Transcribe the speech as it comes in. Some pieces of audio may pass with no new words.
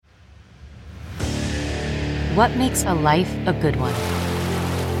What makes a life a good one?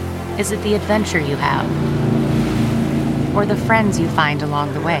 Is it the adventure you have? Or the friends you find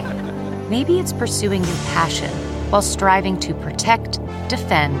along the way? Maybe it's pursuing your passion while striving to protect,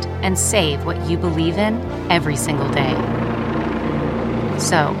 defend, and save what you believe in every single day.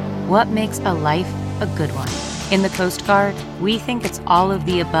 So, what makes a life a good one? In the Coast Guard, we think it's all of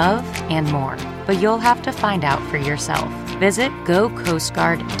the above and more, but you'll have to find out for yourself. Visit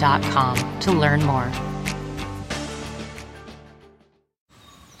gocoastguard.com to learn more.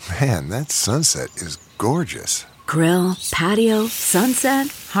 Man, that sunset is gorgeous. Grill, patio, sunset.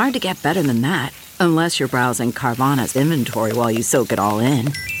 Hard to get better than that. Unless you're browsing Carvana's inventory while you soak it all in.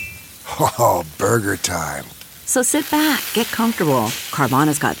 Oh, burger time. So sit back, get comfortable.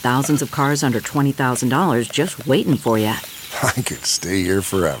 Carvana's got thousands of cars under $20,000 just waiting for you. I could stay here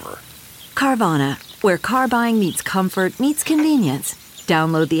forever. Carvana, where car buying meets comfort meets convenience.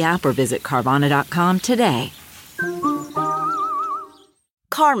 Download the app or visit Carvana.com today.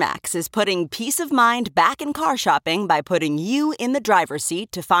 CarMax is putting peace of mind back in car shopping by putting you in the driver's seat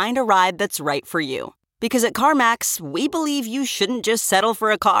to find a ride that's right for you. Because at CarMax, we believe you shouldn't just settle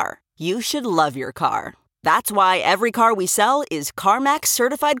for a car. You should love your car. That's why every car we sell is CarMax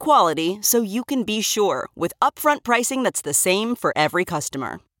certified quality, so you can be sure with upfront pricing that's the same for every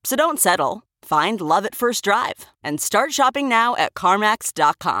customer. So don't settle. Find love at first drive and start shopping now at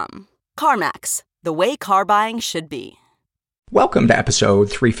CarMax.com. CarMax, the way car buying should be. Welcome to episode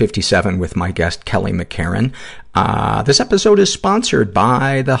 357 with my guest, Kelly McCarran. This episode is sponsored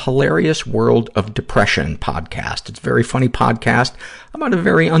by the Hilarious World of Depression podcast. It's a very funny podcast about a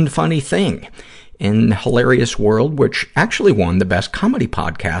very unfunny thing. In Hilarious World, which actually won the Best Comedy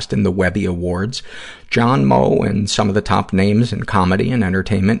Podcast in the Webby Awards, John Moe and some of the top names in comedy and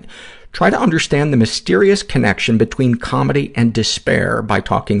entertainment try to understand the mysterious connection between comedy and despair by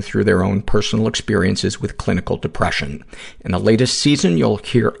talking through their own personal experiences with clinical depression. In the latest season, you'll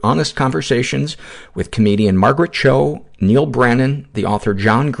hear honest conversations with comedian Margaret Cho, Neil Brennan, the author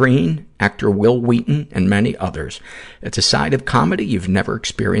John Green, actor Will Wheaton, and many others. It's a side of comedy you've never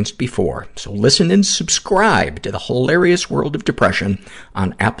experienced before. So listen and subscribe to the Hilarious World of Depression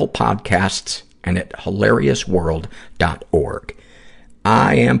on Apple Podcasts and at hilariousworld.org.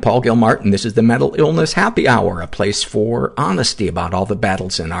 I am Paul Gilmartin. This is the Mental Illness Happy Hour, a place for honesty about all the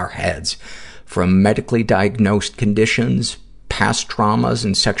battles in our heads, from medically diagnosed conditions, past traumas,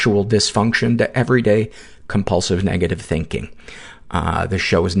 and sexual dysfunction to everyday compulsive negative thinking. This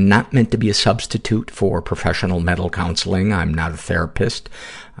show is not meant to be a substitute for professional mental counseling. I'm not a therapist.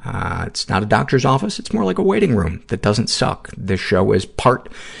 It's not a doctor's office. It's more like a waiting room that doesn't suck. This show is part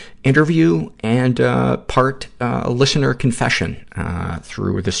interview and part listener confession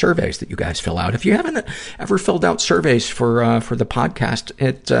through the surveys that you guys fill out. If you haven't ever filled out surveys for the podcast,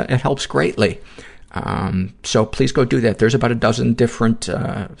 it helps greatly. So please go do that. There's about a dozen different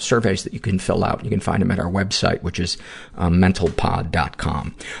surveys that you can fill out. You can find them at our website, which is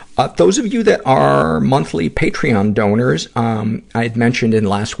mentalpod.com. Those of you that are monthly Patreon donors, I had mentioned in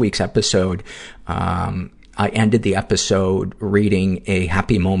last week's episode, I ended the episode reading a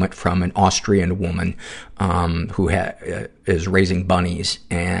happy moment from an Austrian woman who is raising bunnies,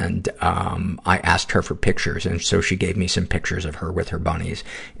 and I asked her for pictures, and so she gave me some pictures of her with her bunnies,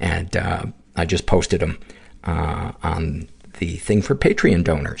 and I just posted them on the thing for Patreon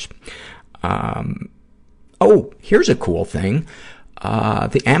donors. Here's a cool thing.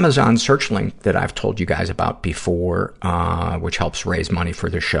 The Amazon search link that I've told you guys about before, which helps raise money for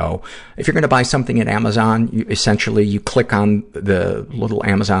the show. If you're going to buy something at Amazon, you click on the little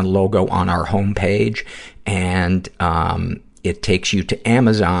Amazon logo on our homepage, and it takes you to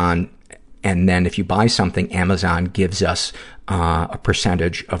Amazon. And then if you buy something, Amazon gives us a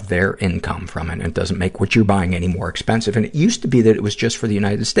percentage of their income from it. And it doesn't make what you're buying any more expensive. And it used to be that it was just for the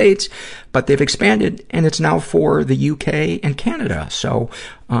United States, but they've expanded, and it's now for the UK and Canada. So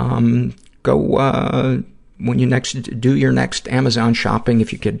go when you do your next Amazon shopping,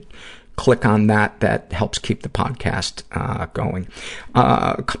 if you could click on that helps keep the podcast going.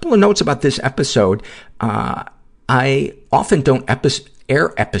 A couple of notes about this episode. I often don't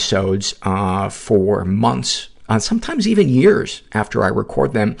air episodes for months, sometimes even years after I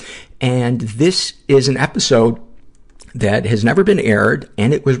record them. And this is an episode that has never been aired,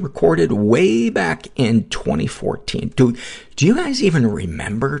 and it was recorded way back in 2014. Do you guys even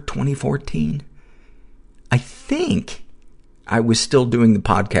remember 2014? I think I was still doing the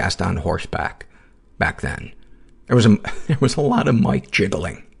podcast on horseback back then. There was a lot of mic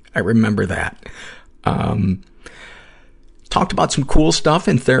jiggling. I remember that. Talked about some cool stuff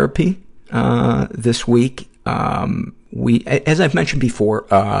in therapy this week. as I've mentioned before,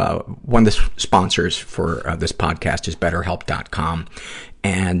 one of the sponsors for this podcast is BetterHelp.com.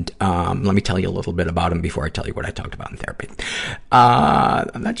 And let me tell you a little bit about them before I tell you what I talked about in therapy.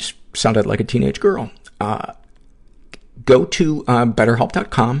 That just sounded like a teenage girl. Go to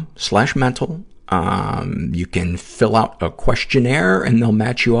BetterHelp.com/mental. You can fill out a questionnaire and they'll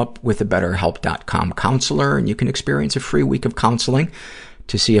match you up with a BetterHelp.com counselor, and you can experience a free week of counseling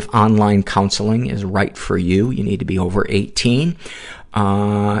to see if online counseling is right for you. You need to be over 18.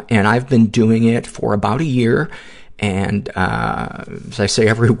 And I've been doing it for about a year. And, as I say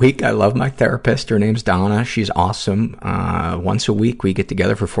every week, I love my therapist. Her name's Donna. She's awesome. Once a week, we get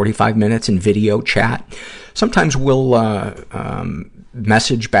together for 45 minutes and video chat. Sometimes we'll,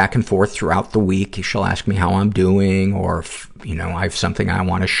 message back and forth throughout the week. She'll ask me how I'm doing, or if, I have something I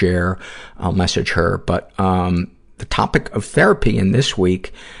want to share, I'll message her. But, the topic of therapy in this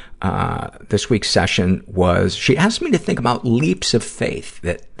week's session was, she asked me to think about leaps of faith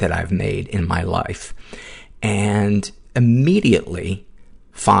that I've made in my life. And immediately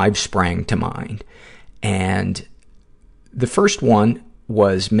 5 sprang to mind. And the first one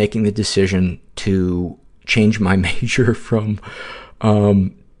was making the decision to change my major from,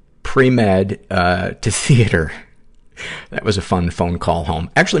 pre-med, to theater. That was a fun phone call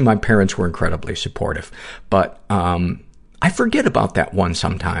home. Actually, my parents were incredibly supportive, but, I forget about that one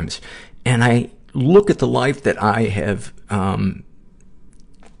sometimes. And I look at the life that I have,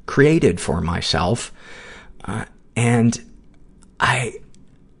 created for myself. And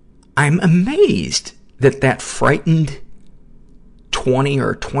I'm amazed that frightened 20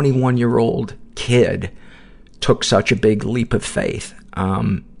 or 21-year-old kid took such a big leap of faith.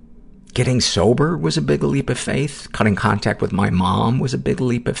 Getting sober was a big leap of faith. Cutting contact with my mom was a big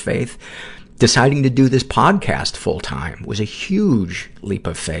leap of faith. Deciding to do this podcast full time was a huge leap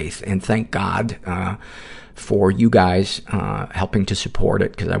of faith. And thank God, for you guys, helping to support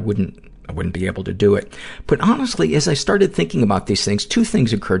it, because I wouldn't be able to do it. But honestly, as I started thinking about these things, 2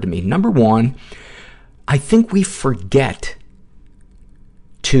 things occurred to me. Number one, I think we forget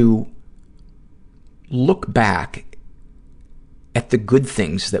to look back at the good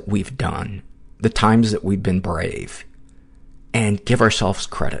things that we've done, the times that we've been brave, and give ourselves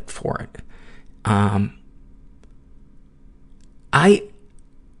credit for it. As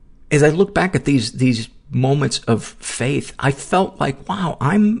I look back at these moments of faith, I felt like, wow,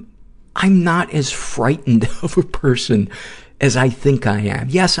 I'm not as frightened of a person as I think I am.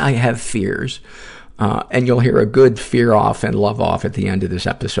 Yes, I have fears. And you'll hear a good fear off and love off at the end of this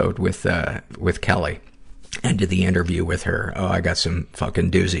episode with Kelly. End of the interview with her. Oh, I got some fucking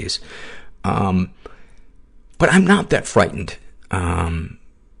doozies. But I'm not that frightened.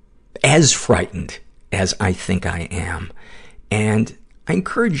 As frightened as I think I am. And I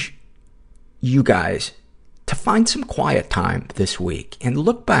encourage you guys to find some quiet time this week and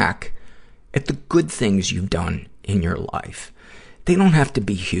look back at the good things you've done in your life. They don't have to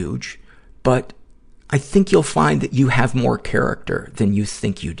be huge, but I think you'll find that you have more character than you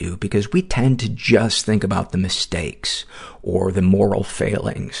think you do, because we tend to just think about the mistakes or the moral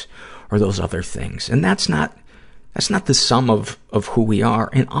failings or those other things. And that's not the sum of who we are.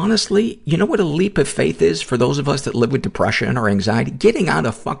 And honestly, you know what a leap of faith is for those of us that live with depression or anxiety? Getting out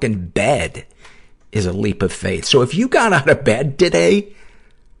of fucking bed is a leap of faith. So if you got out of bed today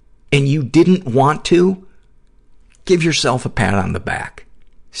and you didn't want to, give yourself a pat on the back.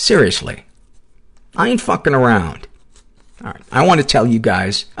 Seriously. I ain't fucking around. All right. I want to tell you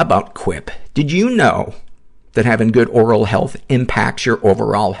guys about Quip. Did you know that having good oral health impacts your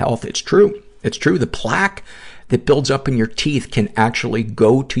overall health? It's true. It's true. The plaque that builds up in your teeth can actually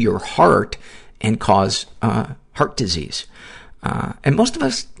go to your heart and cause heart disease. And most of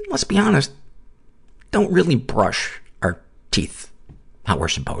us, let's be honest, don't really brush our teeth how we're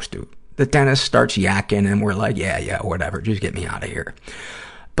supposed to. The dentist starts yakking and we're like, yeah, whatever, just get me out of here.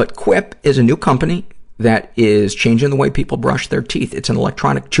 But Quip is a new company that is changing the way people brush their teeth. It's an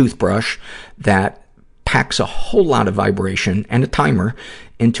electronic toothbrush that packs a whole lot of vibration and a timer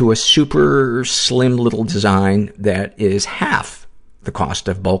into a super slim little design that is half the cost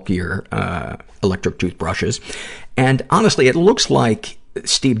of bulkier electric toothbrushes. And honestly, it looks like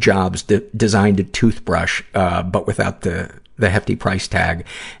Steve Jobs designed a toothbrush, but without the hefty price tag.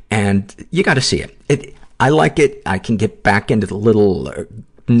 And you got to see it. I like it. I can get back into the little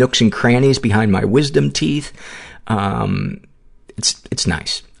nooks and crannies behind my wisdom teeth. It's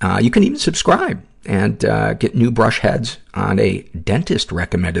nice. You can even subscribe and get new brush heads on a dentist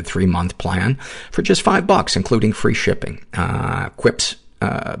recommended 3-month plan for just $5, including free shipping. Quip's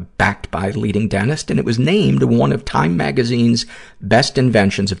backed by leading dentist, and it was named one of Time Magazine's best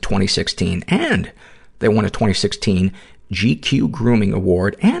inventions of 2016 and They won a 2016 GQ Grooming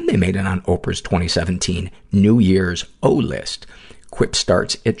Award, and they made it on Oprah's 2017 New Year's O-List. Quip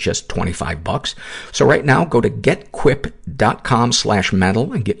starts at just $25. So right now, go to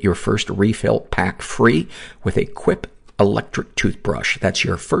getquip.com/mental and get your first refill pack free with a Quip electric toothbrush. That's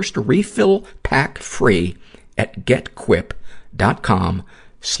your first refill pack free at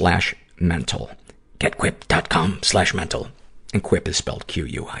getquip.com/mental. Getquip.com/mental. And Quip is spelled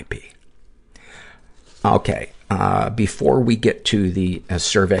Q-U-I-P. Okay. Before we get to the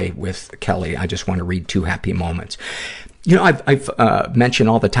survey with Kelly, I just want to read 2 happy moments. You know, I've mentioned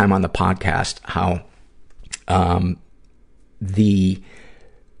all the time on the podcast how the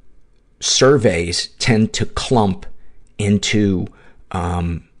surveys tend to clump into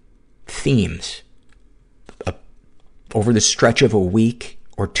themes. Over the stretch of a week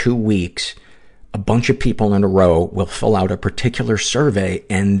or 2 weeks, a bunch of people in a row will fill out a particular survey,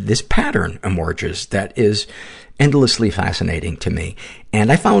 and this pattern emerges that is endlessly fascinating to me.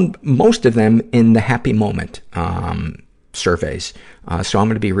 And I found most of them in the happy moment surveys. So I'm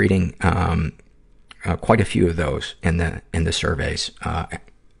going to be reading quite a few of those in the surveys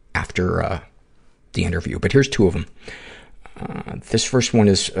after the interview. But here's 2 of them. This first one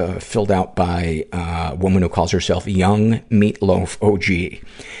is filled out by a woman who calls herself Young Meatloaf OG.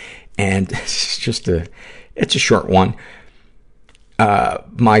 And it's a short one.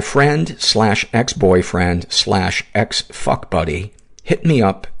 My friend / ex-boyfriend / ex-fuck buddy hit me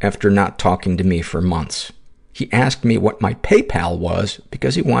up after not talking to me for months. He asked me what my PayPal was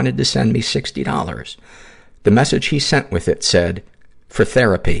because he wanted to send me $60. The message he sent with it said, "For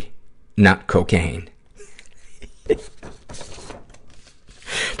therapy, not cocaine."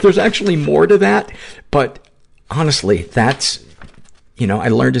 There's actually more to that, but honestly, that's, you know, I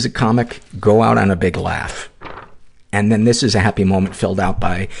learned as a comic, go out on a big laugh. And then this is a happy moment filled out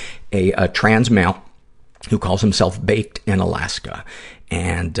by a trans male who calls himself Baked in Alaska.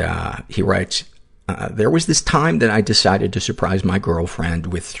 And he writes, there was this time that I decided to surprise my girlfriend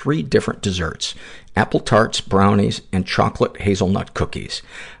with 3 different desserts: apple tarts, brownies, and chocolate hazelnut cookies.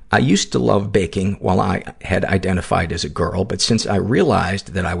 I used to love baking while I had identified as a girl, but since I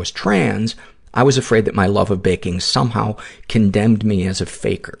realized that I was trans, I was afraid that my love of baking somehow condemned me as a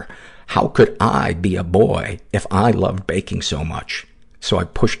faker. How could I be a boy if I loved baking so much? So I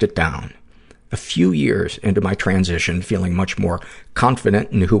pushed it down. A few years into my transition, feeling much more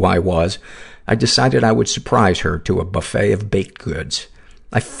confident in who I was, I decided I would surprise her to a buffet of baked goods.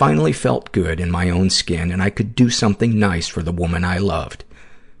 I finally felt good in my own skin, and I could do something nice for the woman I loved.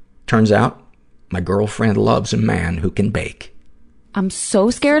 Turns out, my girlfriend loves a man who can bake. I'm so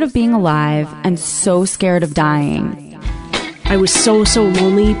scared of being alive and so scared of dying. I was so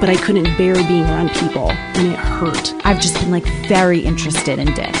lonely, but I couldn't bear being around people, and it hurt. I've just been, very interested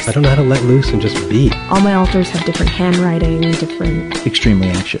in dicks. I don't know how to let loose and just be. All my alters have different handwriting, different... Extremely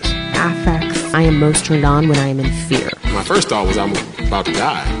anxious. Affects. I am most turned on when I am in fear. My first thought was I'm about to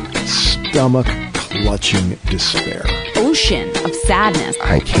die. Stomach-clutching despair. Ocean of sadness.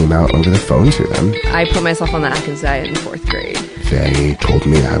 I came out over the phone to them. I put myself on the Atkins diet in 4th grade. They told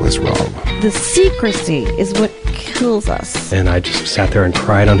me I was wrong. The secrecy is what kills us. And I just sat there and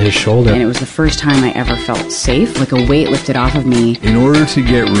cried on his shoulder. And it was the first time I ever felt safe, like a weight lifted off of me. In order to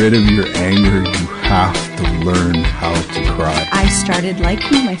get rid of your anger, you have to learn how to cry. I started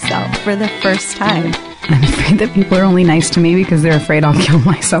liking myself for the first time. I'm afraid that people are only nice to me because they're afraid I'll kill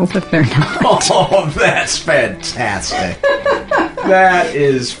myself if they're not. Oh, that's fantastic. That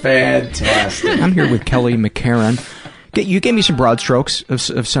is fantastic. I'm here with Kelly McCarran. You gave me some broad strokes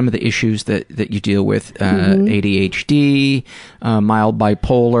of some of the issues that you deal with. ADHD, mild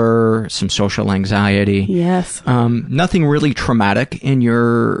bipolar, some social anxiety. Yes. Nothing really traumatic in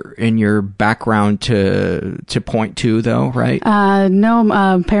your background to point to, though, right?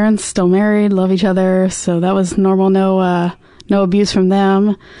 No, parents still married, love each other, so that was normal. No abuse from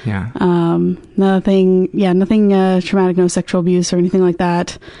them. Yeah. Nothing traumatic, no sexual abuse or anything like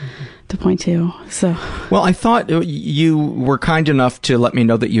that to point to. So, well, I thought you were kind enough to let me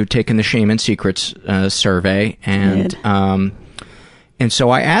know that you'd taken the Shame and Secrets survey, and so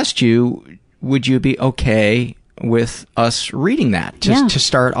I asked you, would you be okay with us reading that to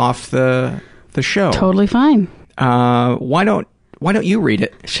start off the show? Totally fine. Why don't you read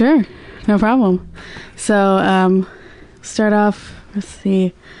it? Sure, no problem. So, start off. Let's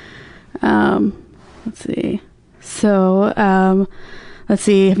see. Let's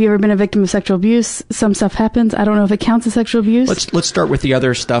see. Have you ever been a victim of sexual abuse? Some stuff happens. I don't know if it counts as sexual abuse. Let's start with the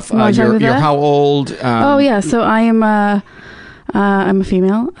other stuff. You're how old? So I am. I'm a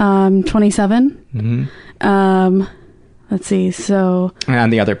female. I'm 27. Mm-hmm. Let's see. So on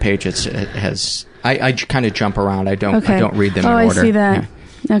the other page, it has I kind of jump around. I don't read them in order. Oh, I see that.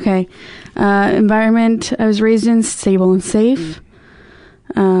 Yeah. Okay. Environment I was raised in, stable and safe.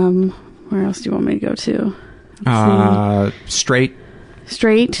 Where else do you want me to go to? Straight.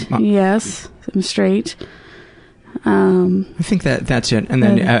 Straight, yes. I'm straight. I think that's it. And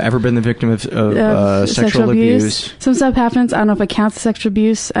then ever been the victim of sexual abuse? Some stuff happens. I don't know if it counts as sexual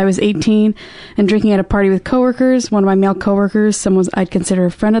abuse. I was 18 and drinking at a party with coworkers. One of my male coworkers, someone I'd consider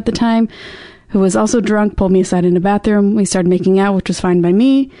a friend at the time, who was also drunk, pulled me aside in the bathroom. We started making out, which was fine by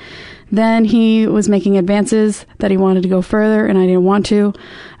me. Then he was making advances that he wanted to go further, and I didn't want to.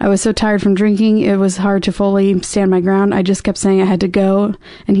 I was so tired from drinking, it was hard to fully stand my ground. I just kept saying I had to go,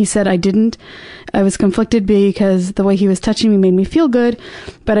 and he said I didn't. I was conflicted because the way he was touching me made me feel good,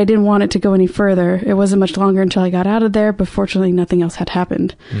 but I didn't want it to go any further. It wasn't much longer until I got out of there, but fortunately nothing else had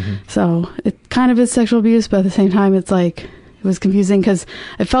happened. Mm-hmm. So it kind of is sexual abuse, but at the same time it's like... It was confusing because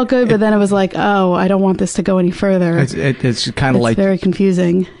it felt good, but then it was like, oh, I don't want this to go any further. It's kind of like very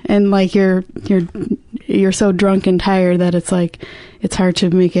confusing, and like you're so drunk and tired that it's like it's hard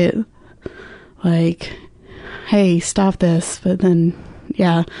to make it like, hey, stop this. But then,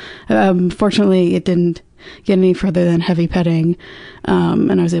 yeah, fortunately, it didn't get any further than heavy petting,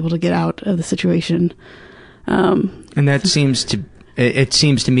 and I was able to get out of the situation. And that seems to. It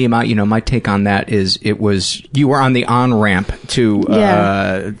seems to me, my take on that is you were on the on-ramp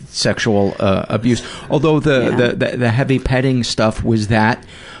to sexual abuse. Although the heavy petting stuff, was that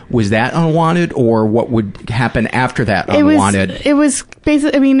unwanted, or what would happen after that unwanted? It was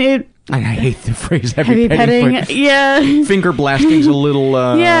basically, I mean, I hate the phrase heavy petting. Yeah. Finger blasting's a little...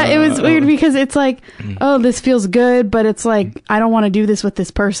 yeah, it was weird because it's like, oh, this feels good, but it's like, I don't want to do this with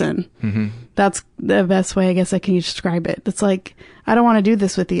this person. Mm-hmm. That's the best way, I guess, I can describe it. It's like, I don't want to do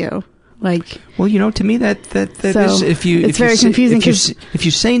this with you. Like, well, to me that so is it's very confusing. If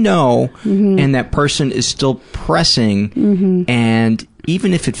you say no, mm-hmm. and that person is still pressing, mm-hmm. and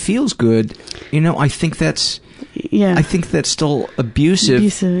even if it feels good, I think that's still abusive.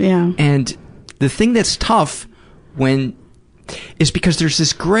 Abusive, yeah. And the thing that's tough is because there's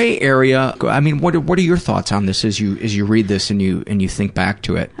this gray area. I mean, what are your thoughts on this as you read this and you think back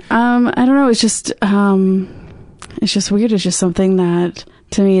to it? I don't know. It's just weird. It's just something that,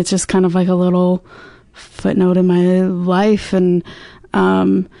 to me, it's just kind of like a little footnote in my life. And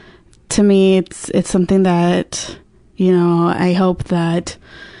to me, it's something that, I hope that,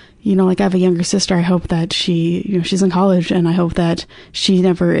 like I have a younger sister. I hope that she, she's in college, and I hope that she's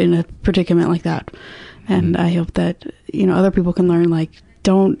never in a predicament like that. And I hope that, other people can learn, like,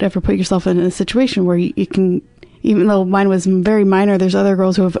 don't ever put yourself in a situation where you can, even though mine was very minor, there's other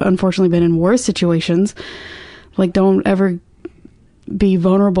girls who have unfortunately been in worse situations. Like, don't ever be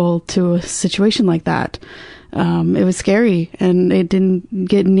vulnerable to a situation like that. It was scary, and it didn't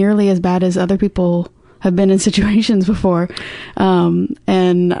get nearly as bad as other people have been in situations before. And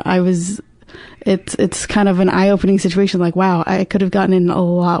it's kind of an eye-opening situation. Like, wow, I could have gotten in a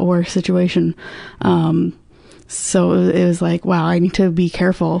lot worse situation. So it was like, wow, I need to be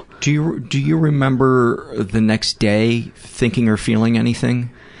careful. Do you remember the next day thinking or feeling anything?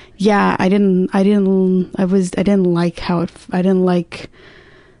 Yeah, I didn't like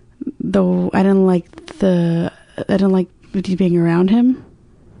being around him.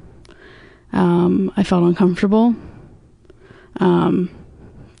 I felt uncomfortable. That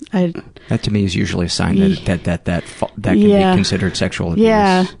to me is usually a sign that can be considered sexual abuse.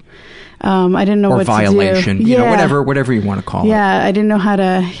 Yeah. I didn't know or what violation, to do. Whatever you want to call it. Yeah, I didn't know how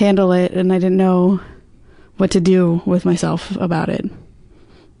to handle it, and I didn't know what to do with myself about it.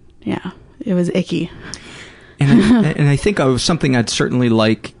 Yeah, it was icky. And I think of something I'd certainly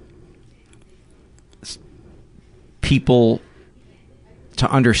like people to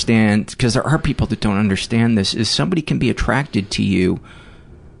understand, because there are people that don't understand this, is somebody can be attracted to you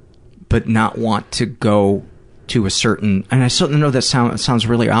but not want to go to a certain, and I certainly know that sounds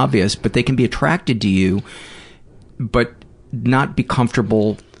really obvious, but they can be attracted to you but not be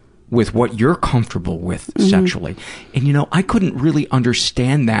comfortable with what you're comfortable with mm-hmm. sexually. And I couldn't really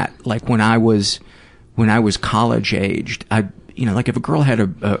understand that, like when I was college aged. Like if a girl had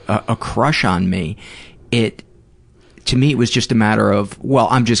a crush on me, to me it was just a matter of, well,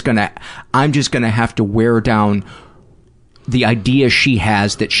 I'm just gonna have to wear down the idea she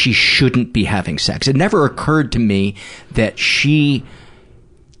has that she shouldn't be having sex. It never occurred to me that she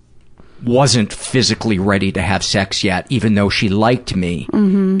wasn't physically ready to have sex yet, even though she liked me.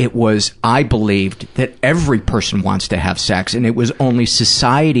 Mm-hmm. It was, I believed that every person wants to have sex, and it was only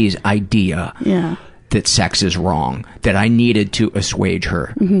society's idea that sex is wrong, that I needed to assuage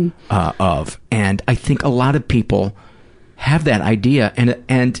her of. And I think a lot of people have that idea,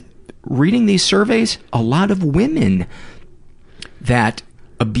 and reading these surveys, a lot of women that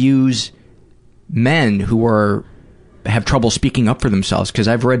abuse men who have trouble speaking up for themselves, because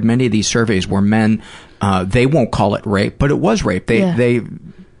I've read many of these surveys where men, they won't call it rape, but it was rape. They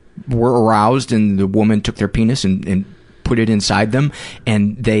were aroused and the woman took their penis and put it inside them,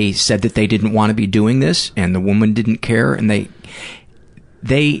 and they said that they didn't want to be doing this, and the woman didn't care, and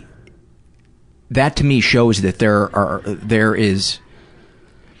that to me shows that there is,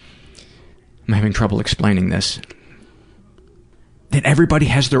 I'm having trouble explaining this, that everybody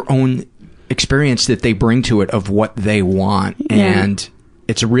has their own experience that they bring to it of what they want. Yeah. And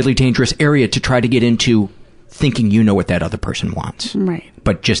it's a really dangerous area to try to get into, thinking you know what that other person wants. Right.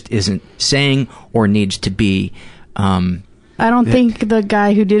 But just isn't saying or needs to be. I don't think the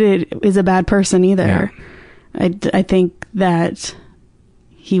guy who did it is a bad person either. Yeah. I think that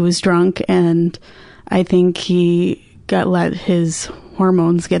he was drunk, and I think he let his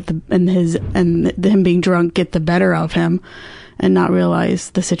hormones and him being drunk get the better of him, and not realize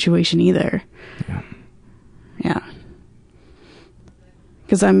the situation either. Yeah.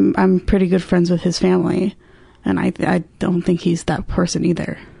 Because I'm pretty good friends with his family, and I don't think he's that person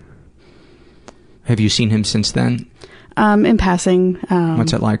either. Have you seen him since then? In passing.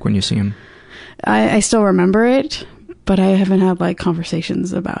 What's it like when you see him? I still remember it, but I haven't had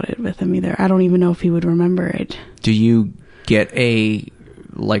conversations about it with him either. I don't even know if he would remember it. Do you get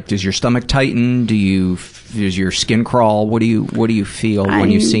does your stomach tighten? Does your skin crawl? What do you feel when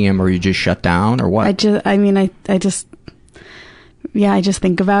you see him, or you just shut down, or what? I just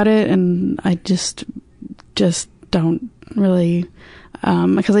think about it, and I just don't really,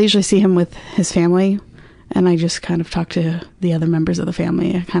 because I usually see him with his family, and I just kind of talk to the other members of the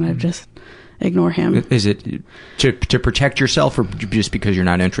family. I kind of just ignore him. Is it to protect yourself, or just because you're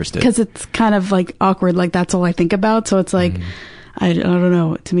not interested? Because it's kind of awkward. That's all I think about. So it's I don't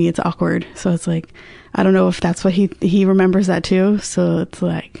know. To me, it's awkward. So it's I don't know if that's what he remembers that too. So it's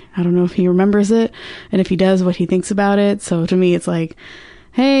I don't know if he remembers it, and if he does, what he thinks about it. So to me, it's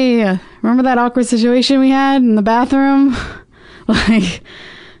hey, remember that awkward situation we had in the bathroom?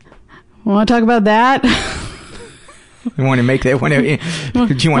 Want to talk about that? You want to make that?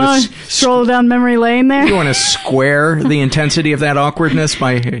 Do you want to stroll down memory lane there? You want to square the intensity of that awkwardness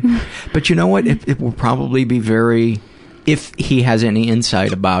But you know what? It will probably be very. If he has any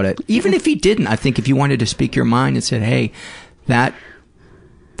insight about it, even if he didn't, I think if you wanted to speak your mind and said, "Hey, that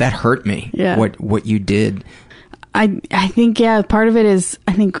hurt me," what you did. I think part of it is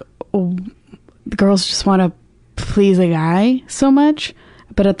I think the girls just want to please a guy so much,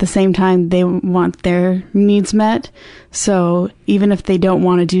 but at the same time they want their needs met. So even if they don't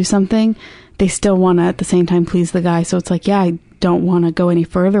want to do something, they still want to at the same time please the guy. So it's I don't want to go any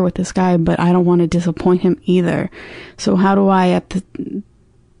further with this guy, but I don't want to disappoint him either. So how do I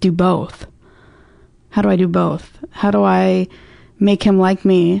do both? How do I do both? How do I make him like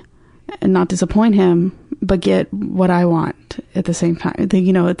me and not disappoint him, but get what I want at the same time?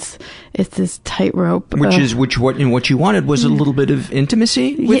 It's this tightrope. What you wanted was a little bit of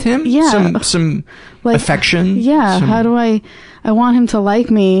intimacy with him? Yeah. Some affection? Yeah. How do I want him to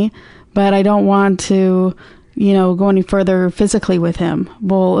like me, but I don't want to go any further physically with him.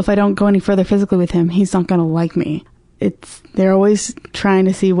 Well, if I don't go any further physically with him, he's not going to like me. They're always trying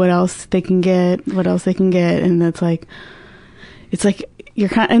to see what else they can get, and it's you're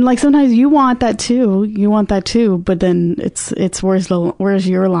and sometimes you want that too, but then it's where's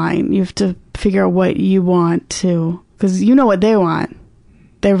your line? You have to figure out what you want too, because you know what they want.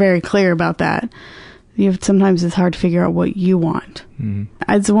 They're very clear about that. Sometimes it's hard to figure out what you want. Mm-hmm.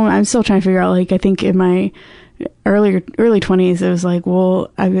 As a woman, I'm still trying to figure out, I think in my early 20s, it was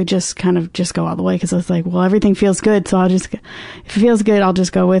I would just kind of just go all the way, because I was everything feels good, so if it feels good, I'll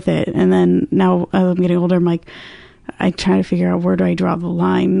just go with it. And then now as I'm getting older, I'm I try to figure out where do I draw the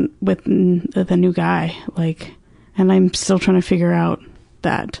line with the new guy, and I'm still trying to figure out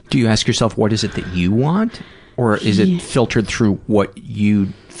that. Do you ask yourself, what is it that you want? Or is it filtered through what you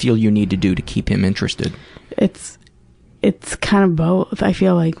feel you need to do to keep him interested? It's kind of both. I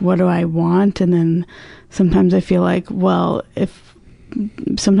feel what do I want? And then sometimes I feel I feel I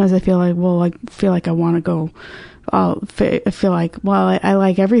want to go. I feel I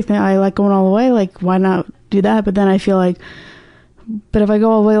like everything. I like going all the way. Why not do that? But then I feel but if I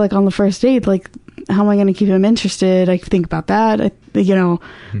go all the way, on the first date, how am I going to keep him interested? I think about that,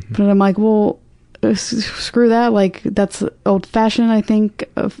 mm-hmm. But I'm well, screw that. That's old fashioned, I think,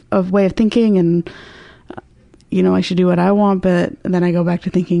 of way of thinking. And, I should do what I want, but then I go back to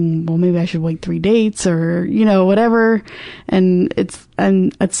thinking, well, maybe I should wait 3 dates or, whatever. And it's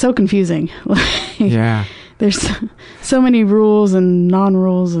so confusing. Yeah. there's so many rules and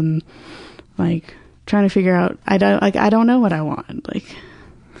non-rules and like trying to figure out. I don't know what I want. Like,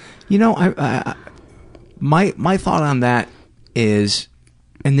 you know, my thought on that is,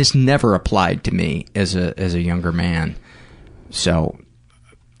 and this never applied to me as a younger man, so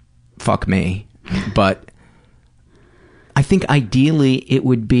fuck me, but I think ideally it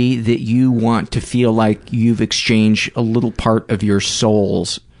would be that you want to feel like you've exchanged a little part of your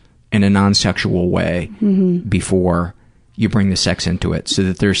souls in a non-sexual way before you bring the sex into it, so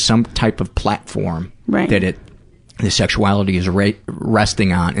that there's some type of platform that the sexuality is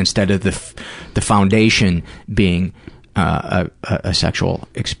resting on, instead of the foundation being a sexual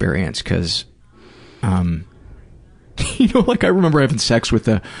experience. Because you know, like I remember having sex with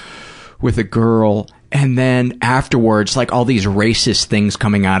a girl, and then afterwards, like all these racist things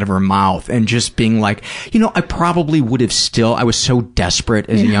coming out of her mouth, and just being like, you know, I probably would have still, I was so desperate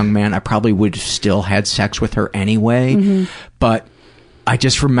as a young man, I probably would have still had sex with her anyway. But I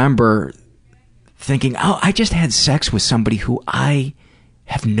just remember thinking, oh, I just had sex with somebody who I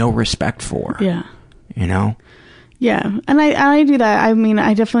have no respect for. Yeah. You know? Yeah. And I do that. I mean,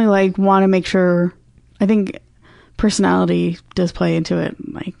 I definitely like want to make sure, I think personality does play into it.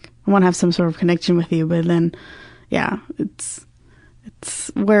 Like, I want to have some sort of connection with you, but then, yeah, it's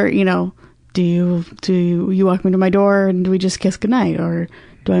where, you know, do you walk me to my door and do we just kiss goodnight, or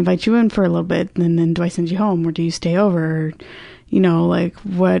do I invite you in for a little bit and then do I send you home, or do you stay over, or, you know, like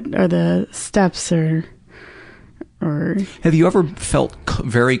what are the steps, or have you ever felt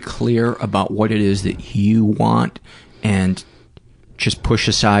very clear about what it is that you want and just push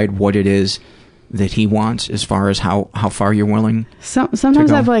aside what it is that he wants, as far as how far you're willing?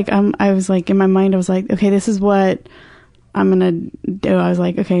 Sometimes I've like, I was like, in my mind, I was like, okay, this is what I'm gonna do. I was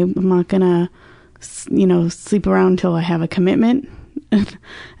like, okay, I'm not gonna, you know, sleep around until I have a commitment. And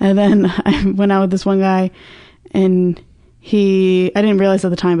then I went out with this one guy, and I didn't realize at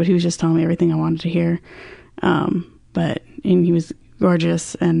the time, but he was just telling me everything I wanted to hear. And he was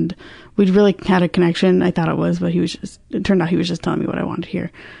gorgeous, and we'd really had a connection. I thought it was, but it turned out he was just telling me what I wanted to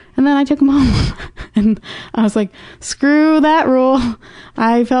hear. And then I took him home, and I was like, screw that rule.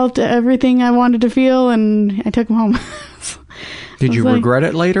 I felt everything I wanted to feel, and I took him home. Did you regret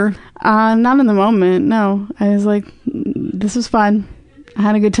it later? Not in the moment, no. I was like, this was fun. I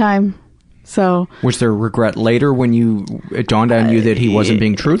had a good time. So, was there regret later when it dawned on you that he wasn't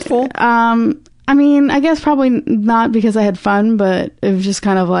being truthful? I mean, I guess probably not, because I had fun, but it was just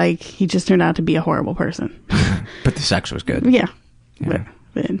kind of like, he just turned out to be a horrible person. But the sex was good. Yeah. But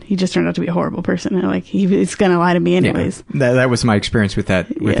he just turned out to be a horrible person. And like, he's going to lie to me anyways. Yeah. That was my experience with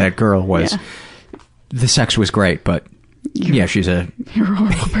that girl, was the sex was great, but you're a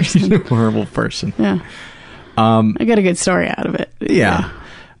horrible person. She's a horrible person. Yeah. I got a good story out of it. Yeah.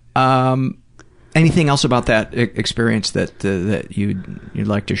 Anything else about that experience that you'd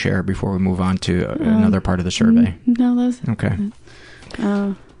like to share before we move on to another part of the survey? No, that's okay.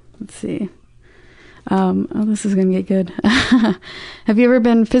 Let's see. This is going to get good. Have you ever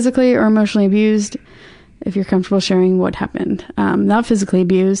been physically or emotionally abused? If you're comfortable sharing what happened. Not physically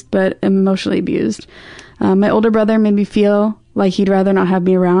abused, but emotionally abused. My older brother made me feel like he'd rather not have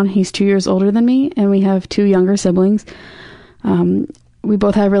me around. He's 2 years older than me, and we have 2 younger siblings. We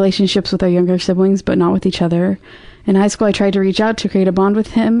both have relationships with our younger siblings, but not with each other. In high school, I tried to reach out to create a bond with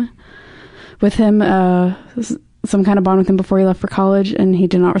him, some kind of bond with him before he left for college, and he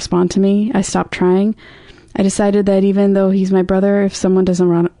did not respond to me. I stopped trying. I decided that even though he's my brother, if someone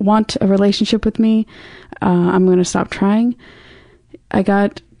doesn't want a relationship with me, I'm going to stop trying. It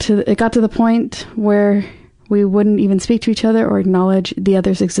got to the point where we wouldn't even speak to each other or acknowledge the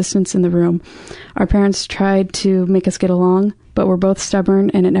other's existence in the room. Our parents tried to make us get along, but we're both stubborn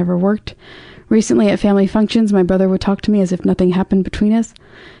and it never worked. Recently at family functions, my brother would talk to me as if nothing happened between us.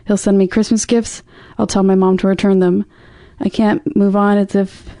 He'll send me Christmas gifts. I'll tell my mom to return them. I can't move on as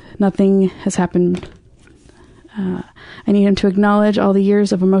if nothing has happened. I need him to acknowledge all the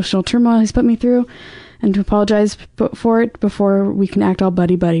years of emotional turmoil he's put me through and to apologize for it before we can act all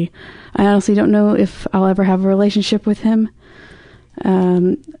buddy-buddy. I honestly don't know if I'll ever have a relationship with him.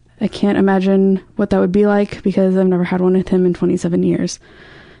 I can't imagine what that would be like because I've never had one with him in 27 years.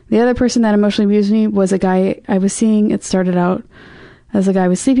 The other person that emotionally abused me was a guy I was seeing. It started out as a guy I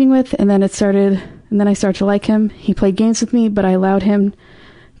was sleeping with, and then I started to like him. He played games with me, but I allowed him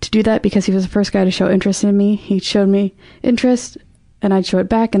to do that because he was the first guy to show interest in me. He showed me interest, and I'd show it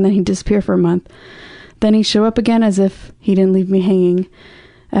back, and then he'd disappear for a month. Then he'd show up again as if he didn't leave me hanging.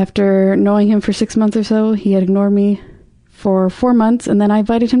 After knowing him for 6 months or so, he had ignored me for 4 months, and then I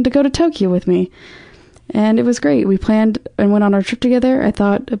invited him to go to Tokyo with me. And it was great. We planned and went on our trip together. I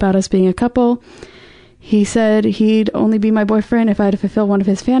thought about us being a couple. He said he'd only be my boyfriend if I had to fulfill one of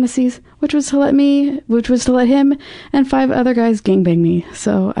his fantasies, which was to let him and 5 other guys gangbang me.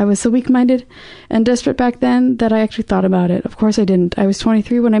 So I was so weak-minded and desperate back then that I actually thought about it. Of course I didn't. I was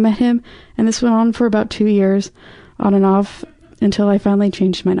 23 when I met him, and this went on for about 2 years, on and off, until I finally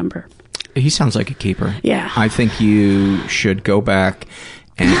changed my number. He sounds like a keeper. Yeah. I think you should go back.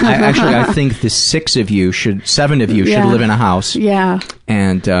 And I think the 7 of you should live in a house. Yeah.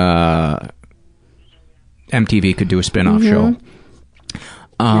 And MTV could do a spin-off show.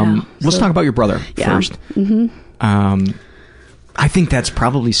 Let's talk about your brother first. I think that's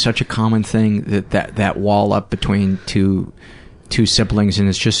probably such a common thing, that wall up between two siblings, and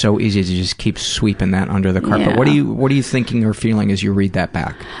it's just so easy to just keep sweeping that under the carpet. Yeah. What are you thinking or feeling as you read that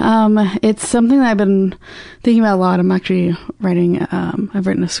back? It's something that I've been thinking about a lot. I'm actually writing, I've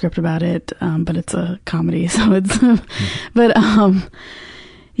written a script about it, but it's a comedy, so it's, but,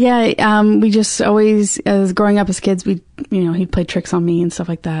 we just always, as growing up as kids, he'd play tricks on me and stuff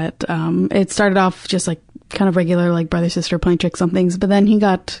like that. It started off just like kind of regular, like brother, sister playing tricks on things, but then he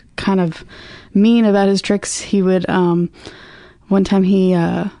got kind of mean about his tricks. He would, one time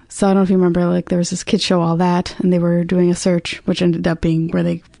so I don't know if you remember, like there was this kids show, All That, and they were doing a search, which ended up being where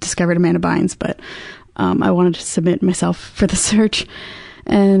they discovered Amanda Bynes, but I wanted to submit myself for the search,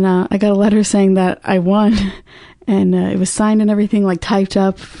 and I got a letter saying that I won. And it was signed and everything, like typed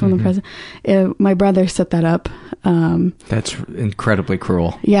up from the president. My brother set that up. That's incredibly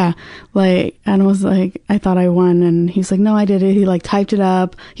cruel. Yeah. And I was like, I thought I won. And he was like, no, I did it. He like typed it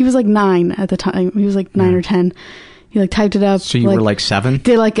up. He was like 9 at the time. He was like 9 or 10. He like typed it up. So you were like 7?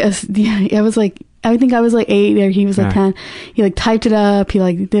 Did like I was like, I think I was like 8 or he was like 10. He like typed it up. He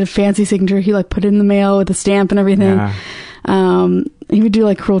like did a fancy signature. He like put it in the mail with a stamp and everything. Yeah. He would do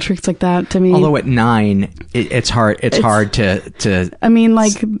like cruel tricks like that to me. Although at 9, it's hard to. I mean,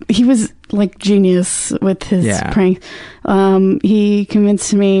 like he was like genius with his prank. He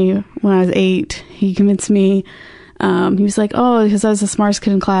convinced me when I was 8. He convinced me. He was like, oh, because I was the smartest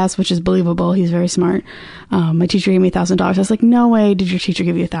kid in class, which is believable. He's very smart. My teacher gave me $1,000. I was like, no way did your teacher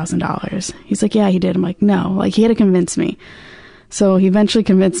give you $1,000. He's like, yeah, he did. I'm like, no. Like he had to convince me. So he eventually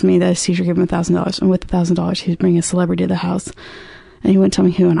convinced me that his teacher gave him $1,000, and with $1,000 he'd bring a celebrity to the house. And he wouldn't tell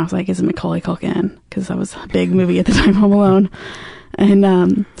me who, and I was like, is it Macaulay Culkin? Because that was a big movie at the time, Home Alone.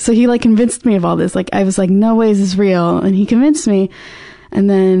 And so he like convinced me of all this. Like I was like, no way is this real. And he convinced me. And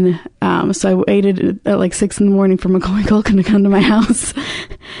then so I waited at like 6 a.m. for Macaulay Culkin to come to my house.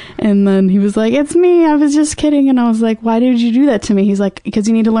 And then he was like, it's me, I was just kidding. And I was like, why did you do that to me? He's like, because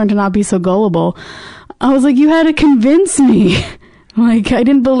you need to learn to not be so gullible. I was like, you had to convince me. Like I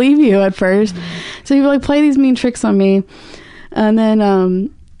didn't believe you at first. So he would like play these mean tricks on me. And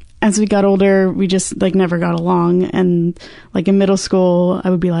then, as we got older, we just like never got along. And like in middle school, I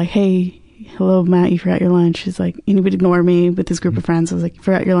would be like, hey, hello, Matt, you forgot your lunch. He's like, and he would ignore me with his group of friends. I was like, you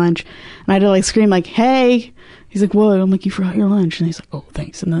forgot your lunch. And I had to like scream like, hey. He's like, what? I'm like, you forgot your lunch. And he's like, oh,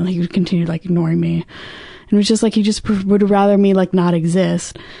 thanks. And then he would continue like ignoring me. And it was just like, he just would rather me like not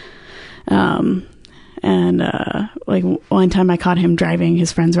exist. Like one time I caught him driving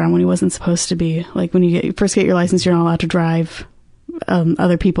his friends around when he wasn't supposed to be. Like when you first get your license, you're not allowed to drive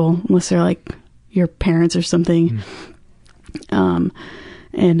other people unless they're like your parents or something. So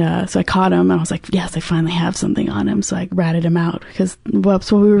I caught him and I was like, yes, I finally have something on him. So I ratted him out because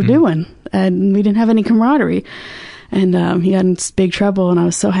that's what we were doing, and we didn't have any camaraderie. And he got in big trouble, and I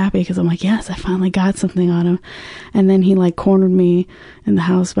was so happy because I'm like, yes, I finally got something on him. And then he like cornered me in the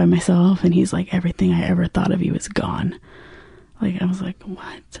house by myself, and he's like, everything I ever thought of you is gone. Like I was like,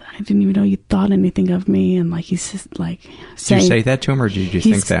 what? I didn't even know you thought anything of me. And like he's just like saying, did you say that to him, or did you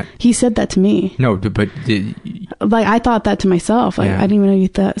think that? He said that to me. No, but like I thought that to myself. Like I didn't even know you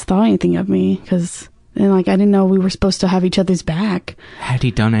thought anything of me, because. And like I didn't know we were supposed to have each other's back. Had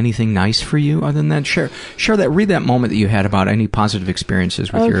he done anything nice for you other than that? Share that. Read that moment that you had about any positive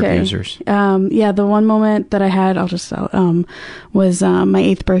experiences with your abusers. The one moment that I had, was my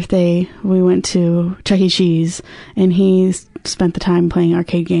 8th birthday. We went to Chuck E. Cheese, and he spent the time playing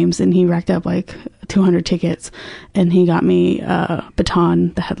arcade games, and he racked up like 200 tickets, and he got me a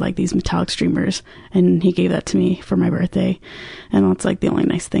baton that had like these metallic streamers, and he gave that to me for my birthday. And that's like the only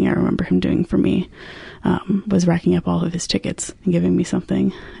nice thing I remember him doing for me, was racking up all of his tickets and giving me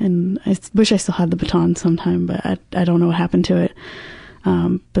something. And I wish I still had the baton sometime, but I don't know what happened to it.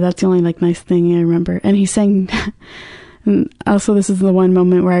 But that's the only like nice thing I remember. And he sang and also this is the one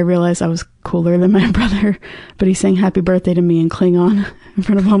moment where I realized I was cooler than my brother, but he sang happy birthday to me in Klingon in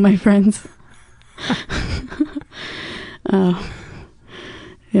front of all my friends. So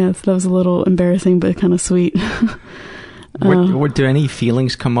that was a little embarrassing, but kind of sweet. What do any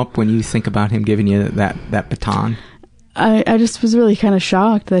feelings come up when you think about him giving you that baton? I just was really kind of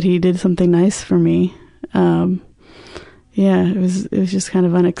shocked that he did something nice for me. Yeah, it was just kind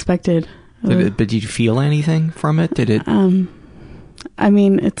of unexpected. But did you feel anything from it? Did it? I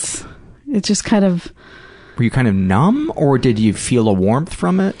mean, it's just kind of. Were you kind of numb, or did you feel a warmth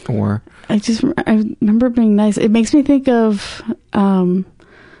from it, or? I remember it being nice. It makes me think of. I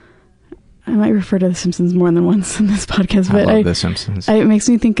might refer to The Simpsons more than once in this podcast, but I love The Simpsons. It makes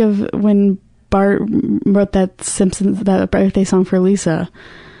me think of when Bart wrote that birthday song for Lisa.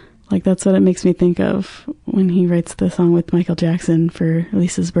 Like, that's what it makes me think of when he writes the song with Michael Jackson for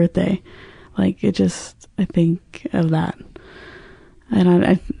Lisa's birthday. Like, I think of that.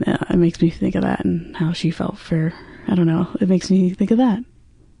 And it makes me think of that and how she felt for, I don't know, it makes me think of that. It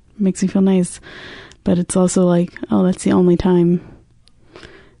makes me feel nice. But it's also like, oh, that's the only time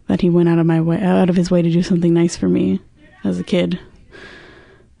that he went out of his way to do something nice for me as a kid.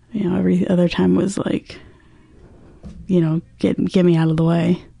 You know, every other time was like, you know, get me out of the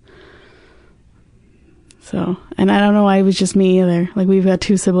way. So, and I don't know why it was just me either. Like, we've got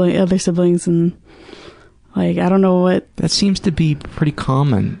other siblings, and like, I don't know what. That seems to be pretty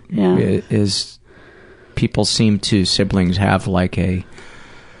common. Yeah. Is siblings have like an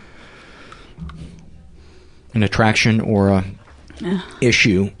attraction or a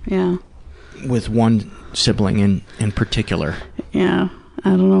issue with one sibling in particular. Yeah. I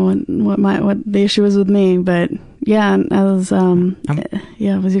don't know what the issue was with me, but yeah, as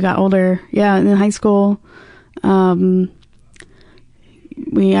as you got older, in high school, I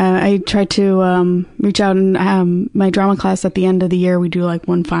tried to reach out, and my drama class at the end of the year, we do like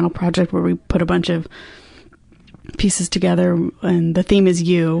one final project where we put a bunch of pieces together, and the theme is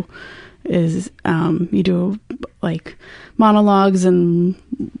you do like monologues and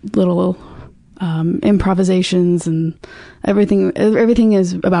little improvisations, and everything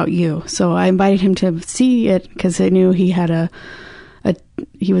is about you. So I invited him to see it because I knew he had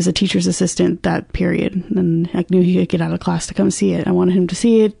he was a teacher's assistant that period, and I knew he could get out of class to come see it. I wanted him to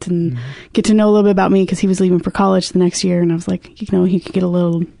see it and get to know a little bit about me because he was leaving for college the next year, and I was like, you know, he could get a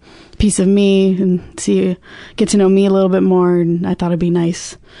little piece of me and get to know me a little bit more, and I thought it'd be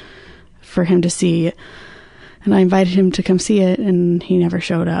nice for him to see. And I invited him to come see it, and he never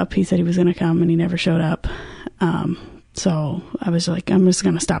showed up. He said he was going to come, and he never showed up. So I was like, I'm just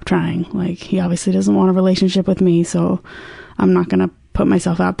going to stop trying. Like, he obviously doesn't want a relationship with me, so I'm not going to put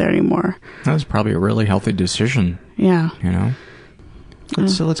myself out there anymore. That was probably a really healthy decision. Yeah. You know?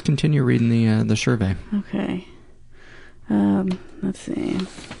 So let's continue reading the survey. Okay. Let's see.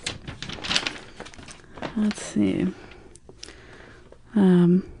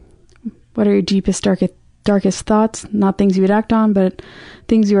 What are your deepest, darkest thoughts? Not things you would act on, but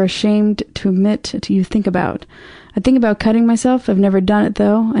things you are ashamed to admit you think about. I think about cutting myself. I've never done it,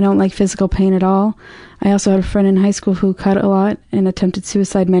 though. I don't like physical pain at all. I also had a friend in high school who cut a lot and attempted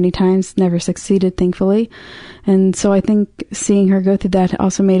suicide many times, never succeeded, thankfully. And so I think seeing her go through that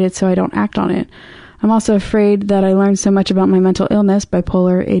also made it so I don't act on it. I'm also afraid that I learned so much about my mental illness,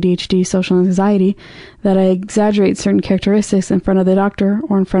 bipolar, ADHD, social anxiety, that I exaggerate certain characteristics in front of the doctor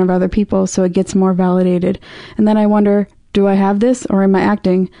or in front of other people so it gets more validated. And then I wonder, do I have this or am I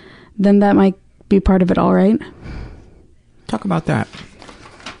acting? Then that might be part of it, all right? Talk about that.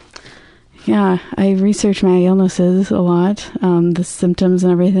 Yeah, I research my illnesses a lot, the symptoms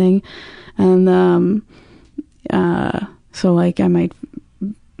and everything. And so, like, I might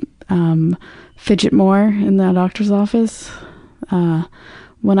fidget more in the doctor's office.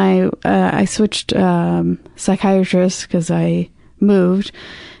 When I switched psychiatrists because I moved,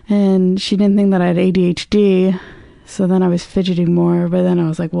 and she didn't think that I had ADHD, so then I was fidgeting more. But then I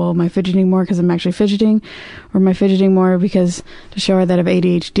was like, well, am I fidgeting more because I'm actually fidgeting, or am I fidgeting more because to show her that I have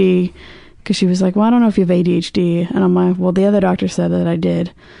ADHD? Because she was like, well, I don't know if you have ADHD. And I'm like, well, the other doctor said that I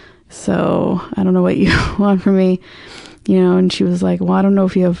did, so I don't know what you want from me, you know. And she was like, well, I don't know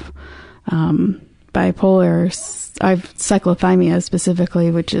if you have bipolar. I've cyclothymia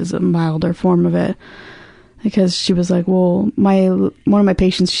specifically, which is a milder form of it. Because she was like, well, one of my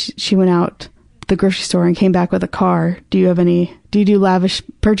patients, she went out to the grocery store and came back with a car. Do you do lavish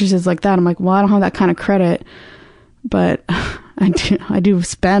purchases like that? I'm like, well, I don't have that kind of credit, but I do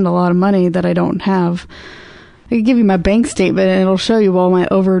spend a lot of money that I don't have. I could give you my bank statement and it'll show you all my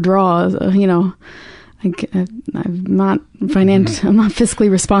overdraws, you know. I'm not fiscally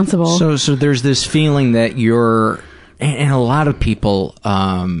responsible. So there's this feeling that and a lot of people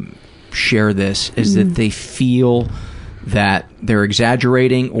share this, is that they feel that they're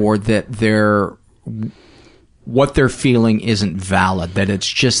exaggerating, or that they're what they're feeling isn't valid, that it's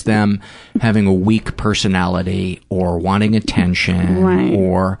just them having a weak personality or wanting attention, right.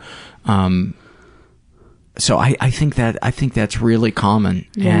 or so I think that's really common.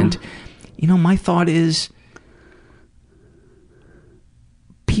 Yeah. And my thought is,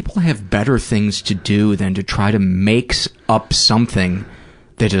 people have better things to do than to try to make up something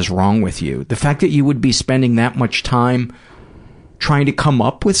that is wrong with you. The fact that you would be spending that much time trying to come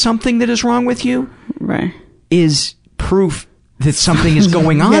up with something that is wrong with you, right, is proof that something is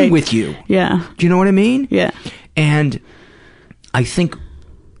going on right. with you. Yeah. Do you know what I mean? Yeah. And I think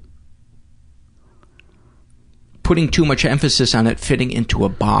putting too much emphasis on it fitting into a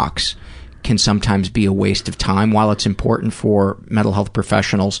box can sometimes be a waste of time. While it's important for mental health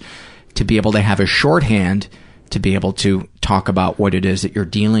professionals to be able to have a shorthand to be able to talk about what it is that you're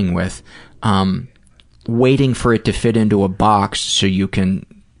dealing with, waiting for it to fit into a box so you can,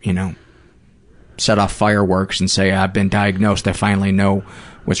 set off fireworks and say, I've been diagnosed, I finally know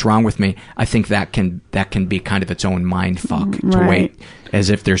what's wrong with me. I think that can be kind of its own mind fuck to right. wait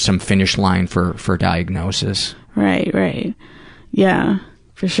as if there's some finish line for diagnosis. Right. Yeah,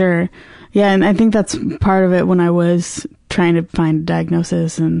 for sure. Yeah, and I think that's part of it when I was trying to find a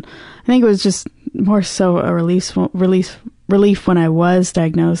diagnosis, and I think it was just more so a relief when I was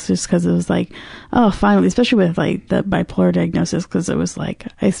diagnosed, just because it was like, oh, finally, especially with like the bipolar diagnosis, because it was like,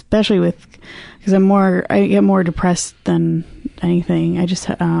 because I get more depressed than anything. I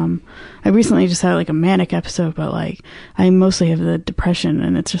recently just had like a manic episode, but like I mostly have the depression,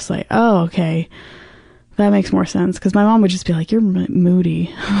 and it's just like, oh, okay. That makes more sense, because my mom would just be like, "You're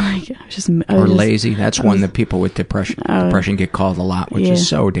moody," or lazy. That's one that people with depression get called a lot, which is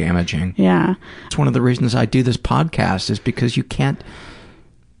so damaging. Yeah, it's one of the reasons I do this podcast, is because you can't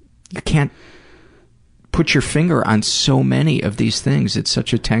put your finger on so many of these things. It's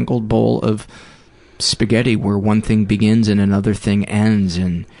such a tangled bowl of spaghetti where one thing begins and another thing ends,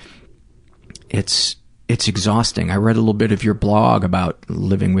 and it's exhausting. I read a little bit of your blog about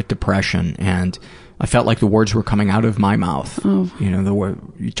living with depression, and I felt like the words were coming out of my mouth. Oh.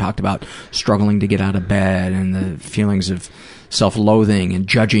 You talked about struggling to get out of bed and the feelings of self-loathing and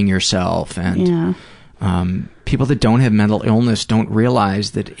judging yourself. And people that don't have mental illness don't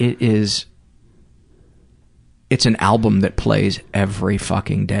realize that it's an album that plays every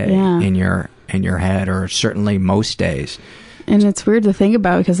fucking day in your head, or certainly most days. And it's weird to think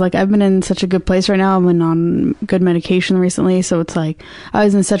about, because like I've been in such a good place right now. I've been on good medication recently, so it's like I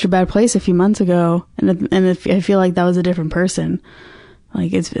was in such a bad place a few months ago, and I feel like that was a different person.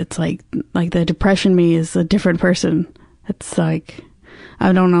 Like it's like the depression me is a different person. It's like,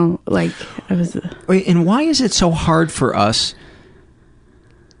 I don't know, like I was. Wait, and why is it so hard for us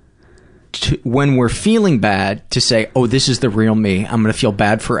when we're feeling bad to say, oh, this is the real me, I'm going to feel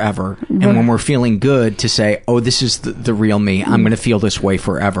bad forever. Right. And when we're feeling good to say, oh, this is the real me, I'm going to feel this way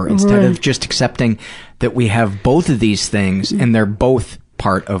forever. Instead of just accepting that we have both of these things and they're both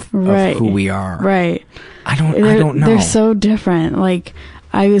part of who we are. Right. I don't know. They're so different. Like,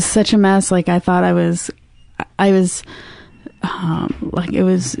 I was such a mess. Like, I thought I was like, it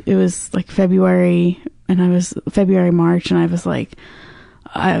was like February, and I was March, and I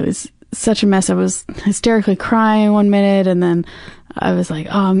was such a mess. I was hysterically crying one minute, and then I was like,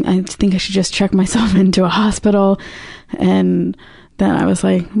 oh, I think I should just check myself into a hospital. And then I was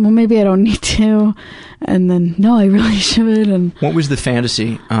like, well, maybe I don't need to. And then, no, I really should. And what was the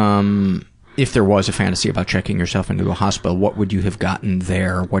fantasy? If there was a fantasy about checking yourself into a hospital, what would you have gotten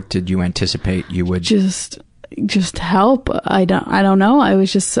there? What did you anticipate you would? Just help. I don't know. I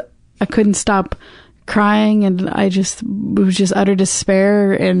couldn't stop crying, and it was just utter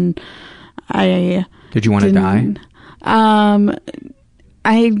despair, and Did you want to die?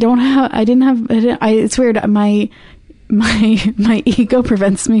 It's weird. My ego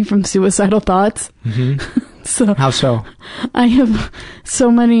prevents me from suicidal thoughts. Mm-hmm. So how so? I have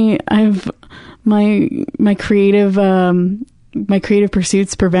my creative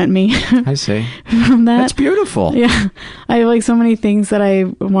pursuits prevent me. I see. From that. That's beautiful. Yeah. I have like so many things that I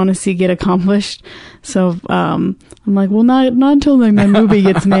want to see get accomplished. So, I'm like, well, not until like my movie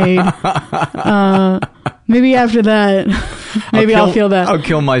gets made. Maybe after that, I'll feel that. I'll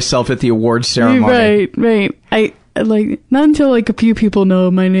kill myself at the awards ceremony. Right. I like, not until like a few people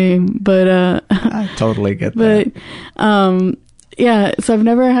know my name, but, I totally get that. But, yeah, so I've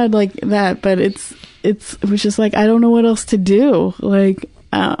never had like that, but it was just like, I don't know what else to do. Like,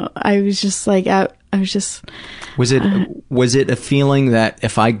 I was just like, was it a feeling that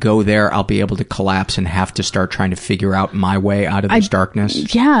if I go there, I'll be able to collapse and have to start trying to figure out my way out of this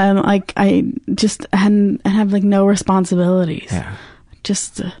darkness? Yeah. And like, I just have like no responsibilities. Yeah.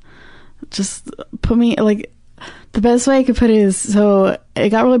 Just put me like, The best way I could put it is, so it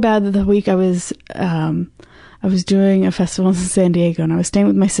got really bad the week I was doing a festival in San Diego, and I was staying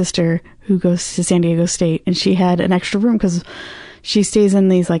with my sister who goes to San Diego State, and she had an extra room because she stays in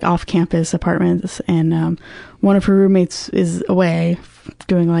these like off-campus apartments, and one of her roommates is away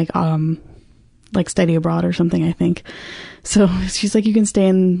doing like study abroad or something, I think. So she's like, you can stay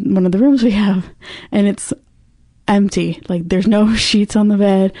in one of the rooms we have, and it's empty. Like, there's no sheets on the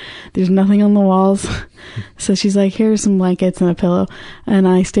bed, there's nothing on the walls. So she's like, here's some blankets and a pillow, and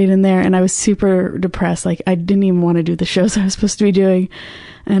I stayed in there, and I was super depressed. Like, I didn't even want to do the shows I was supposed to be doing.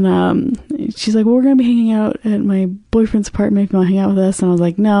 And she's like, well, we're gonna be hanging out at my boyfriend's apartment if you want to hang out with us. And I was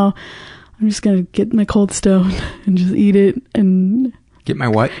like, no, I'm just gonna get my Cold Stone and just eat it. And get my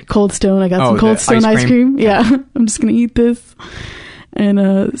what? Cold Stone. I got some Cold Stone ice cream. Yeah. I'm just gonna eat this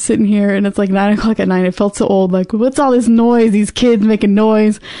and sitting here, and it's like 9:00 at night. It felt so old. Like, what's all this noise? These kids making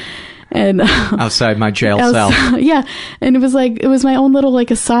noise. And outside my jail cell. Yeah. And it was my own little like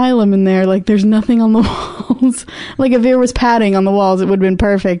asylum in there. Like, there's nothing on the walls. Like, if there was padding on the walls, it would have been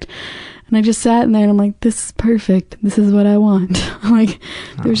perfect. And I just sat in there, and I'm like, this is perfect. This is what I want. Like,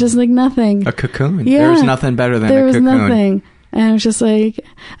 there's just like nothing. A cocoon. Yeah. There's nothing better than a cocoon. There was nothing. And I was just like,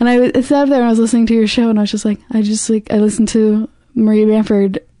 and I sat there and I was listening to your show, and I was just like, I listened to Maria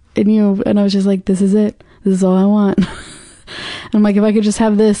Bamford and you, and I was just like, this is it. This is all I want. And I'm like, if I could just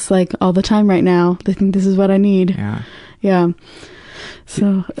have this like all the time right now, I think this is what I need. Yeah. Yeah.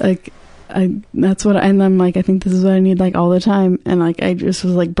 So like, that's what, and I'm like, I think this is what I need like all the time. And like, I just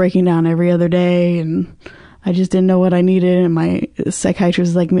was like breaking down every other day, and I just didn't know what I needed. And my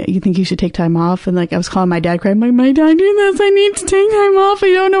psychiatrist was like, you think you should take time off? And like, I was calling my dad crying, like, my dad doing this, I need to take time off.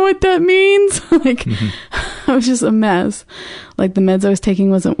 I don't know what that means. Like, I was just a mess. Like, the meds I was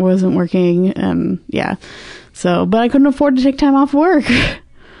taking wasn't working. And yeah. So, but I couldn't afford to take time off work.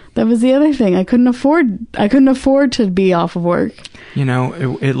 That was the other thing. I couldn't afford to be off of work. You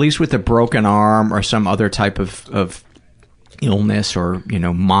know, at least with a broken arm or some other type of illness, or, you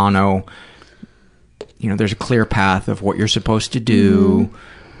know, mono, you know, there's a clear path of what you're supposed to do.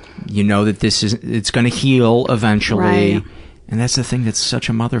 Mm-hmm. You know that it's going to heal eventually. Right. And that's the thing that's such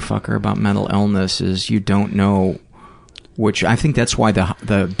a motherfucker about mental illness, is you don't know, which I think that's why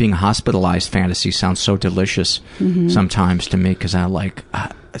the being hospitalized fantasy sounds so delicious sometimes to me, because I like,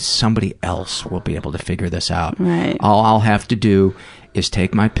 somebody else will be able to figure this out. Right. All I'll have to do is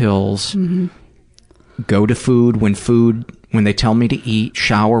take my pills, go to food when they tell me to eat,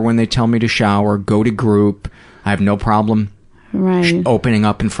 shower when they tell me to shower, go to group. I have no problem opening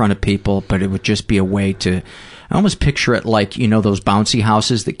up in front of people, but it would just be a way to, I almost picture it like, you know, those bouncy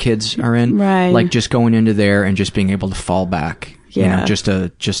houses that kids are in, like just going into there and just being able to fall back, you know, just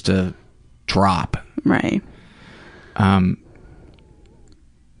a drop. Right.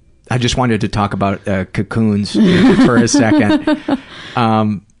 I just wanted to talk about cocoons for a second.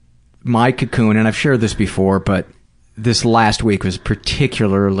 My cocoon, and I've shared this before, but this last week was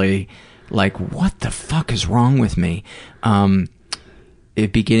particularly like, what the fuck is wrong with me?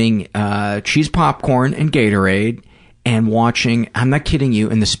 It be getting cheese popcorn and Gatorade, and watching, I'm not kidding you,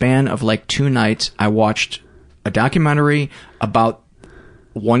 in the span of like 2 nights, I watched a documentary about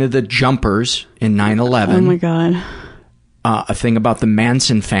one of the jumpers in 9/11. Oh my God. A thing about the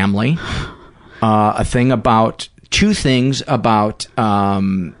Manson family. A thing about, 2 things about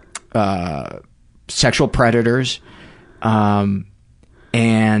sexual predators, and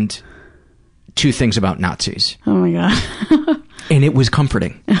 2 things about Nazis. Oh my God. And it was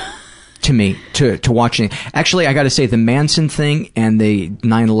comforting to me to watching. Actually, I got to say, the Manson thing and the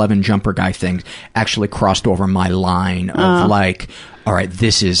 9/11 jumper guy thing actually crossed over my line of like, all right,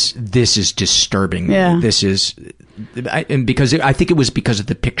 this is disturbing. Yeah. This is, and because I think it was because of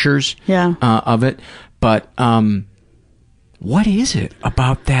the pictures of it. But what is it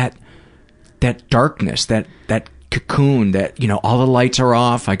about that darkness, that cocoon, that, you know, all the lights are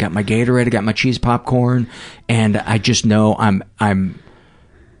off, I got my Gatorade, I got my cheese popcorn, and I just know I'm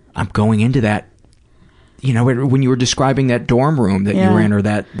going into that, you know, when you were describing that dorm room that you were in, or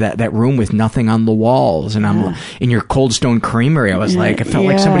that room with nothing on the walls, and I'm in your Cold Stone Creamery, I was like, I felt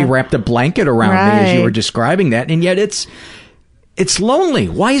like somebody wrapped a blanket around me as you were describing that, and yet it's lonely.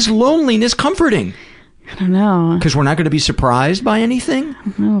 Why is loneliness comforting? I don't know. Because we're not going to be surprised by anything?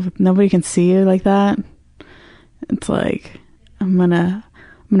 No, nobody can see you like that. It's like, I'm gonna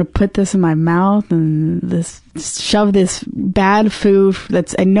put this in my mouth and shove this bad food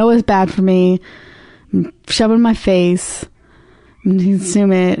I know is bad for me, shove it in my face, and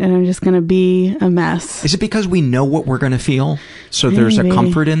consume it, and I'm just gonna be a mess. Is it because we know what we're gonna feel? So there's a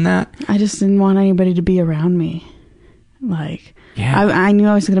comfort in that? I just didn't want anybody to be around me. Like, yeah. I knew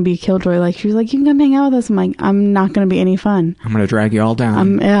I was going to be a killjoy. Like, she was like, you can come hang out with us. I'm like, I'm not going to be any fun. I'm going to drag you all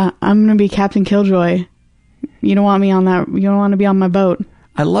down. I'm going to be Captain Killjoy. You don't want me on that. You don't want to be on my boat.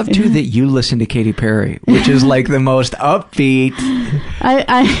 I love, too, that you listen to Katy Perry, which is like the most upbeat.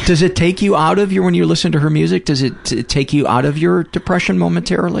 Does it take you out of when you listen to her music, does it take you out of your depression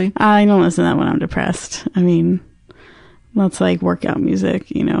momentarily? I don't listen to that when I'm depressed. I mean, that's like workout music,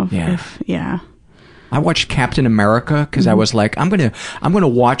 you know? Yeah. I watched Captain America because I was like, I'm gonna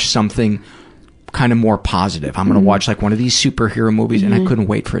watch something kind of more positive. I'm gonna watch like one of these superhero movies, and I couldn't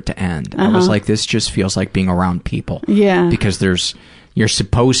wait for it to end. I was like, this just feels like being around people. Yeah. Because you're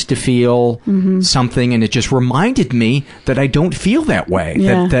supposed to feel something, and it just reminded me that I don't feel that way.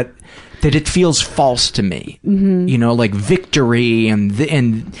 Yeah. That it feels false to me. You know, like victory and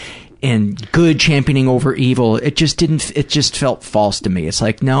good championing over evil. It just felt false to me. It's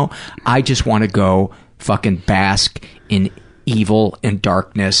like, no, I just want to go fucking bask in evil and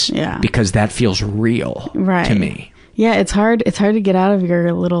darkness because that feels real to me. Yeah, it's hard to get out of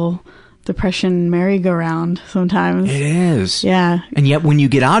your little depression merry-go-round sometimes. It is. Yeah. And yet when you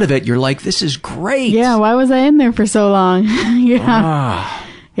get out of it, you're like, this is great. Yeah, why was I in there for so long?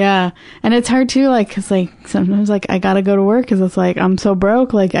 Yeah. And it's hard too, like, cause like sometimes like I gotta go to work cause it's like I'm so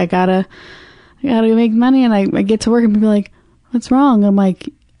broke, like I gotta make money, and I get to work and people are like, what's wrong? I'm like,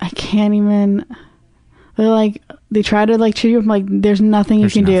 I can't even. They're like, they try to like cheer you up. I'm like, there's nothing you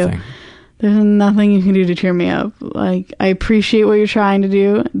can do. There's nothing you can do to cheer me up. Like, I appreciate what you're trying to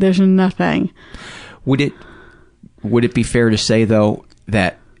do. There's nothing. Would it be fair to say though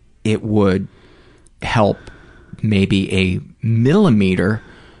that it would help maybe a millimeter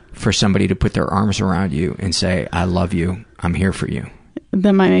for somebody to put their arms around you and say, I love you, I'm here for you?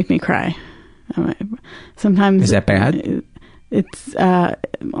 That might make me cry. Sometimes. Is that bad? It's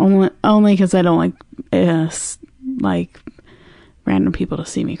only because I don't like random people to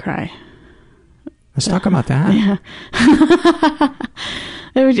see me cry. Let's talk about that. Yeah.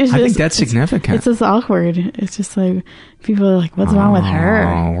 I think that's significant. It's just awkward. It's just like people are like, "What's wrong with her?"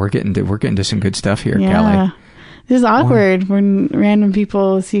 Oh, we're getting to some good stuff here, yeah. Kelly. This is awkward when random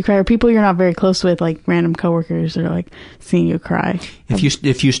people see you cry, or people you're not very close with, like random coworkers, are like seeing you cry.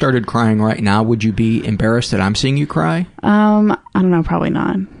 If you started crying right now, would you be embarrassed that I'm seeing you cry? I don't know. Probably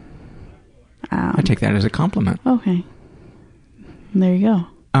not. I take that as a compliment. Okay. There you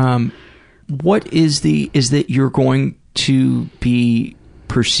go. What is that you're going to be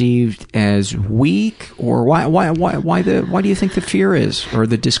perceived as weak, or why do you think the fear is, or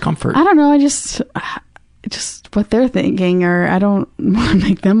the discomfort? I don't know. I just what they're thinking, or I don't want to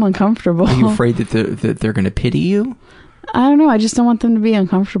make them uncomfortable. Are you afraid that they're going to pity you? I don't know. I just don't want them to be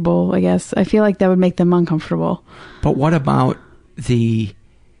uncomfortable, I guess. I feel like that would make them uncomfortable. But what about the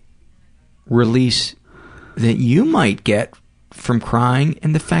release that you might get from crying,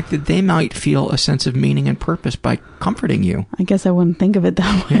 and the fact that they might feel a sense of meaning and purpose by comforting you? I guess I wouldn't think of it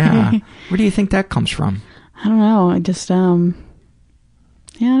that way. Yeah. Where do you think that comes from? I don't know. I just, I don't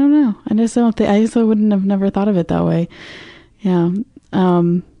know. I just don't think, I wouldn't have never thought of it that way. Yeah.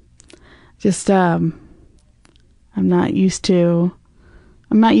 I'm not used to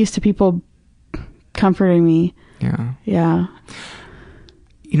people comforting me. Yeah. Yeah.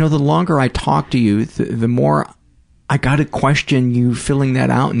 You know, the longer I talk to you, the more I got to question you filling that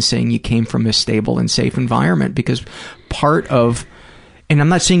out and saying you came from a stable and safe environment, because part of, and I'm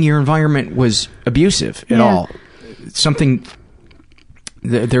not saying your environment was abusive at all. Something,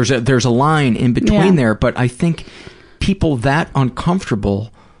 there's a line in between there, but I think people that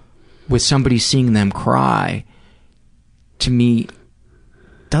uncomfortable with somebody seeing them cry, to me,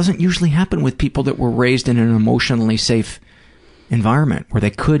 doesn't usually happen with people that were raised in an emotionally safe environment where they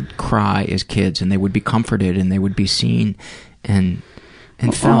could cry as kids and they would be comforted and they would be seen and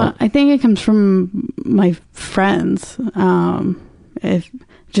felt. I think it comes from my friends. If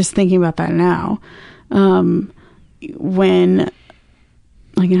just thinking about that now, when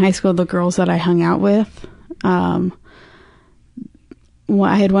like in high school, the girls that I hung out with, I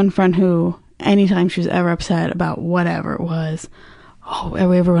had one friend who, anytime she was ever upset about whatever it was,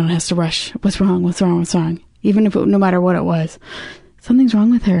 everyone has to rush. What's wrong? What's wrong? What's wrong? Even if no matter what it was, something's wrong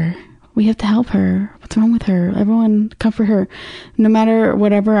with her. We have to help her. What's wrong with her? Everyone comfort her. No matter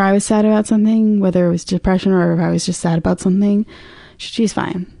whatever I was sad about something, whether it was depression or if I was just sad about something, she's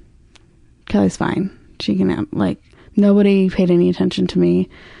fine. Kelly's fine. She can nobody paid any attention to me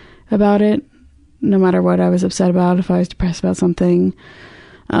about it. No matter what I was upset about, if I was depressed about something,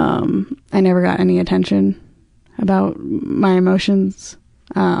 I never got any attention about my emotions.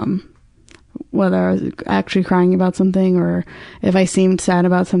 whether I was actually crying about something or if I seemed sad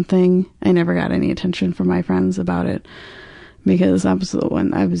about something, I never got any attention from my friends about it because I was the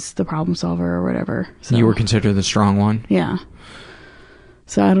one, I was the problem solver or whatever. So, you were considered the strong one? Yeah.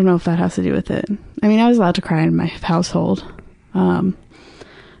 So I don't know if that has to do with it. I mean, I was allowed to cry in my household.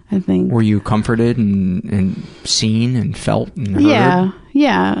 I think. Were you comforted and seen and felt and heard?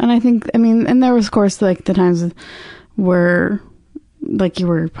 Yeah. And I think, I mean, and there was, of course, like the times where, like, you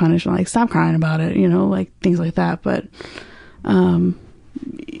were punished, like, stop crying about it, you know, like things like that. But, you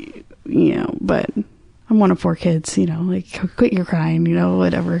know, but I'm one of 4 kids, you know, like, quit your crying, you know,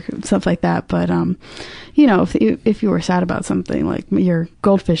 whatever, stuff like that. But, you know, if you were sad about something, like your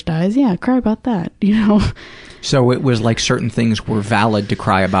goldfish dies, yeah, cry about that, you know. So it was like certain things were valid to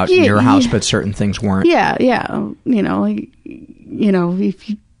cry about in your house, but certain things weren't. Yeah. You know, like, you know, if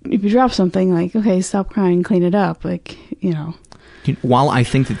you drop something, like, okay, stop crying, clean it up, like, you know. While I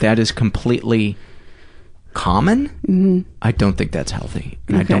think that is completely common, I don't think that's healthy,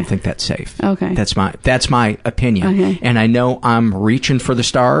 and I don't think that's safe. Okay, that's my opinion. Okay. And I know I'm reaching for the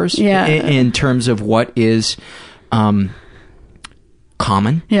stars. Yeah. In terms of what is common.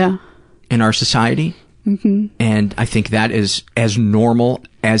 Yeah. In our society. Mm-hmm. And I think that is as normal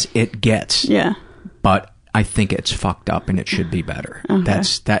as it gets. Yeah. But I think it's fucked up and it should be better. Okay.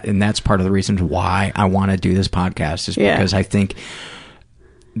 That's part of the reasons why I want to do this podcast is because I think,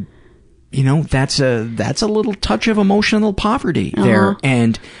 you know, that's a little touch of emotional poverty there.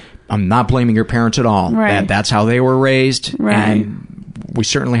 And I'm not blaming your parents at all. Right. That's how they were raised. Right. And we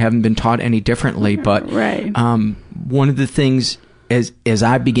certainly haven't been taught any differently. But one of the things as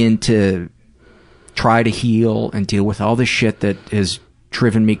I begin to try to heal and deal with all the shit that has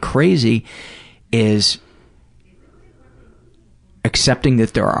driven me crazy is accepting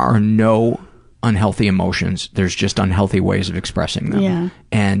that there are no unhealthy emotions. There's just unhealthy ways of expressing them. Yeah.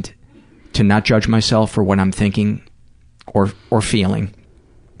 And to not judge myself for what I'm thinking or feeling,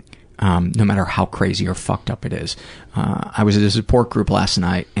 no matter how crazy or fucked up it is. I was at a support group last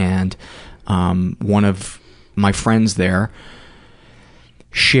night, and one of my friends there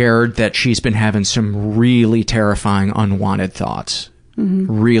shared that she's been having some really terrifying unwanted thoughts.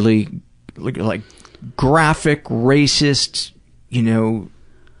 Mm-hmm. Really, like graphic, racist, you know,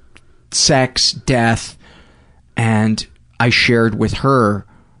 sex, death. And I shared with her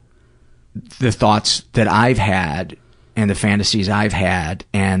the thoughts that I've had and the fantasies I've had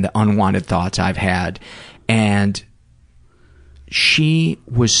and the unwanted thoughts I've had. And she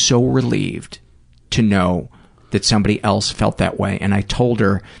was so relieved to know that somebody else felt that way. And I told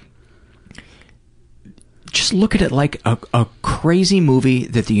her, just look at it like a crazy movie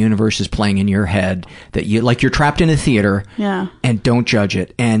that the universe is playing in your head, that you, like, you're trapped in a theater. Yeah. And don't judge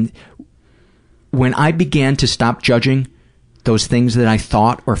it. And when I began to stop judging those things that I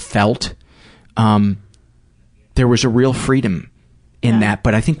thought or felt, there was a real freedom in that.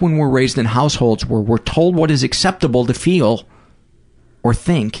 But I think when we're raised in households where we're told what is acceptable to feel or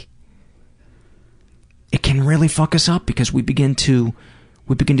think, it can really fuck us up because we begin to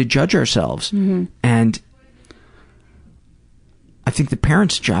judge ourselves. Mm-hmm. And I think the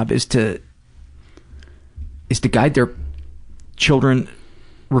parents' job is to guide their children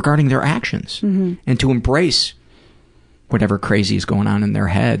regarding their actions, mm-hmm. and to embrace whatever crazy is going on in their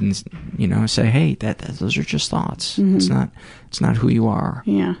head, and, you know, say, hey, those are just thoughts. Mm-hmm. It's not who you are.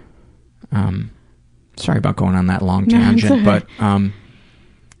 Yeah. Sorry about going on that long tangent, but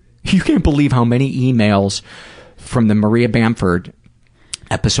you can't believe how many emails from the Maria Bamford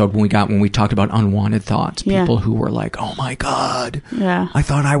episode when we talked about unwanted thoughts. People who were like, oh my God, I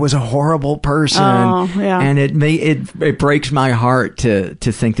thought I was a horrible person. And it breaks my heart to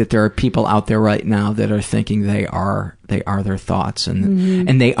think that there are people out there right now that are thinking they are their thoughts and mm-hmm.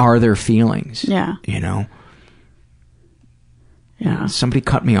 and they are their feelings. Yeah. You know? Yeah. Somebody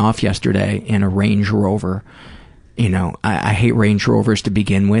cut me off yesterday in a Range Rover. You know, I hate Range Rovers to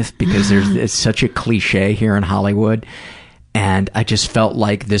begin with because it's such a cliche here in Hollywood. And I just felt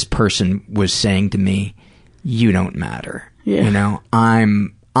like this person was saying to me, you don't matter. Yeah. You know,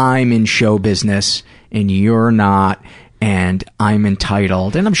 I'm in show business and you're not, and I'm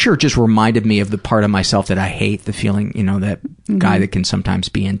entitled. And I'm sure it just reminded me of the part of myself that I hate, the feeling, you know, that mm-hmm. guy that can sometimes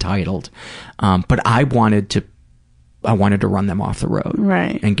be entitled. But I wanted to run them off the road.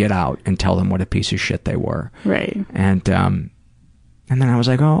 Right. And get out and tell them what a piece of shit they were. Right. And then I was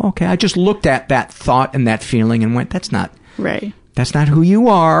like, oh, okay. I just looked at that thought and that feeling and went, that's not who you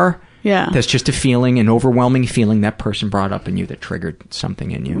are. Yeah. That's just a feeling, an overwhelming feeling that person brought up in you that triggered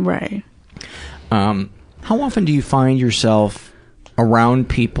something in you. Right. How often do you find yourself around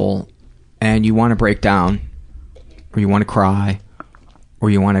people and you want to break down, or you want to cry, or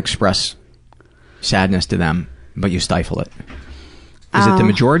you want to express sadness to them, but you stifle it? Is it the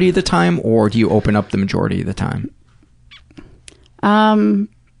majority of the time, or do you open up the majority of the time?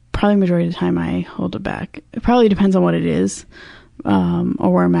 Probably majority of the time I hold it back. It probably depends on what it is,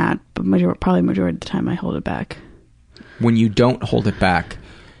 or where I'm at, but probably majority of the time I hold it back. When you don't hold it back,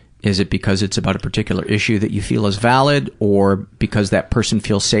 is it because it's about a particular issue that you feel is valid, or because that person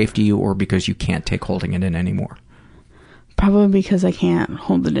feels safe to you, or because you can't take holding it in anymore? Probably because I can't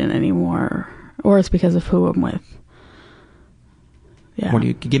hold it in anymore, or it's because of who I'm with. Yeah. What do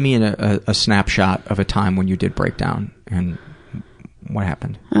you give me a snapshot of a time when you did break down, and what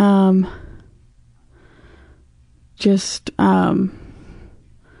happened?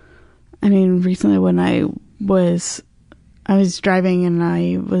 Recently when I was driving and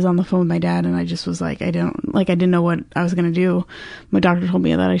I was on the phone with my dad, and I just was like, I didn't know what I was going to do. My doctor told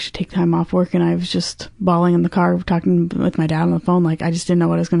me that I should take time off work, and I was just bawling in the car talking with my dad on the phone. Like, I just didn't know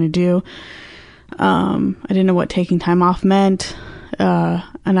what I was going to do. I didn't know what taking time off meant.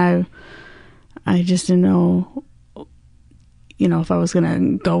 And I just didn't know, if I was going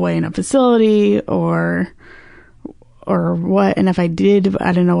to go away in a facility or what. And if I did,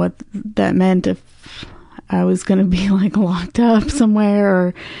 I didn't know what that meant, if I was going to be like locked up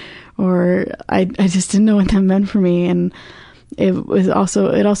somewhere or I just didn't know what that meant for me. And it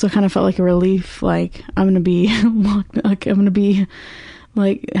also kind of felt like a relief. Like, I'm going to be locked, like I'm going to be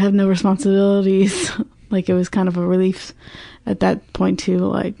like, have no responsibilities. Like, it was kind of a relief at that point too.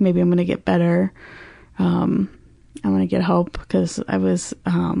 Like, maybe I'm going to get better. I'm going to get help, because I was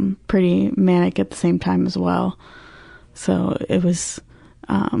pretty manic at the same time as well. So it was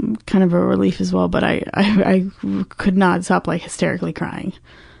kind of a relief as well. But I could not stop like hysterically crying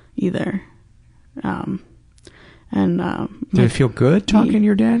either. Did it feel good talking to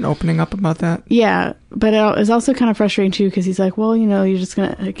your dad, opening up about that? Yeah, but it was also kind of frustrating too, because he's like, well, you're just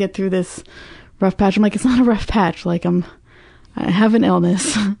going to get through this rough patch. I'm like, it's not a rough patch. Like, I have an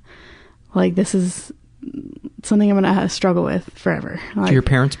illness. Like, this is something I'm going to struggle with forever. Like, do your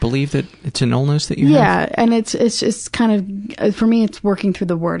parents believe that it's an illness that you have? Yeah, and it's kind of, for me, it's working through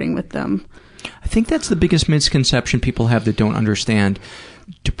the wording with them. I think that's the biggest misconception people have that don't understand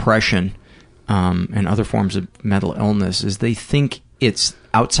depression and other forms of mental illness, is they think it's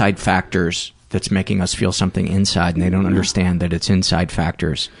outside factors that's making us feel something inside, and they don't understand that it's inside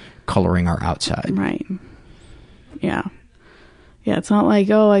factors coloring our outside. Right. Yeah. Yeah, it's not like,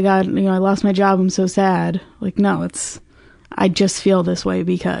 oh, I lost my job, I'm so sad. Like, no, I just feel this way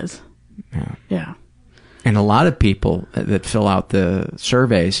because. Yeah. Yeah. And a lot of people that fill out the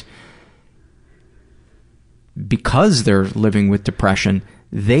surveys, because they're living with depression,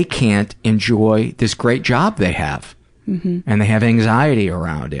 they can't enjoy this great job they have. Mm-hmm. And they have anxiety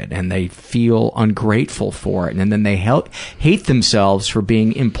around it, and they feel ungrateful for it, and then they hate themselves for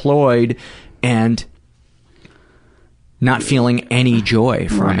being employed and not feeling any joy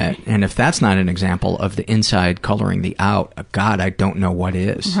from it. And if that's not an example of the inside coloring the out, God, I don't know what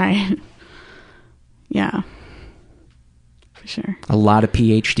is. Right. Yeah. For sure. A lot of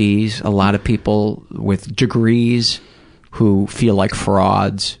PhDs, a lot of people with degrees who feel like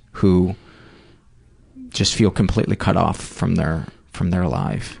frauds, who just feel completely cut off from their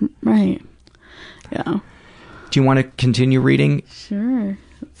life. Right. Yeah. Do you want to continue reading? Sure.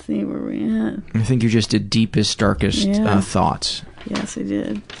 Let's see where we're at. I think you just did deepest, darkest thoughts. Yes, I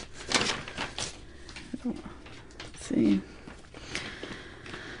did.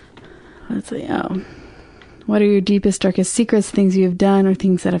 Let's see. Oh. What are your deepest, darkest secrets, things you have done, or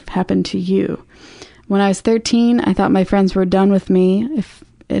things that have happened to you? When I was 13, I thought my friends were done with me. If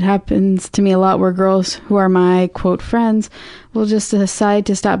it happens to me a lot, where girls who are my, quote, friends will just decide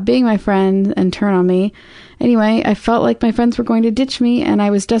to stop being my friend and turn on me. Anyway, I felt like my friends were going to ditch me, and I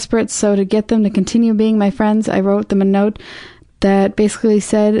was desperate, so to get them to continue being my friends, I wrote them a note that basically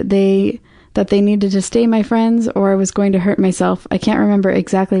said that they needed to stay my friends, or I was going to hurt myself. I can't remember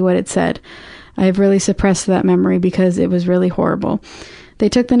exactly what it said. I've really suppressed that memory because it was really horrible. They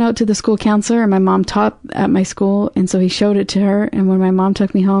took the note to the school counselor, and my mom taught at my school, and so he showed it to her. And when my mom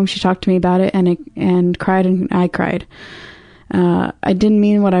took me home, she talked to me about it and cried, and I cried. I didn't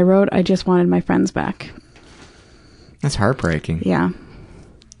mean what I wrote. I just wanted my friends back. That's heartbreaking. Yeah.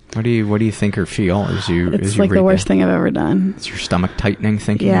 What do you think or feel as you It's as you like read the worst thing I've ever done. It's your stomach tightening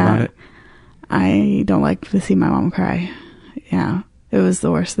thinking about it? I don't like to see my mom cry. Yeah. It was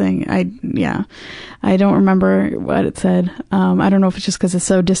the worst thing. I don't remember what it said. I don't know if it's just because it's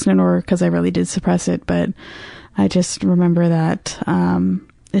so distant or because I really did suppress it, but I just remember that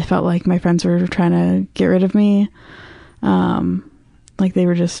it felt like my friends were trying to get rid of me. Like they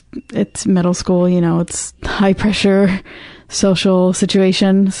were it's middle school, it's high pressure social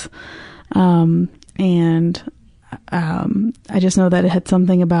situations. And I just know that it had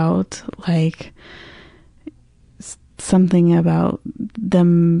something about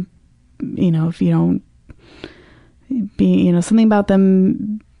them, if you don't be, something about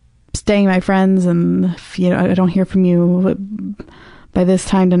them staying my friends, and if I don't hear from you by this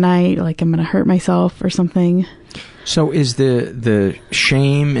time tonight, I'm going to hurt myself or something. So is the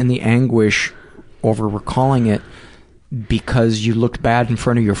shame and the anguish over recalling it because you looked bad in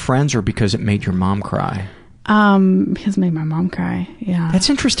front of your friends, or because it made your mom cry? Because it made my mom cry. Yeah. That's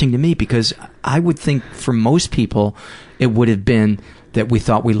interesting to me, because I would think for most people it would have been that we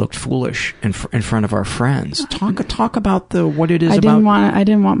thought we looked foolish in front of our friends. Talk about what it is. I didn't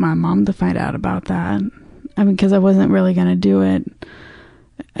want my mom to find out about that. Because I wasn't really going to do it.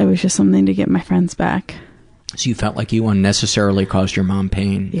 It was just something to get my friends back. So you felt like you unnecessarily caused your mom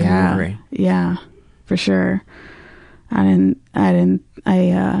pain and worry. Yeah, for sure. I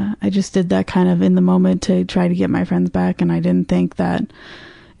just did that kind of in the moment to try to get my friends back, and I didn't think that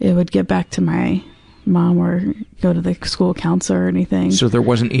it would get back to my mom or go to the school counselor or anything. So there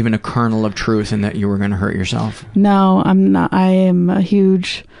wasn't even a kernel of truth in that you were going to hurt yourself? No, I'm not. I am a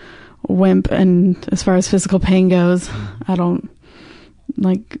huge wimp, and as far as physical pain goes, I don't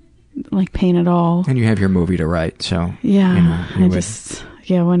like pain at all. And you have your movie to write, so yeah,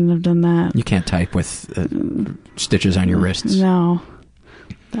 I wouldn't have done that. You can't type with stitches on your wrists. No,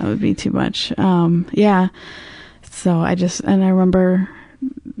 that would be too much. Yeah, so I remember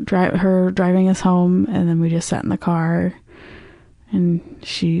her driving us home, and then we just sat in the car, and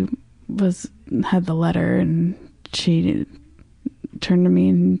she had the letter, and she turned to me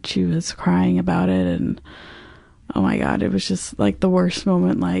and she was crying about it, and oh my God, it was just the worst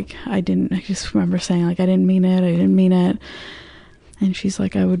moment. I just remember saying I didn't mean it. And she's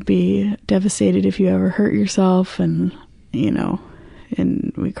like, I would be devastated if you ever hurt yourself. And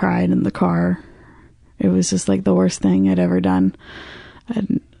and we cried in the car. It was just the worst thing I'd ever done.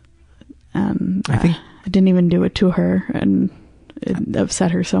 And I think I didn't even do it to her, and it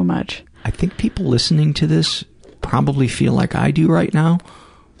upset her so much. I think people listening to this probably feel like I do right now,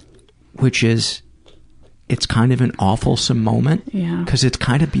 which is, it's kind of an awfulsome moment. Yeah. Because it's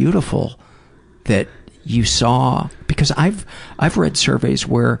kind of beautiful that you saw, because I've read surveys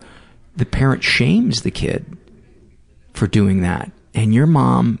where the parent shames the kid for doing that, and your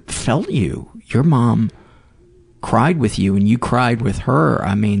mom felt you. Your mom cried with you, and you cried with her.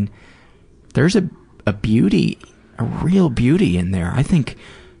 I mean, there's a beauty, a real beauty in there. I think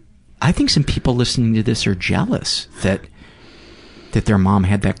some people listening to this are jealous that their mom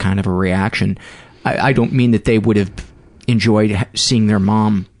had that kind of a reaction. I don't mean that they would have enjoyed seeing their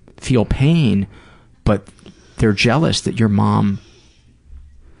mom feel pain, but they're jealous that your mom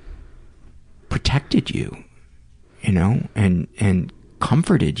protected you, and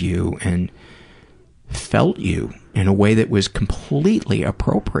comforted you and felt you in a way that was completely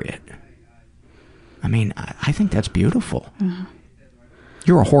appropriate. I mean, I think that's beautiful. Uh-huh.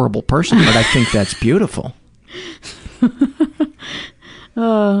 You're a horrible person, but I think that's beautiful.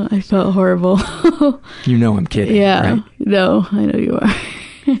 Oh, I felt horrible. I'm kidding. Yeah. Right? No, I know you are.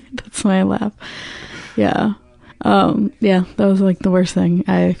 That's why I laugh. Yeah. Yeah, that was the worst thing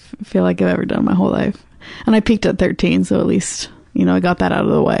I feel like I've ever done my whole life. And I peaked at 13, so at least, I got that out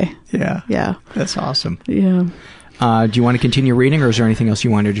of the way. Yeah. Yeah. That's awesome. Yeah. Do you want to continue reading, or is there anything else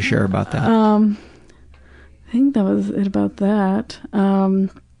you wanted to share about that? I think that was it about that.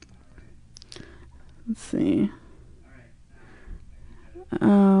 Let's see.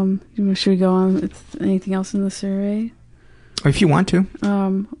 Should we go on with anything else in the survey? Or if you want to.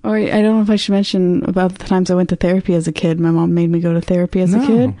 Or I don't know if I should mention about the times I went to therapy as a kid. My mom made me go to therapy as a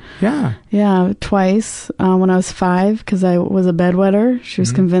kid. Yeah. Yeah, twice. When I was 5, because I was a bedwetter. She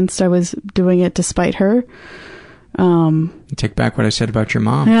was convinced I was doing it to spite her. Take back what I said about your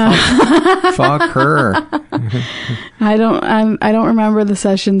mom. Yeah. Fuck her. I don't remember the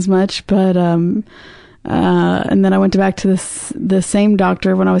sessions much, but and then I went back to the same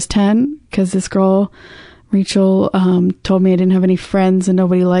doctor when I was 10, because this girl, Rachel, told me I didn't have any friends and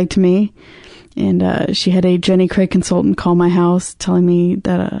nobody liked me, and she had a Jenny Craig consultant call my house telling me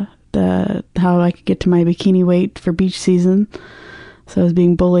that how I could get to my bikini weight for beach season. So I was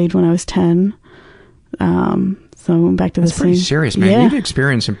being bullied when I was 10. So I went back to the same. That's pretty serious, man. Yeah. You've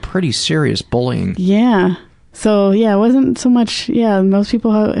experienced some pretty serious bullying. Yeah. So yeah, it wasn't so much. Yeah, most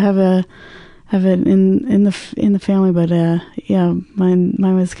people have it in the family, but yeah, mine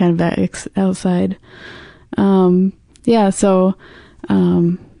was kind of outside. Yeah. So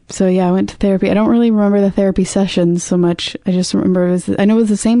yeah, I went to therapy. I don't really remember the therapy sessions so much. I just remember I know it was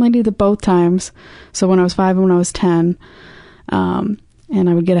the same lady both times. So when I was 5 and when I was 10. and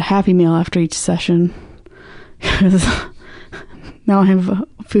I would get a Happy Meal after each session. Because now I have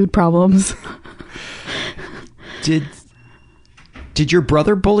food problems. Did your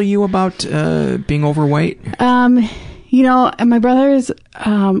brother bully you about being overweight? You know, my brother's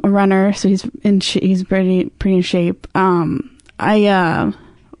a runner, so he's pretty in shape. I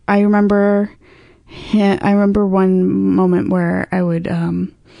remember one moment where I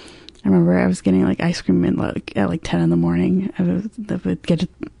remember I was getting like ice cream at like 10 in the morning. I would get to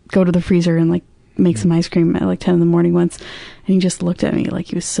go to the freezer and like make some ice cream at like 10 in the morning once, and he just looked at me like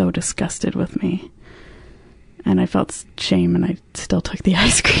he was so disgusted with me. And I felt shame, and I still took the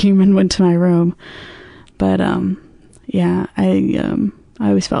ice cream and went to my room. But yeah, I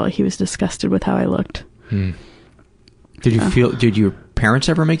always felt like he was disgusted with how I looked. Did your parents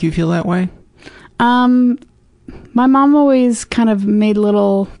ever make you feel that way? My mom always kind of made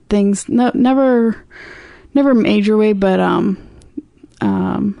little things, never major way, but I'm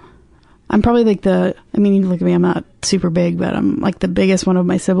probably like you look at me, I'm not super big, but I'm like the biggest one of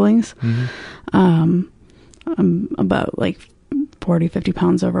my siblings. Mm-hmm. I'm about like 40, 50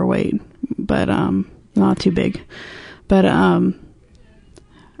 pounds overweight, but not too big. But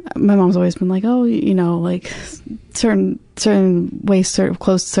my mom's always been like, oh, you know, like certain waist, certain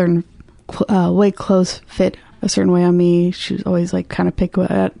clothes, certain weight clothes fit a certain way on me. She's always like kind of pick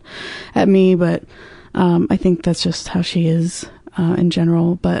at me, but I think that's just how she is in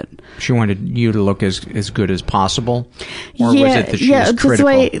general. But she wanted you to look as good as possible, or was it that she was critical? Just the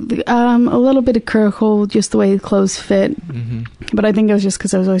way, a little bit of critical, just the way clothes fit. Mm-hmm. But I think it was just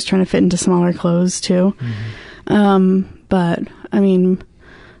because I was always trying to fit into smaller clothes too. Mm-hmm. But I mean,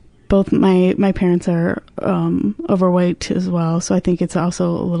 both my parents are overweight as well, so I think it's also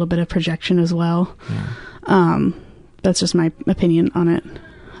a little bit of projection as well. Yeah. That's just my opinion on it.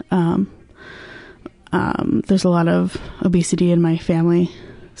 There's a lot of obesity in my family,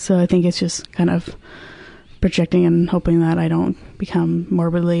 so I think it's just kind of projecting and hoping that I don't become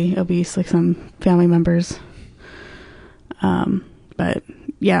morbidly obese like some family members. But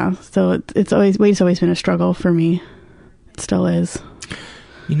yeah, so weight's always been a struggle for me. It still is.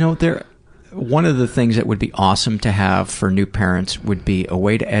 You know, one of the things that would be awesome to have for new parents would be a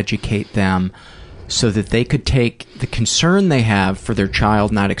way to educate them so that they could take the concern they have for their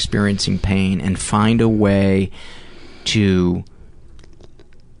child not experiencing pain and find a way to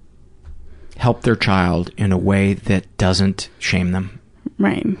help their child in a way that doesn't shame them.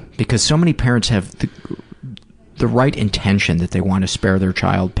 Right. Because so many parents have the right intention that they want to spare their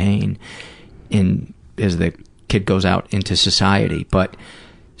child pain as the kid goes out into society, but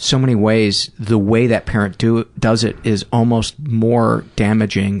so many ways, the way that parent does it is almost more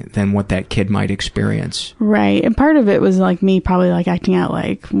damaging than what that kid might experience. Right. And part of it was like me probably like acting out,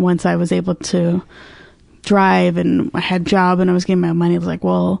 like once I was able to drive and I had a job and I was getting my money, I was like,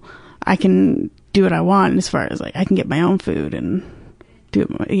 well, I can do what I want as far as like I can get my own food and do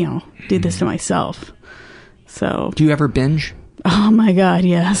this to myself. So. Do you ever binge? Oh my God,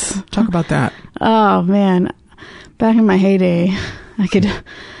 yes. Talk about that. Oh man. Back in my heyday, I could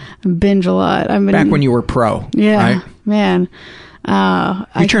binge a lot. Back when you were pro, yeah, right? Man.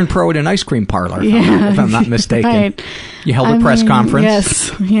 You turned pro at an ice cream parlor, if I'm not mistaken. Right. You held a press conference.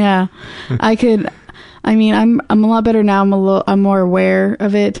 Yes, yeah. I'm a lot better now. I'm more aware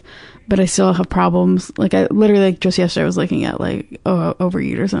of it, but I still have problems. Like I literally just yesterday I was looking at like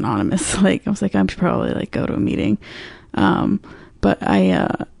Overeaters Anonymous. Like I was like, I should probably like go to a meeting. But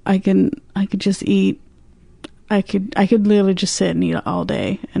I could just eat. I could literally just sit and eat all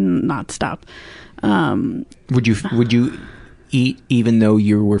day and not stop. Would you eat even though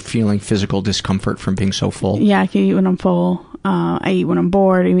you were feeling physical discomfort from being so full? Yeah, I can eat when I'm full. I eat when I'm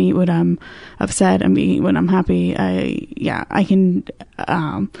bored. I eat when I'm upset. I eat when I'm happy. I can.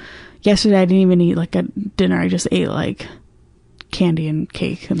 Yesterday I didn't even eat like a dinner. I just ate like candy and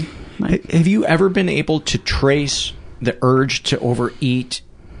cake. And like. Have you ever been able to trace the urge to overeat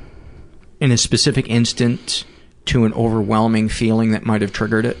in a specific instant to an overwhelming feeling that might have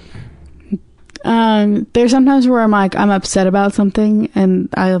triggered it? There's sometimes where I'm like, I'm upset about something and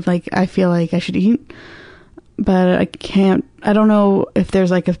I feel like I should eat, but I can't. I don't know if there's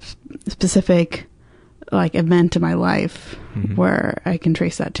like a specific like event in my life where I can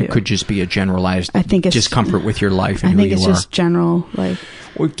trace that to. It could just be a generalized discomfort with your life and who you are. I think it's just general. Like,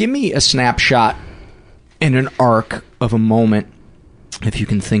 well, give me a snapshot in an arc of a moment, if you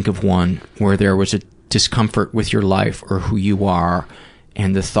can think of one, where there was a discomfort with your life or who you are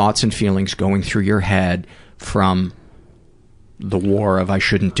and the thoughts and feelings going through your head from the war of I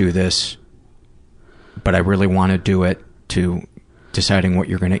shouldn't do this, but I really want to do it, to deciding what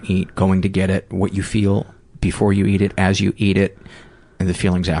you're going to eat, going to get it, what you feel before you eat it, as you eat it, and the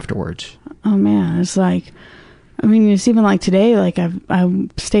feelings afterwards? Oh man, it's like, I mean, it's even like today, like I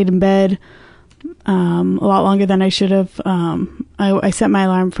stayed in bed a lot longer than I should have. I set my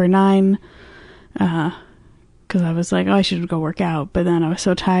alarm for 9 because I was like, oh, I should go work out. But then I was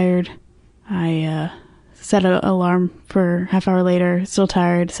so tired. I set an alarm for half hour later, still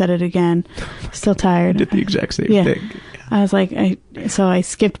tired, set it again, still tired. Did the exact same yeah. thing. I was like, so I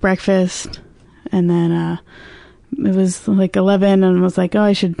skipped breakfast, and then it was like 11, and was like, oh,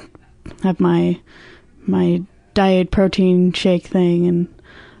 I should have my diet protein shake thing,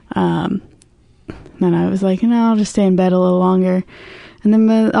 and then I was like, I'll just stay in bed a little longer. And then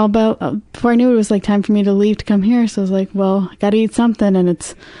before I knew it, was like time for me to leave to come here. So I was like, well, I gotta eat something,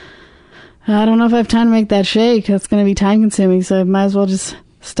 and I don't know if I have time to make that shake. That's going to be time consuming, so I might as well just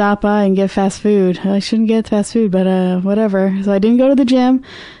stop by and get fast food. I shouldn't get fast food, but whatever. So I didn't go to the gym,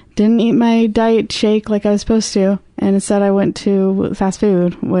 didn't eat my diet shake like I was supposed to, and instead I went to fast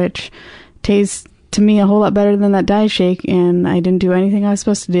food, which tastes to me a whole lot better than that diet shake, and I didn't do anything I was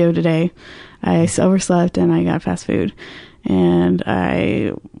supposed to do today. I overslept and I got fast food, and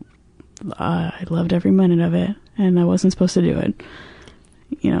I loved every minute of it, and I wasn't supposed to do it.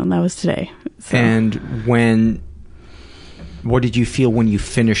 And that was today. So. And what did you feel when you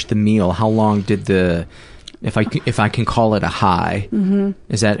finished the meal? How long did if I can call it a high,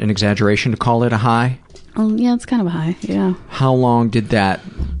 is that an exaggeration to call it a high? Oh, yeah, it's kind of a high, yeah. How long did that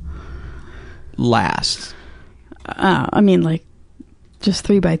last? I mean, like, just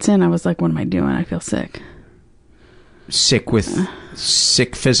 3 bites in, I was like, what am I doing? I feel sick. Sick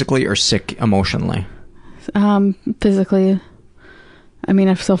physically or sick emotionally? Physically. I mean,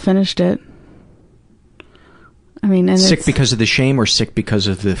 I've still finished it. I mean, and sick because of the shame or sick because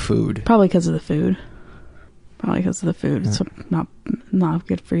of the food? Probably because of the food. It's not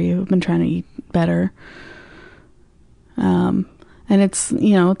good for you. I've been trying to eat better. And it's,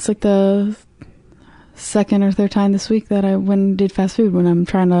 it's like the second or third time this week that I went and did fast food when I'm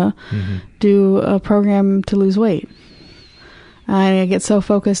trying to do a program to lose weight. I get so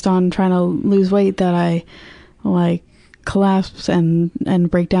focused on trying to lose weight that I collapse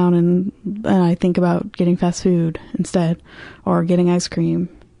and break down, and I think about getting fast food instead, or getting ice cream,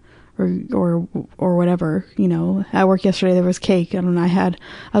 or whatever. At work yesterday there was cake. I don't know. I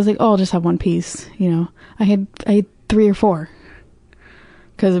was like, oh, I'll just have one piece. I had 3 or 4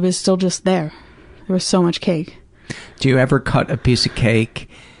 because it was still just there. There was so much cake. Do you ever cut a piece of cake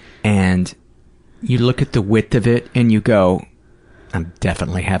and you look at the width of it and you go, I'm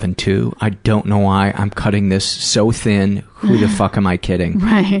definitely having 2. I don't know why I'm cutting this so thin. Who the fuck am I kidding?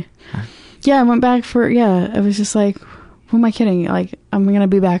 Right. Yeah, I went back I was just like, who am I kidding? Like, I'm going to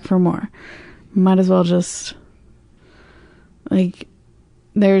be back for more. Might as well just, and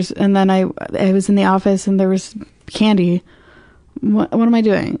then I was in the office and there was candy. What am I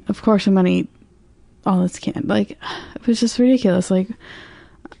doing? Of course I'm going to eat all this candy. It was just ridiculous. I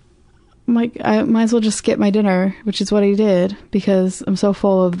might as well just skip my dinner, which is what I did, because I'm so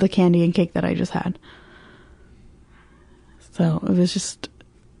full of the candy and cake that I just had. So it was just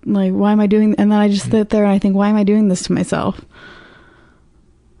like, why am I doing? And then I just sit there and I think, why am I doing this to myself?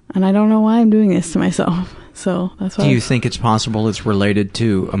 And I don't know why I'm doing this to myself. So that's why. Do you think it's possible it's related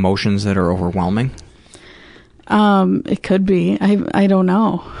to emotions that are overwhelming? It could be. I don't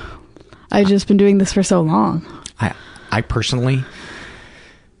know. I've just been doing this for so long. I personally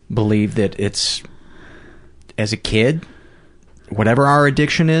believe that it's, as a kid, whatever our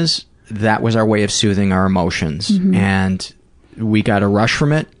addiction is, that was our way of soothing our emotions. And we got a rush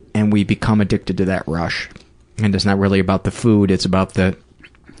from it, and we become addicted to that rush. And it's not really about the food, it's about the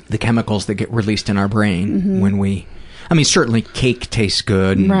chemicals that get released in our brain when we... I mean, certainly cake tastes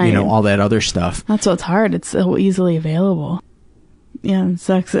good and, all that other stuff. That's what's hard. It's so easily available. Yeah, it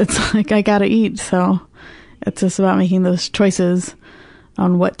sucks. It's like, I gotta eat, so it's just about making those choices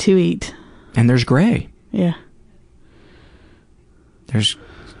on what to eat. And there's gray. Yeah. There's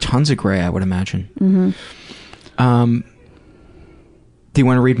tons of gray, I would imagine. Do you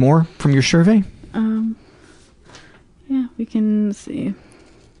want to read more from your survey? Yeah, we can see.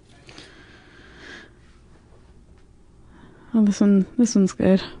 Oh, this one's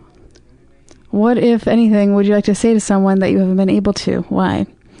good. What, if anything, would you like to say to someone that you haven't been able to? Why?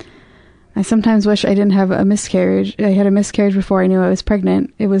 I sometimes wish I didn't have a miscarriage. I had a miscarriage before I knew I was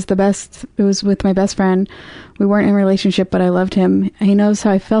pregnant. It was with my best friend. We weren't in a relationship, but I loved him. He knows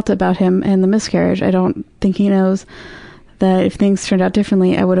how I felt about him and the miscarriage. I don't think he knows that if things turned out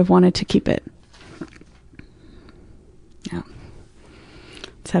differently, I would have wanted to keep it. Yeah.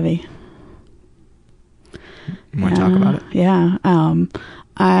 It's heavy. You want to talk about it? Yeah.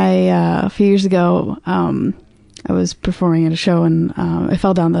 A few years ago, I was performing at a show, and I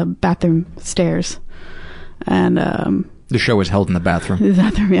fell down the bathroom stairs. And the show was held in the bathroom. The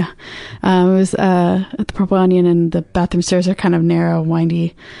bathroom, yeah. It was at the Purple Onion, and the bathroom stairs are kind of narrow,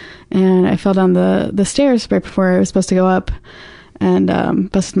 windy. And I fell down the stairs right before I was supposed to go up, and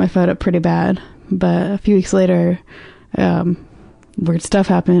busted my foot up pretty bad. But a few weeks later, weird stuff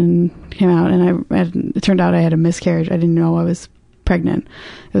happened, came out, and it turned out I had a miscarriage. I didn't know I was pregnant.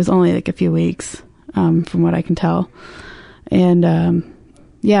 It was only like a few weeks, from what I can tell. And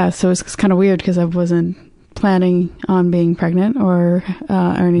so it's kind of weird because I wasn't planning on being pregnant or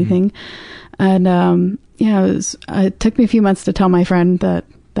anything. And it took me a few months to tell my friend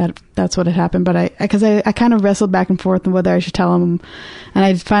that's what had happened, but because I kind of wrestled back and forth on whether I should tell him, and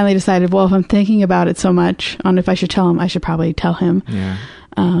I finally decided, well, if I'm thinking about it so much on if I should tell him, I should probably tell him. Yeah.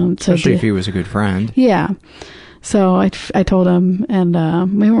 Especially if he was a good friend. Yeah. So I told him, and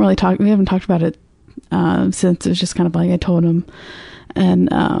we haven't talked about it since. It was just kind of like I told him, and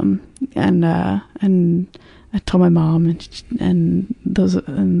I told my mom, and those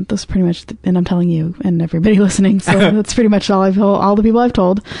pretty much, and I'm telling you and everybody listening. So that's pretty much all the people I've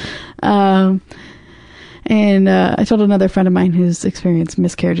told. And I told another friend of mine who's experienced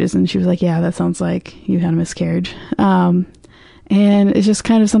miscarriages, and she was like, "Yeah, that sounds like you had a miscarriage." And it's just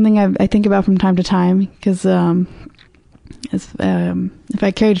kind of something I think about from time to time, because if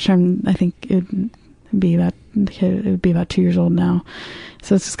I carried a term, I think it would be about 2 years old now.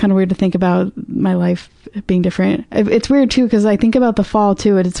 So it's just kind of weird to think about my life being different. It's weird too, because I think about the fall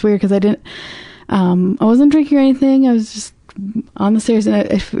too, and it's weird because I wasn't drinking or anything. I was just on the stairs,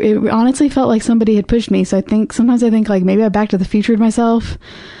 and it honestly felt like somebody had pushed me. So sometimes I think like maybe I Back to the Futured myself.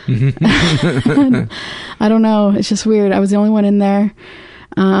 I don't know. It's just weird. I was the only one in there.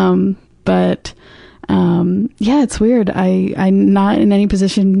 It's weird. I'm not in any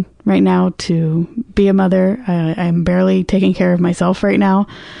position right now to be a mother. I'm barely taking care of myself right now.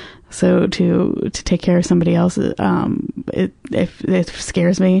 So to take care of somebody else, it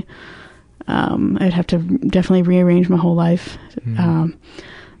scares me. I'd have to definitely rearrange my whole life.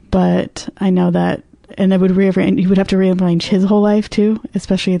 But I know that, and he would have to rearrange his whole life too,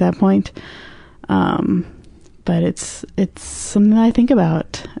 especially at that point. But it's something that I think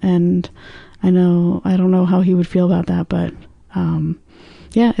about, and I don't know how he would feel about that, but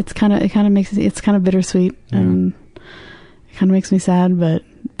it's kind of bittersweet, and it kind of makes me sad, but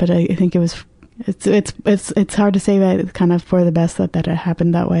I think it's hard to say that it's kind of for the best that it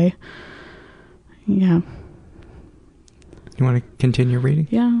happened that way. Yeah. You want to continue reading?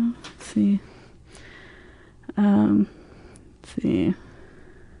 Yeah. Let's see. How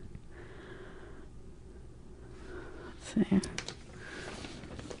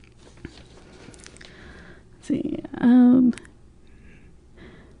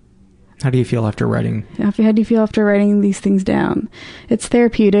do you feel after writing? How do you feel after writing these things down? It's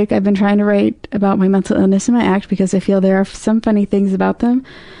therapeutic. I've been trying to write about my mental illness in my act because I feel there are some funny things about them,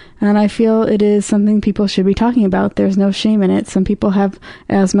 and I feel it is something people should be talking about. There's no shame in it. Some people have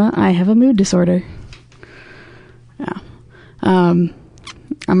asthma. I have a mood disorder. Yeah. I'm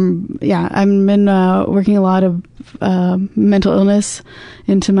been working a lot of mental illness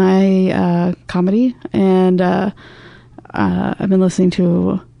into my comedy, and I've been listening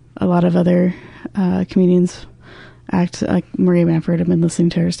to a lot of other comedians act, like Maria Bamford. I've been listening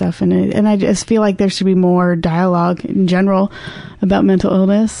to her stuff, and I just feel like there should be more dialogue in general about mental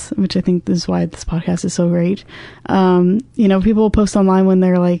illness, which I think is why this podcast is so great. People post online when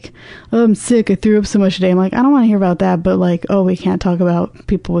they're like, "Oh, I'm sick. I threw up so much today." I'm like, I don't want to hear about that, but like, oh, we can't talk about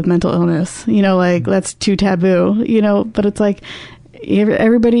people with mental illness. Like that's too taboo. But it's like,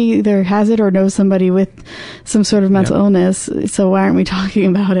 everybody either has it or knows somebody with some sort of mental illness, so why aren't we talking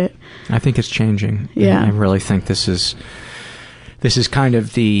about it? I think it's changing. Yeah. I really think this is kind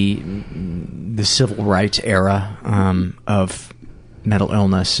of the civil rights era of mental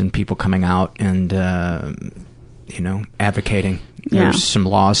illness and people coming out and advocating. Yeah. There's some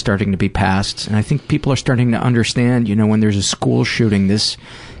laws starting to be passed, and I think people are starting to understand, when there's a school shooting, this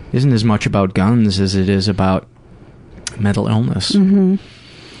isn't as much about guns as it is about mental illness. Mm-hmm.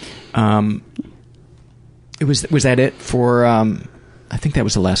 Was that it for? I think that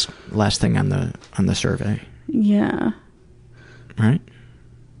was the last thing on the survey. Yeah. Right.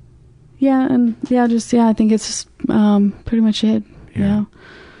 Yeah, and I think it's just pretty much it. Yeah.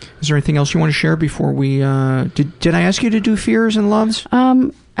 Is there anything else you want to share before we? Did I ask you to do fears and loves?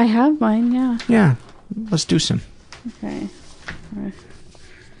 I have mine. Yeah. Yeah. Let's do some. Okay. All right.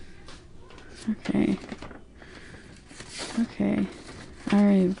 Okay. All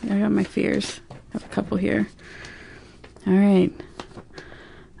right. I got my fears. I have a couple here. All right.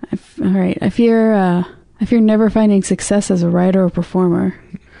 I I fear never finding success as a writer or performer.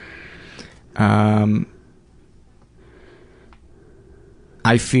 I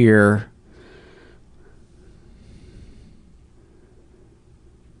fear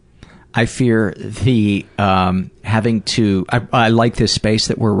the having to... I like this space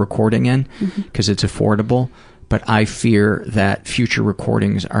that we're recording in because it's affordable, but I fear that future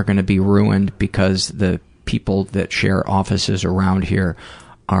recordings are going to be ruined because the people that share offices around here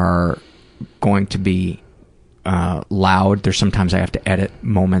are going to be loud. There's sometimes I have to edit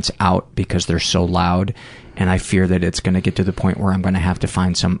moments out because they're so loud, and I fear that it's going to get to the point where I'm going to have to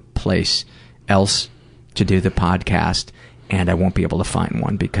find some place else to do the podcast, and I won't be able to find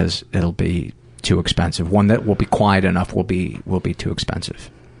one because it'll be too expensive. One that will be quiet enough will be too expensive.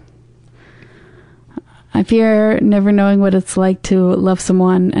 I fear never knowing what it's like to love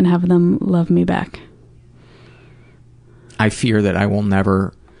someone and have them love me back. I fear that I will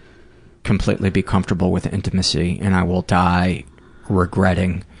never completely be comfortable with intimacy, and I will die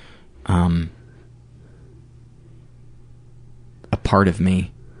regretting a part of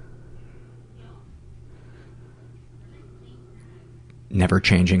me never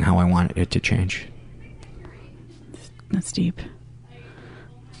changing how I want it to change. That's deep.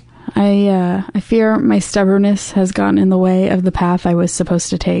 I fear my stubbornness has gotten in the way of the path I was supposed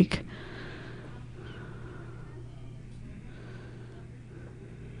to take.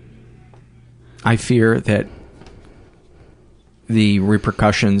 I fear that the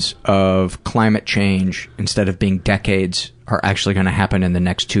repercussions of climate change, instead of being decades, are actually going to happen in the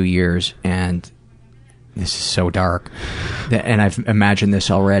next 2 years. And this is so dark. And I've imagined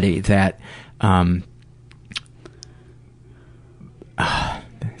this already, that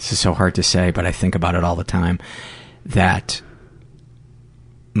this is so hard to say, but I think about it all the time, that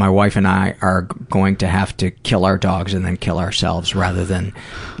my wife and I are going to have to kill our dogs and then kill ourselves rather than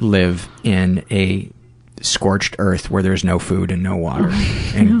live in a scorched earth where there's no food and no water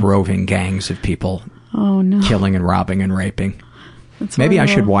and roving gangs of people killing and robbing and raping. That's Maybe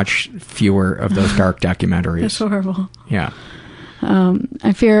horrible. I should watch fewer of those dark documentaries. That's horrible. Yeah.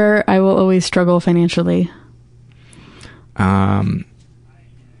 I fear I will always struggle financially.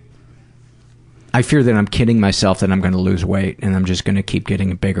 I fear that I'm kidding myself that I'm going to lose weight, and I'm just going to keep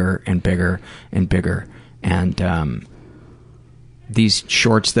getting bigger and bigger and bigger. And these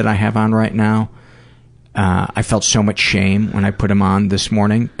shorts that I have on right now, I felt so much shame when I put them on this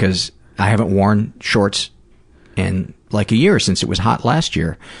morning because I haven't worn shorts in like a year since it was hot last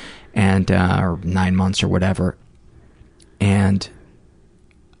year, and or 9 months or whatever. And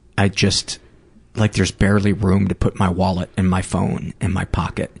I just, like, there's barely room to put my wallet and my phone in my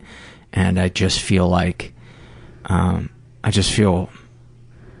pocket. And I just feel like,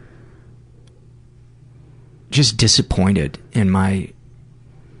 just disappointed in my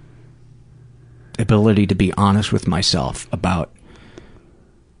ability to be honest with myself about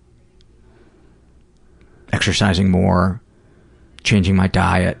exercising more, changing my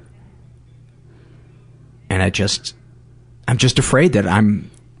diet. And I'm just afraid that I'm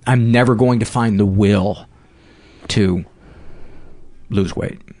never going to find the will to lose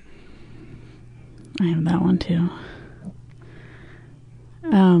weight. I have that one too.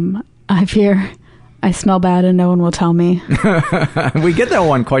 I fear I smell bad and no one will tell me. We get that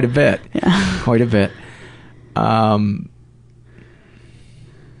one quite a bit. Yeah. Quite a bit. I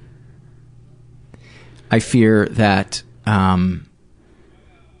fear that the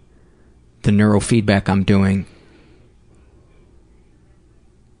neurofeedback I'm doing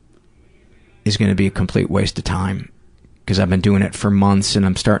is going to be a complete waste of time, because I've been doing it for months and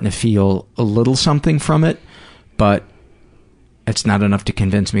I'm starting to feel a little something from it, but it's not enough to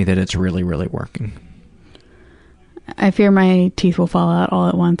convince me that it's really, really working. I fear my teeth will fall out all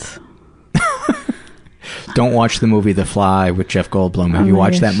at once. Don't watch the movie The Fly with Jeff Goldblum. Have you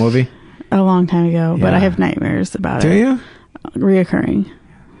watched that movie? A long time ago, but Yeah. I have nightmares about it. Do you? Reoccurring.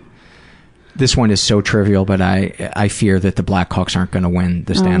 This one is so trivial, but I fear that the Blackhawks aren't going to win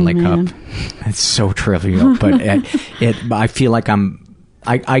the Stanley Cup. It's so trivial, but I feel like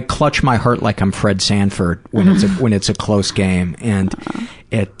I clutch my heart like I'm Fred Sanford when it's a close game, and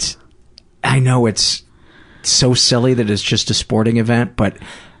I know it's so silly that it's just a sporting event, but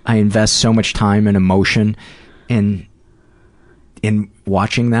I invest so much time and emotion in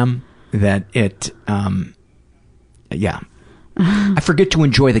watching them that I forget to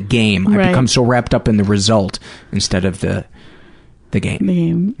enjoy the game. I become so wrapped up in the result instead of the game. The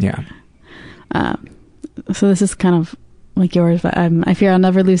game. Yeah. So this is kind of like yours, but I fear I'll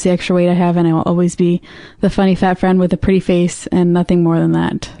never lose the extra weight I have, and I will always be the funny fat friend with a pretty face and nothing more than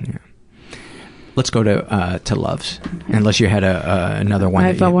that. Yeah. Let's go to loves, unless you had another one.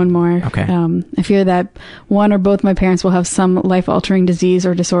 I've got one more. Okay. I fear that one or both my parents will have some life-altering disease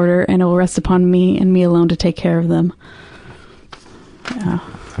or disorder, and it will rest upon me and me alone to take care of them. Yeah.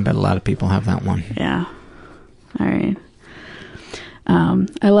 I bet a lot of people have that one. Yeah. All right.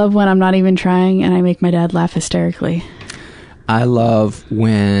 I love when I'm not even trying and I make my dad laugh hysterically. I love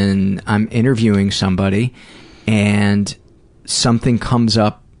when I'm interviewing somebody and something comes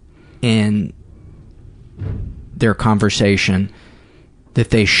up in their conversation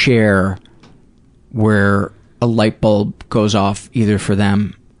that they share where a light bulb goes off either for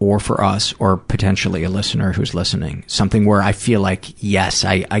them or for us or potentially a listener who's listening. Something where I feel like, yes,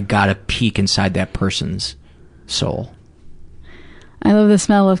 I got a peek inside that person's soul. I love the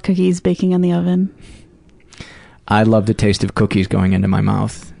smell of cookies baking in the oven. I love the taste of cookies going into my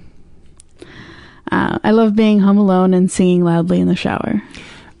mouth. I love being home alone and singing loudly in the shower.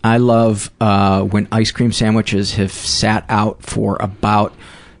 I love when ice cream sandwiches have sat out for about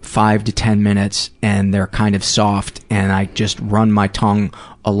 5 to 10 minutes and they're kind of soft and I just run my tongue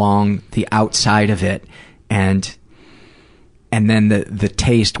along the outside of it and then the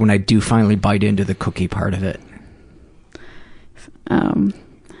taste when I do finally bite into the cookie part of it.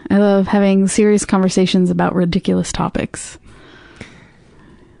 I love having serious conversations about ridiculous topics.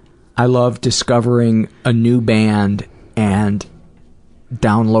 I love discovering a new band and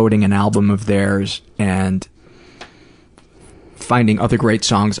downloading an album of theirs and finding other great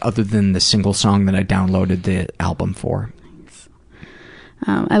songs other than the single song that I downloaded the album for.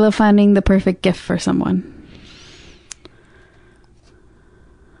 I love finding the perfect gift for someone.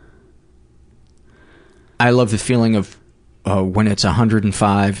 I love the feeling of when it's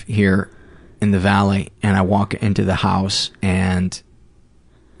 105 here in the valley and I walk into the house and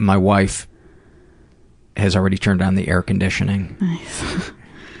my wife has already turned on the air conditioning. Nice.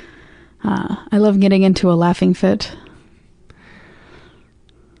 I love getting into a laughing fit.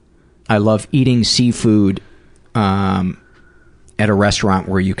 I love eating seafood at a restaurant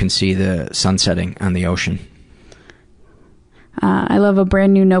where you can see the sun setting on the ocean. I love a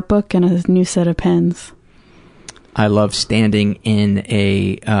brand new notebook and a new set of pens. I love standing in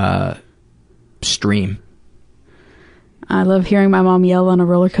a stream. I love hearing my mom yell on a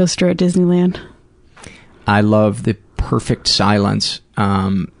roller coaster at Disneyland. I love the perfect silence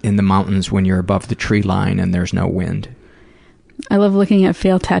in the mountains when you're above the tree line and there's no wind. I love looking at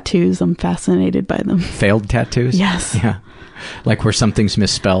failed tattoos. I'm fascinated by them. Failed tattoos? Yes. Yeah. Like where something's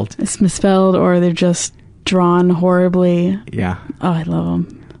misspelled. It's misspelled or they're just drawn horribly. Yeah. Oh, I love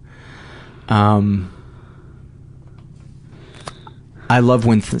them. I love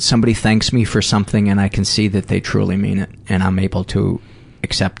when somebody thanks me for something and I can see that they truly mean it and I'm able to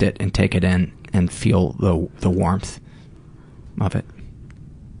accept it and take it in and feel the warmth of it.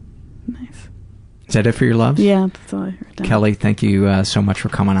 Nice. Is that it for your loves? Yeah, that's all I heard down. Kelly, thank you so much for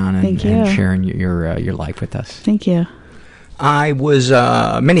coming on and sharing your life with us. Thank you. I was,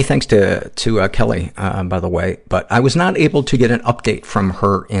 many thanks to Kelly, by the way, but I was not able to get an update from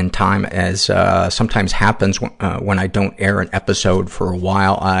her in time, as sometimes happens when I don't air an episode for a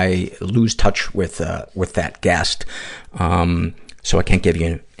while. I lose touch with that guest, so I can't give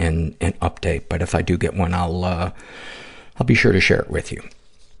you an update, but if I do get one, I'll be sure to share it with you.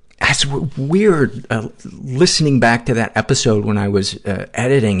 It's weird, listening back to that episode when I was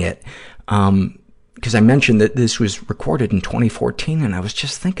editing it, because I mentioned that this was recorded in 2014, and I was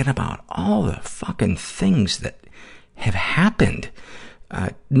just thinking about all the fucking things that have happened,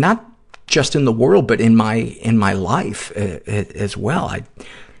 not just in the world, but in my life as well.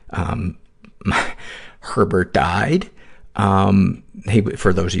 Herbert died.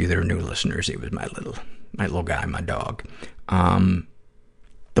 For those of you that are new listeners, he was my little guy, my dog.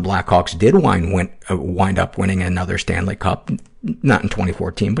 The Blackhawks did wind up winning another Stanley Cup, not in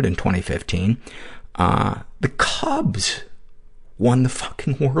 2014, but in 2015. The Cubs won the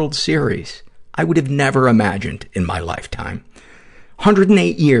fucking World Series. I would have never imagined in my lifetime.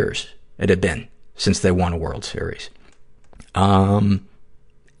 108 years it had been since they won a World Series. A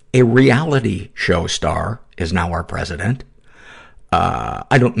reality show star is now our president.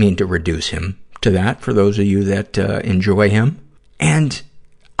 I don't mean to reduce him to that for those of you that enjoy him. And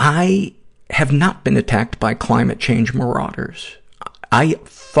I have not been attacked by climate change marauders. I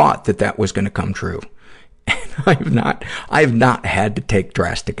thought that was going to come true. And I have not had to take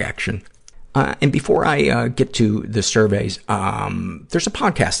drastic action. And before I get to the surveys, there's a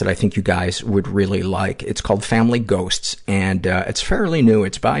podcast that I think you guys would really like. It's called Family Ghosts, and it's fairly new.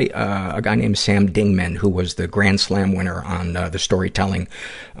 It's by a guy named Sam Dingman, who was the Grand Slam winner on the storytelling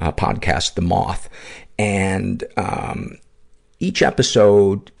podcast, The Moth. And each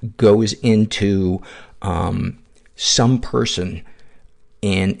episode goes into some person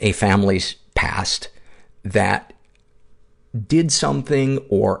in a family's past that did something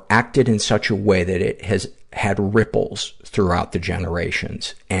or acted in such a way that it has had ripples throughout the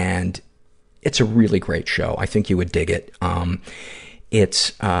generations. And it's a really great show. I think you would dig it.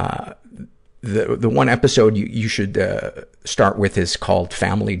 It's the one episode you should start with is called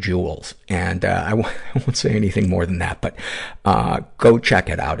Family Jewels. And I won't say anything more than that, but go check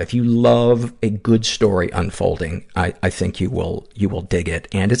it out. If you love a good story unfolding, I think you will dig it.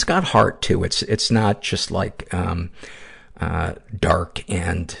 And it's got heart too. It's not just like dark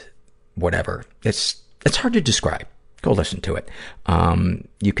and whatever. It's hard to describe. Go listen to it.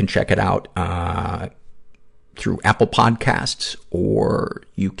 You can check it out through Apple Podcasts, or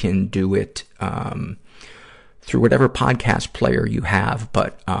you can do it through whatever podcast player you have.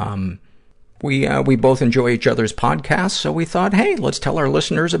 But we both enjoy each other's podcasts, so we thought, hey, let's tell our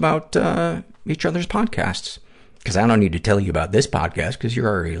listeners about each other's podcasts. Because I don't need to tell you about this podcast, because you're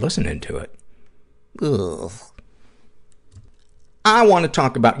already listening to it. Ugh. I want to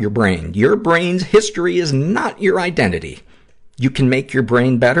talk about your brain. Your brain's history is not your identity. You can make your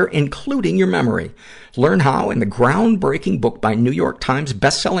brain better, including your memory. Learn how in the groundbreaking book by New York Times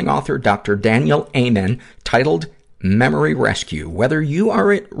bestselling author Dr. Daniel Amen, titled Memory Rescue. Whether you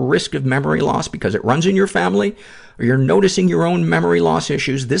are at risk of memory loss because it runs in your family, or you're noticing your own memory loss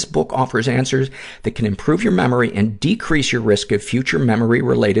issues, this book offers answers that can improve your memory and decrease your risk of future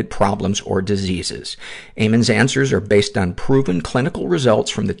memory-related problems or diseases. Amen's answers are based on proven clinical results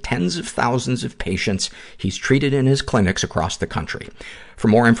from the tens of thousands of patients he's treated in his clinics across the country. For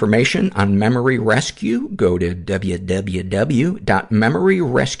more information on Memory Rescue, go to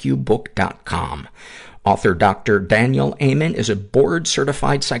www.memoryrescuebook.com. Author Dr. Daniel Amen is a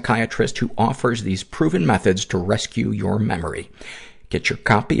board-certified psychiatrist who offers these proven methods to rescue your memory. Get your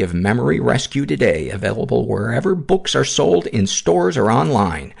copy of Memory Rescue today, available wherever books are sold, in stores or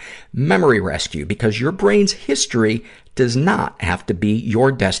online. Memory Rescue, because your brain's history does not have to be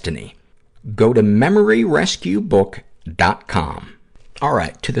your destiny. Go to memoryrescuebook.com. All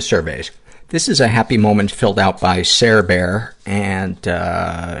right, to the surveys. This is a happy moment filled out by Sarah Bear, and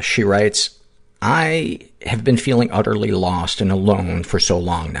she writes, I have been feeling utterly lost and alone for so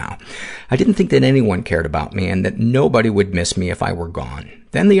long now. I didn't think that anyone cared about me and that nobody would miss me if I were gone.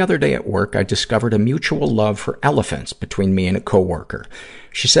 Then the other day at work, I discovered a mutual love for elephants between me and a coworker.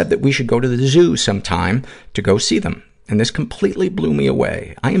 She said that we should go to the zoo sometime to go see them, and this completely blew me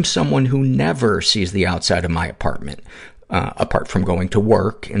away. I am someone who never sees the outside of my apartment, apart from going to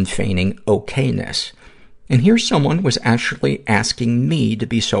work and feigning okayness. And here someone was actually asking me to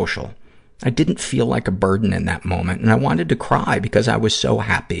be social. I didn't feel like a burden in that moment, and I wanted to cry because I was so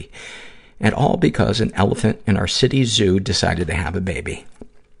happy. And all because an elephant in our city zoo decided to have a baby.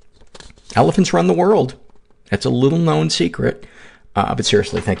 Elephants run the world. It's a little-known secret. But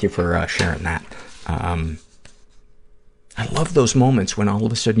seriously, thank you for sharing that. I love those moments when all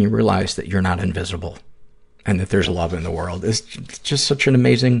of a sudden you realize that you're not invisible and that there's love in the world. It's just such an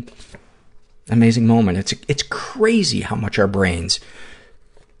amazing moment. It's crazy how much our brains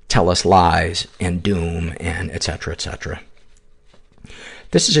tell us lies and doom and et cetera, et cetera.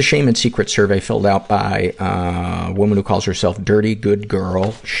 This is a shame and secret survey filled out by a woman who calls herself Dirty Good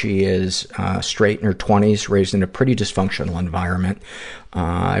Girl. She is straight, in her 20s, raised in a pretty dysfunctional environment.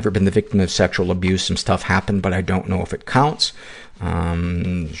 Ever been the victim of sexual abuse? Some stuff happened, but I don't know if it counts.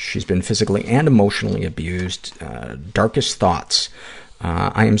 She's been physically and emotionally abused. Darkest thoughts.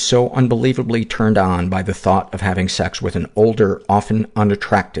 I am so unbelievably turned on by the thought of having sex with an older, often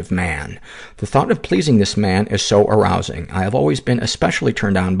unattractive man. The thought of pleasing this man is so arousing. I have always been especially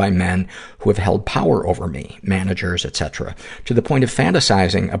turned on by men who have held power over me, managers, etc., to the point of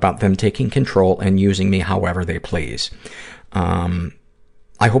fantasizing about them taking control and using me however they please. I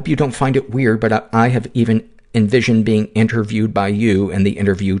hope you don't find it weird, but I have even envisioned being interviewed by you and the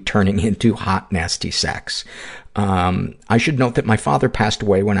interview turning into hot, nasty sex. I should note that my father passed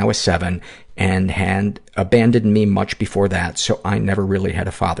away when I was 7 and had abandoned me much before that, so I never really had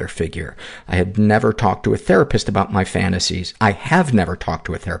a father figure. I had never talked to a therapist about my fantasies. I have never talked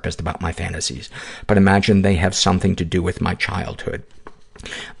to a therapist about my fantasies, but imagine they have something to do with my childhood.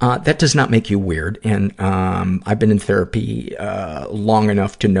 That does not make you weird, and I've been in therapy long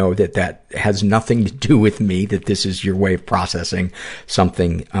enough to know that that has nothing to do with me, that this is your way of processing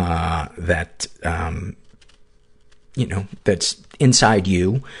something that that's inside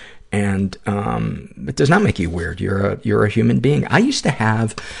you, and it does not make you weird. You're a human being. I used to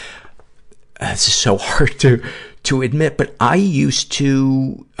have, this is so hard to admit, but I used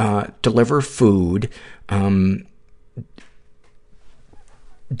to deliver food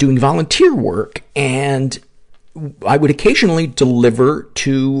doing volunteer work, and I would occasionally deliver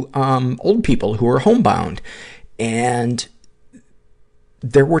to old people who are homebound. And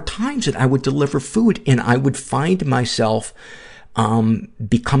there were times that I would deliver food and I would find myself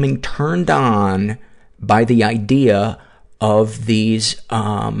becoming turned on by the idea of these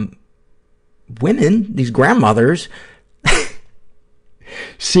women, these grandmothers,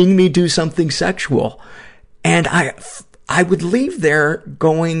 seeing me do something sexual. And I would leave there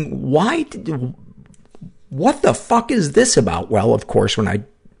going, what the fuck is this about? Well, of course, when I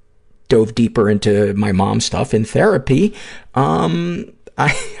dove deeper into my mom's stuff in therapy, I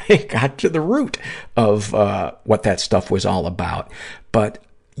got to the root of what that stuff was all about. But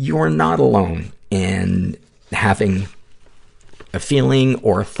you're not alone in having a feeling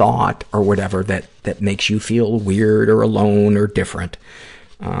or a thought or whatever that makes you feel weird or alone or different.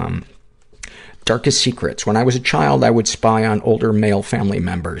 Darkest secrets. When I was a child, I would spy on older male family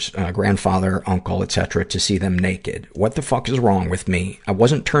members, grandfather, uncle, etc., to see them naked. What the fuck is wrong with me? I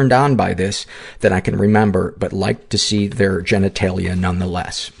wasn't turned on by this that I can remember, but liked to see their genitalia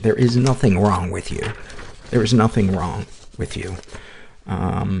nonetheless. There is nothing wrong with you. There is nothing wrong with you.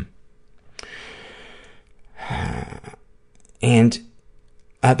 And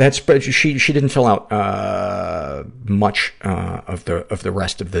but she didn't fill out much of the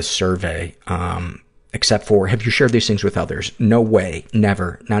rest of this survey, except for, have you shared these things with others? No way,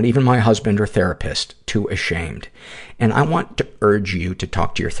 never, not even my husband or therapist. Too ashamed. And I want to urge you to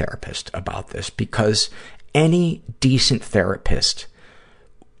talk to your therapist about this, because any decent therapist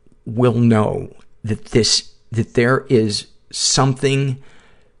will know that there is some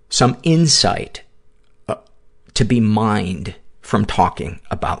insight to be mined from talking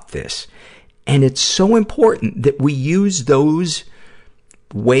about this. And it's so important that we use those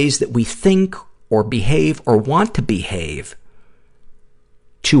ways that we think or behave or want to behave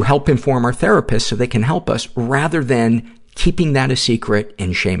to help inform our therapists so they can help us, rather than keeping that a secret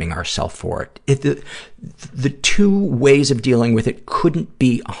and shaming ourselves for it. The two ways of dealing with it couldn't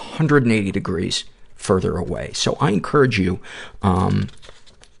be 180 degrees further away. So I encourage you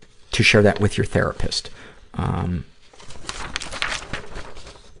to share that with your therapist.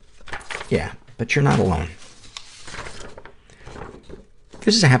 Yeah, but you're not alone.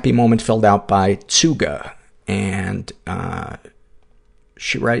 This is a happy moment filled out by Tsuga, and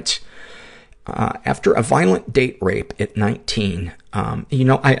she writes, after a violent date rape at 19,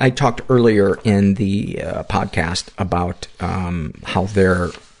 I talked earlier in the podcast about how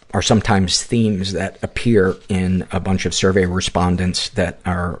there are sometimes themes that appear in a bunch of survey respondents that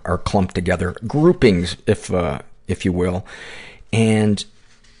are clumped together, groupings, if you will. And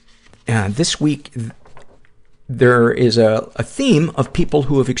this week, there is a theme of people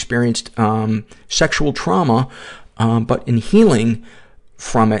who have experienced sexual trauma, but in healing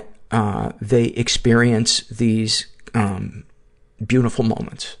from it, they experience these beautiful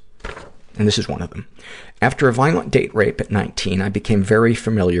moments. And this is one of them. After a violent date rape at 19, I became very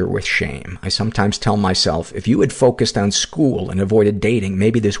familiar with shame. I sometimes tell myself, if you had focused on school and avoided dating,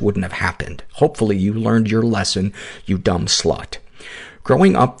 maybe this wouldn't have happened. Hopefully you learned your lesson, you dumb slut.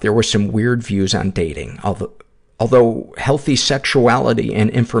 Growing up, there were some weird views on dating. Although healthy sexuality and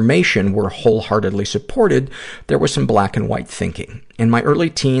information were wholeheartedly supported, there was some black and white thinking. In my early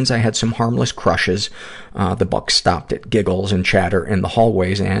teens, I had some harmless crushes. The buck stopped at giggles and chatter in the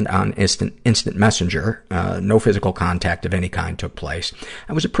hallways and on instant messenger. No physical contact of any kind took place.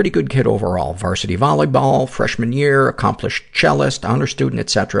 I was a pretty good kid overall. Varsity volleyball, freshman year, accomplished cellist, honor student,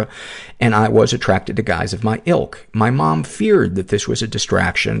 etc. And I was attracted to guys of my ilk. My mom feared that this was a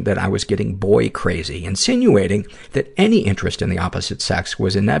distraction, that I was getting boy crazy, insinuating that any interest in the opposite sex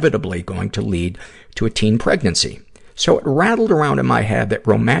was inevitably going to lead to a teen pregnancy. So it rattled around in my head that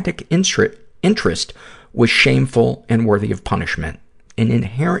romantic interest was shameful and worthy of punishment, an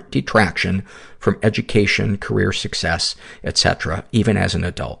inherent detraction from education, career success, etc., even as an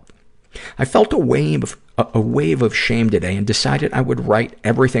adult. I felt a wave of shame today and decided I would write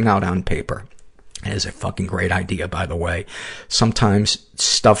everything out on paper. That is a fucking great idea, by the way. Sometimes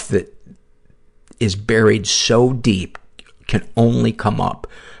stuff that is buried so deep can only come up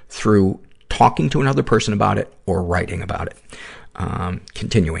through talking to another person about it or writing about it.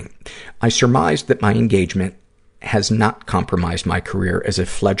 Continuing. I surmised that my engagement has not compromised my career as a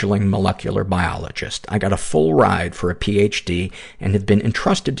fledgling molecular biologist. I got a full ride for a PhD and have been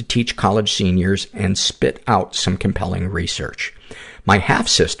entrusted to teach college seniors and spit out some compelling research. My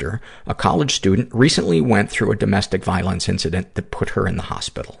half-sister, a college student, recently went through a domestic violence incident that put her in the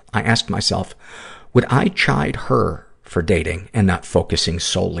hospital. I asked myself, would I chide her for dating and not focusing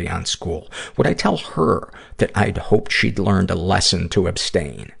solely on school? Would I tell her that I'd hoped she'd learned a lesson to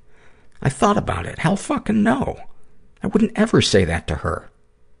abstain? I thought about it. Hell fucking no. I wouldn't ever say that to her.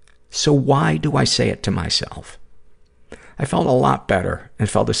 So why do I say it to myself? I felt a lot better and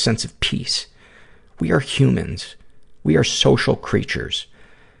felt a sense of peace. We are humans. We are social creatures.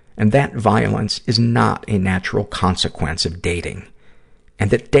 And that violence is not a natural consequence of dating. And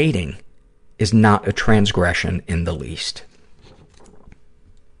that dating is not a transgression in the least.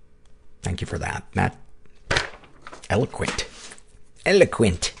 Thank you for that, Matt. Eloquent.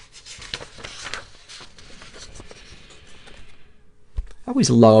 Eloquent. I always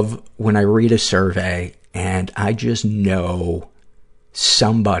love when I read a survey and I just know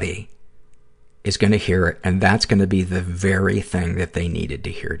somebody is going to hear it, and that's going to be the very thing that they needed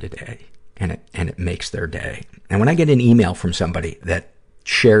to hear today. And it makes their day. And when I get an email from somebody that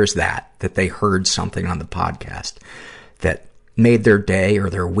shares that they heard something on the podcast that made their day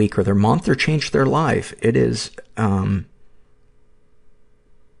or their week or their month or changed their life, it is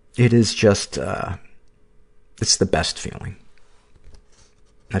just, it's the best feeling.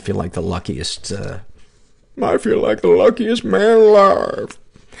 I feel like the luckiest man alive.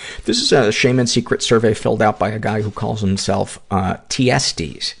 This is a Shame and Secret survey filled out by a guy who calls himself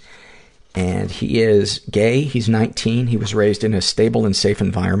Tiestes. And he is gay. He's 19. He was raised in a stable and safe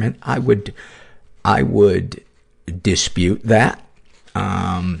environment. I would dispute that.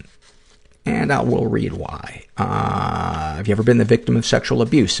 And I will read why. Have you ever been the victim of sexual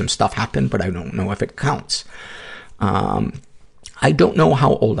abuse? Some stuff happened, but I don't know if it counts. I don't know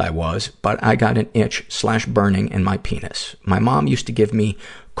how old I was, but I got an itch/burning in my penis. My mom used to give me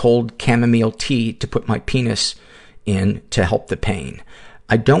cold chamomile tea to put my penis in to help the pain.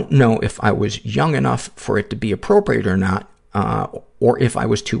 I don't know if I was young enough for it to be appropriate or not, or if I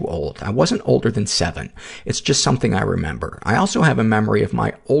was too old. I wasn't older than 7. It's just something I remember. I also have a memory of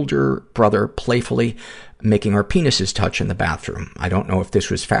my older brother playfully making our penises touch in the bathroom. I don't know if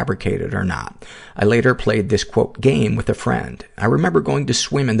this was fabricated or not. I later played this, quote, game with a friend. I remember going to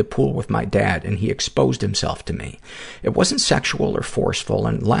swim in the pool with my dad, and he exposed himself to me. It wasn't sexual or forceful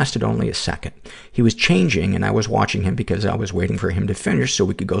and lasted only a second. He was changing, and I was watching him because I was waiting for him to finish so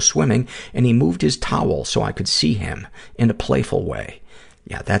we could go swimming, and he moved his towel so I could see him in a playful way.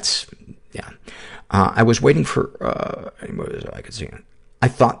 I was waiting for, I could see him. I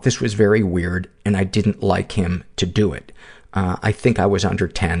thought this was very weird, and I didn't like him to do it. I think I was under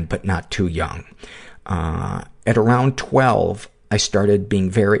 10, but not too young. At around 12, I started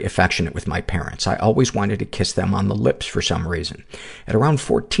being very affectionate with my parents. I always wanted to kiss them on the lips for some reason. At around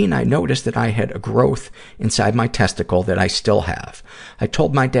 14, I noticed that I had a growth inside my testicle that I still have. I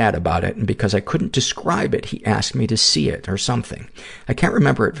told my dad about it, and because I couldn't describe it, he asked me to see it or something. I can't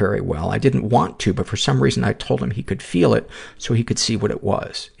remember it very well. I didn't want to, but for some reason I told him he could feel it so he could see what it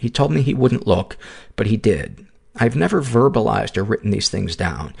was. He told me he wouldn't look, but he did. I've never verbalized or written these things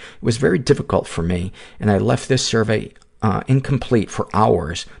down. It was very difficult for me, and I left this survey incomplete for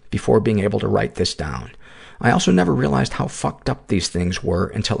hours before being able to write this down. I also never realized how fucked up these things were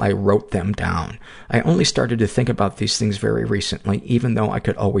until I wrote them down. I only started to think about these things very recently, even though I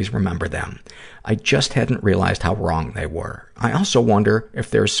could always remember them. I just hadn't realized how wrong they were. I also wonder if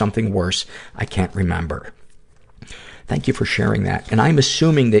there's something worse I can't remember. Thank you for sharing that. And I'm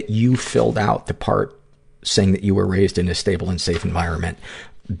assuming that you filled out the part saying that you were raised in a stable and safe environment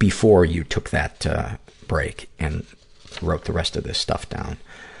before you took that break and wrote the rest of this stuff down.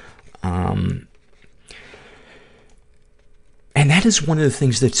 And that is one of the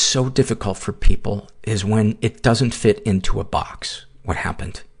things that's so difficult for people, is when it doesn't fit into a box, what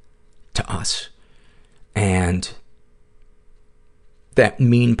happened to us. And that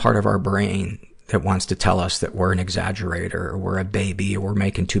mean part of our brain that wants to tell us that we're an exaggerator, or we're a baby, or we're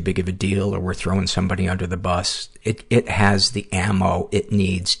making too big of a deal, or we're throwing somebody under the bus. It has the ammo it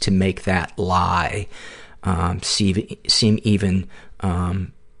needs to make that lie seem even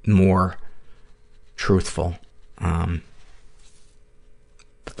more truthful.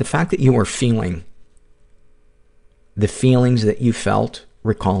 But the fact that you are feeling the feelings that you felt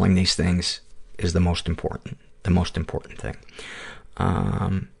recalling these things is the most important thing.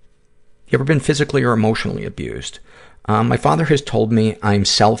 You ever been physically or emotionally abused? My father has told me I'm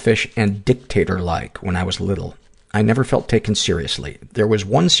selfish and dictator-like when I was little. I never felt taken seriously. There was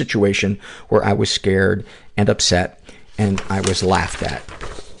one situation where I was scared and upset, and I was laughed at.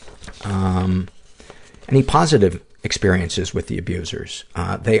 Any positive experiences with the abusers?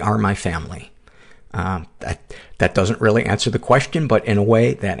 They are my family. That doesn't really answer the question, but in a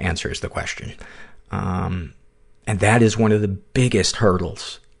way, that answers the question. And that is one of the biggest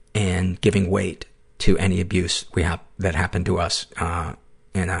hurdles in giving weight to any abuse that happened to us,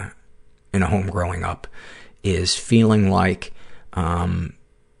 in a home growing up, is feeling like,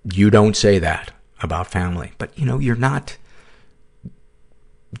 you don't say that about family. But, you're not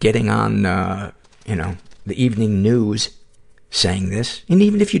getting on, the evening news saying this. And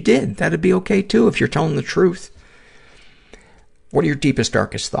even if you did, that'd be okay too, if you're telling the truth. What are your deepest,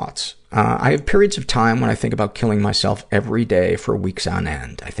 darkest thoughts? I have periods of time when I think about killing myself every day for weeks on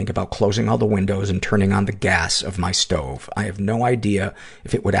end. I think about closing all the windows and turning on the gas of my stove. I have no idea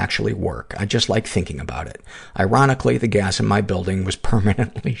if it would actually work. I just like thinking about it. Ironically, the gas in my building was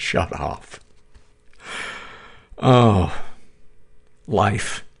permanently shut off. Oh,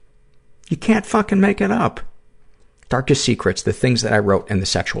 life. You can't fucking make it up. Darkest secrets, the things that I wrote in the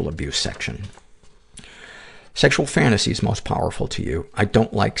sexual abuse section. Sexual fantasies most powerful to you. I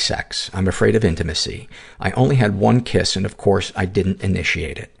don't like sex. I'm afraid of intimacy. I only had one kiss, and of course, I didn't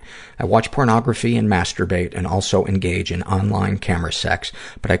initiate it. I watch pornography and masturbate and also engage in online camera sex,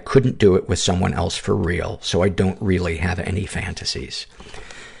 but I couldn't do it with someone else for real, so I don't really have any fantasies.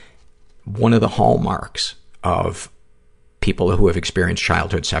 One of the hallmarks of people who have experienced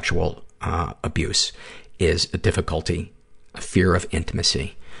childhood sexual abuse is a difficulty, a fear of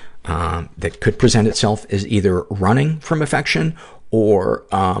intimacy. That could present itself as either running from affection or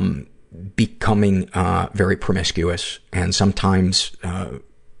becoming very promiscuous, and sometimes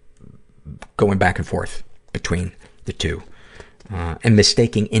going back and forth between the two, and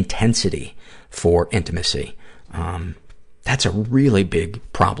mistaking intensity for intimacy. That's a really big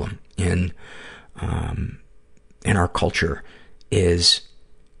problem in our culture, is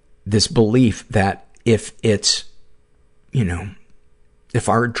this belief that if it's, if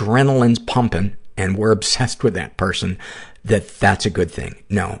our adrenaline's pumping and we're obsessed with that person, that's a good thing.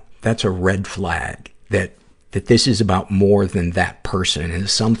 No, that's a red flag, that this is about more than that person, and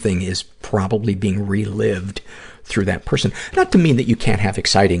something is probably being relived through that person. Not to mean that you can't have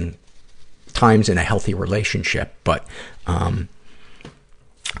exciting times in a healthy relationship, but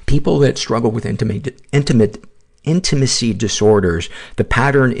people that struggle with intimacy disorders, the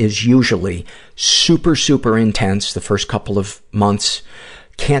pattern is usually super, super intense the first couple of months,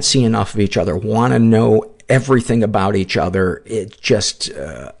 can't see enough of each other, want to know everything about each other. It's just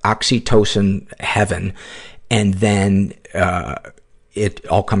oxytocin heaven. And then it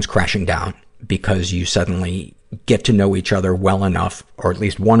all comes crashing down because you suddenly get to know each other well enough, or at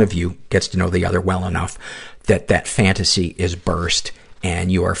least one of you gets to know the other well enough, that fantasy is burst,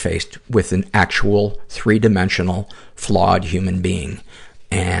 and you are faced with an actual three-dimensional, flawed human being.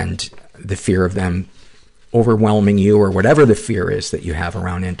 And the fear of them overwhelming you, or whatever the fear is that you have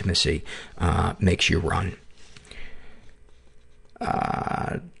around intimacy, makes you run.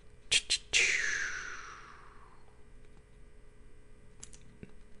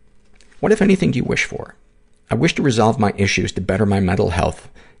 What, if anything, do you wish for? I wish to resolve my issues to better my mental health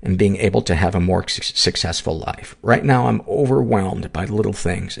and being able to have a more successful life. Right now, I'm overwhelmed by little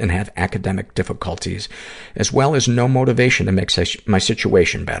things and have academic difficulties, as well as no motivation to make my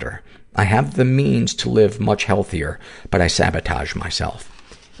situation better. I have the means to live much healthier, but I sabotage myself.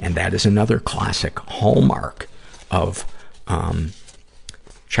 And that is another classic hallmark of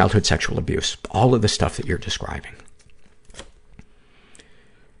childhood sexual abuse. All of the stuff that you're describing.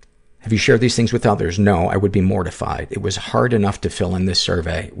 Have you shared these things with others? No, I would be mortified. It was hard enough to fill in this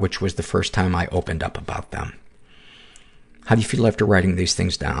survey, which was the first time I opened up about them. How do you feel after writing these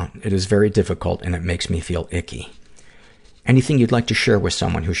things down? It is very difficult, and it makes me feel icky. Anything you'd like to share with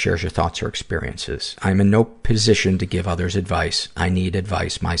someone who shares your thoughts or experiences? I'm in no position to give others advice. I need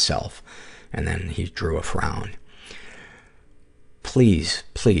advice myself. And then he drew a frown. Please,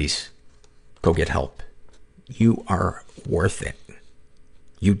 please, go get help. You are worth it.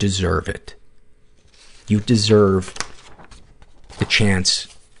 You deserve it. You deserve the chance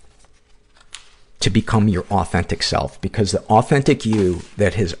to become your authentic self, because the authentic you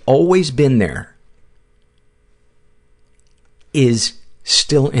that has always been there is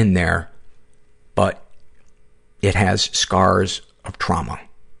still in there, but it has scars of trauma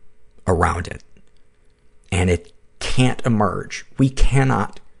around it. And it can't emerge. We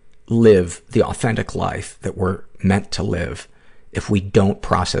cannot live the authentic life that we're meant to live if we don't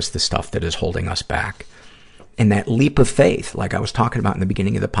process the stuff that is holding us back. And that leap of faith, like I was talking about in the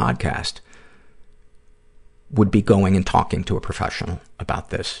beginning of the podcast, would be going and talking to a professional about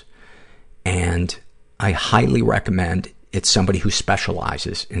this. And I highly recommend it's somebody who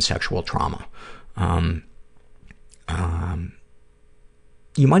specializes in sexual trauma.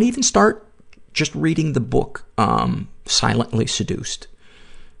 You might even start just reading the book, Silently Seduced.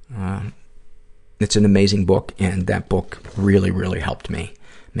 It's an amazing book, and that book really, really helped me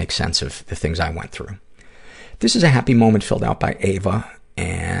make sense of the things I went through. This is a happy moment filled out by Ava.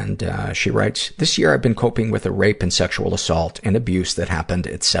 And she writes, this year I've been coping with a rape and sexual assault and abuse that happened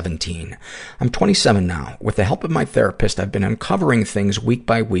at 17. I'm 27 now. With the help of my therapist, I've been uncovering things week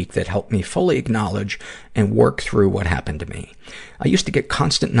by week that help me fully acknowledge and work through what happened to me. I used to get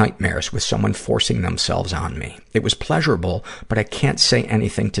constant nightmares with someone forcing themselves on me. It was pleasurable, but I can't say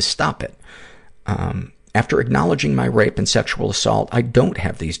anything to stop it. After acknowledging my rape and sexual assault, I don't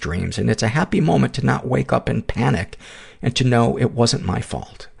have these dreams, and it's a happy moment to not wake up in panic and to know it wasn't my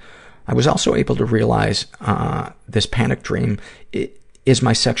fault. I was also able to realize this panic dream is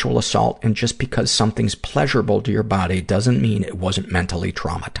my sexual assault, and just because something's pleasurable to your body doesn't mean it wasn't mentally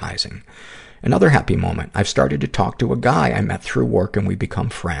traumatizing. Another happy moment, I've started to talk to a guy I met through work and we become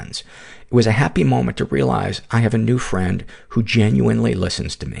friends. It was a happy moment to realize I have a new friend who genuinely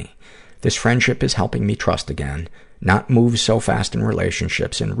listens to me. This friendship is helping me trust again, not move so fast in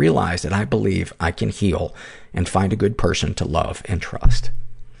relationships, and realize that I believe I can heal and find a good person to love and trust.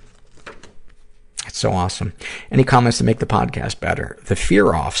 It's so awesome. Any comments to make the podcast better? The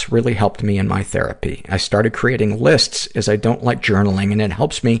fear-offs really helped me in my therapy. I started creating lists as I don't like journaling, and it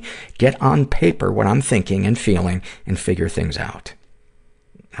helps me get on paper what I'm thinking and feeling and figure things out.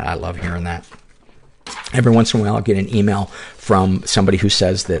 I love hearing that. Every once in a while, I'll get an email from somebody who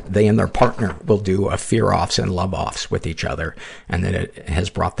says that they and their partner will do a fear-offs and love-offs with each other, and that it has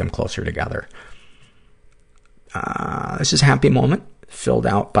brought them closer together. This is a happy moment filled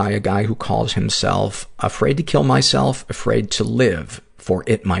out by a guy who calls himself afraid to kill myself, afraid to live, for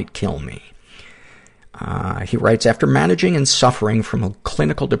it might kill me. He writes, after managing and suffering from a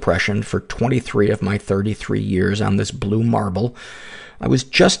clinical depression for 23 of my 33 years on this blue marble, I was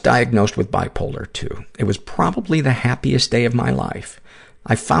just diagnosed with bipolar 2. It was probably the happiest day of my life.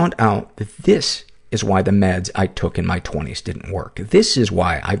 I found out that this is why the meds I took in my 20s didn't work. This is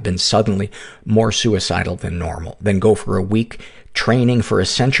why I've been suddenly more suicidal than normal, then go for a week training for a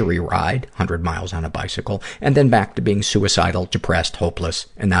century ride, 100 miles on a bicycle, and then back to being suicidal, depressed, hopeless,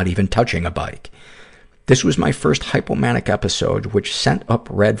 and not even touching a bike. This was my first hypomanic episode, which sent up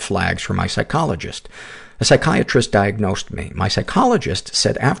red flags for my psychologist. A psychiatrist diagnosed me. My psychologist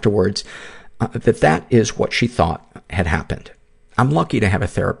said afterwards that is what she thought had happened. I'm lucky to have a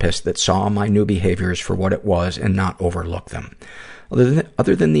therapist that saw my new behaviors for what it was and not overlook them.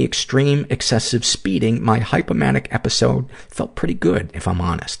 Other than the extreme excessive speeding, my hypomanic episode felt pretty good, if I'm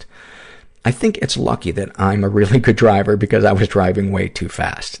honest. I think it's lucky that I'm a really good driver because I was driving way too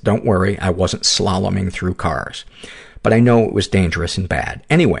fast. Don't worry, I wasn't slaloming through cars. But I know it was dangerous and bad.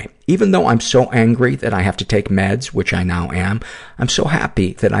 Anyway, even though I'm so angry that I have to take meds, which I now am, I'm so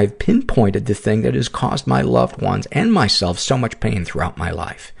happy that I've pinpointed the thing that has caused my loved ones and myself so much pain throughout my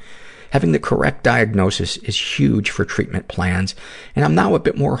life. Having the correct diagnosis is huge for treatment plans, and I'm now a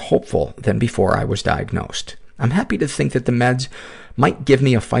bit more hopeful than before I was diagnosed. I'm happy to think that the meds might give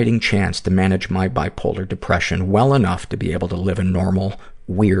me a fighting chance to manage my bipolar depression well enough to be able to live a normal,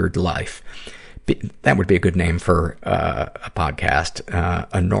 weird life. That would be a good name for a podcast,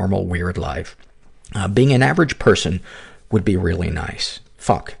 A Normal Weird Life. Being an average person would be really nice.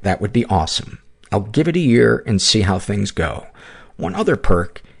 Fuck, that would be awesome. I'll give it a year and see how things go. One other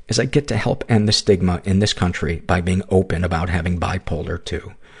perk is I get to help end the stigma in this country by being open about having bipolar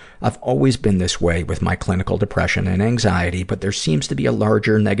 2. I've always been this way with my clinical depression and anxiety, but there seems to be a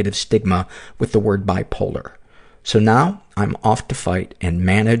larger negative stigma with the word bipolar. So now I'm off to fight and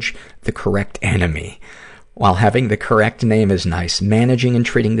manage the correct enemy. While having the correct name is nice, managing and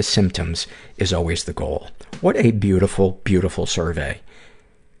treating the symptoms is always the goal. What a beautiful, beautiful survey.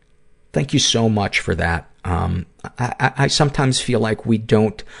 Thank you so much for that. I sometimes feel like we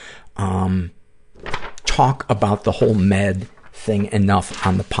don't talk about the whole med thing enough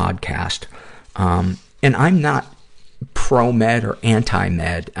on the podcast. And I'm not pro-med or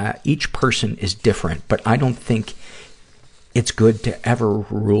anti-med. Each person is different, but I don't think it's good to ever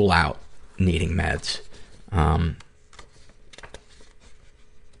rule out needing meds.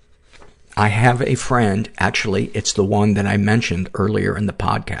 I have a friend, actually, it's the one that I mentioned earlier in the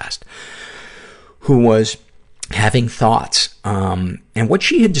podcast, who was having thoughts. And what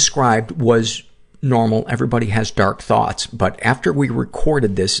she had described was normal. Everybody has dark thoughts. But after we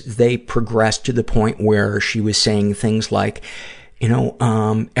recorded this, they progressed to the point where she was saying things like,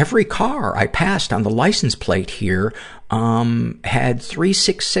 every car I passed on the license plate here had 3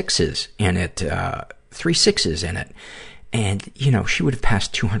 6s in it, 3 6s in it. And, she would have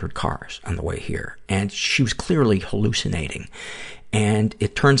passed 200 cars on the way here. And she was clearly hallucinating. And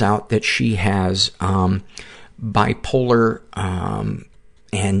it turns out that she has bipolar,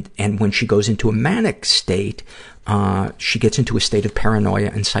 and when she goes into a manic state, she gets into a state of paranoia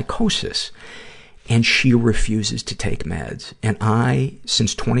and psychosis, and she refuses to take meds. And I,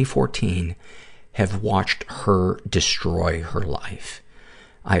 since 2014, have watched her destroy her life.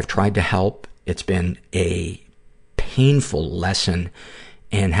 I have tried to help. It's been a painful lesson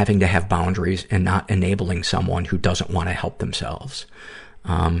in having to have boundaries and not enabling someone who doesn't want to help themselves.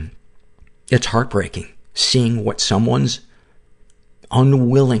 It's heartbreaking seeing what someone's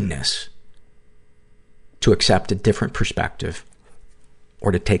unwillingness to accept a different perspective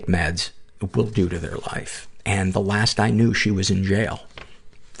or to take meds will do to their life. And the last I knew, she was in jail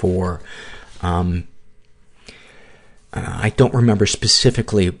for, I don't remember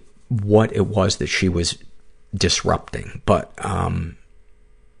specifically what it was that she was disrupting, but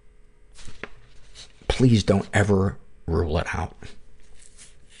please don't ever rule it out.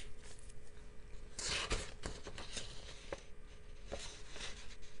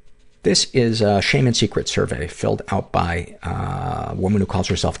 This is a Shame and Secret survey filled out by a woman who calls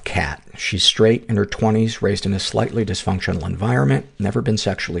herself Kat. She's straight, in her 20s, raised in a slightly dysfunctional environment, never been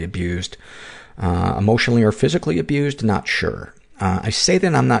sexually abused, emotionally or physically abused, not sure. I say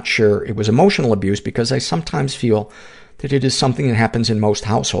that I'm not sure it was emotional abuse because I sometimes feel that it is something that happens in most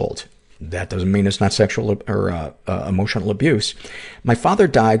households. That doesn't mean it's not sexual or emotional abuse. My father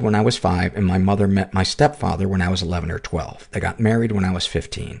died when I was 5, and my mother met my stepfather when I was 11 or 12. They got married when I was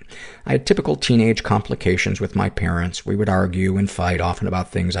 15. I had typical teenage complications with my parents. We would argue and fight often about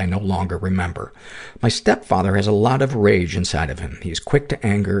things I no longer remember. My stepfather has a lot of rage inside of him. He's quick to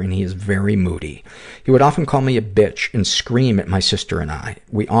anger, and he is very moody. He would often call me a bitch and scream at my sister and I.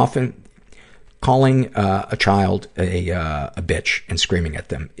 Calling a child a bitch and screaming at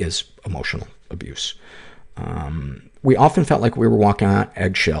them is emotional abuse. We often felt like we were walking on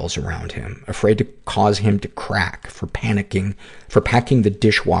eggshells around him, afraid to cause him to crack, for packing the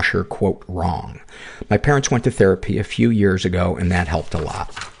dishwasher, quote, wrong. My parents went to therapy a few years ago, and that helped a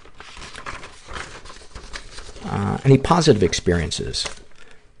lot. Any positive experiences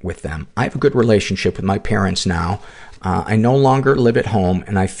with them? I have a good relationship with my parents now. I no longer live at home,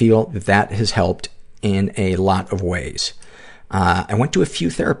 and I feel that has helped in a lot of ways. I went to a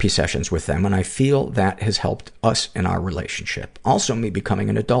few therapy sessions with them, and I feel that has helped us in our relationship. Also, me becoming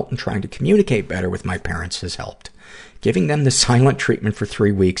an adult and trying to communicate better with my parents has helped. Giving them the silent treatment for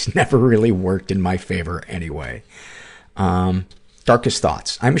 3 weeks never really worked in my favor anyway. Darkest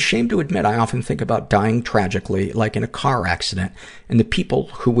thoughts. I'm ashamed to admit I often think about dying tragically, like in a car accident, and the people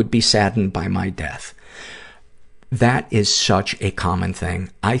who would be saddened by my death. That is such a common thing.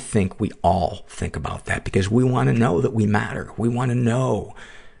 I think we all think about that because we want to know that we matter. We want to know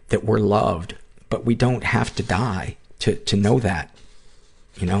that we're loved, but we don't have to die to know that.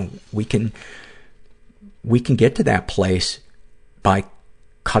 You know, we can get to that place by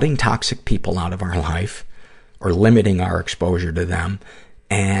cutting toxic people out of our life or limiting our exposure to them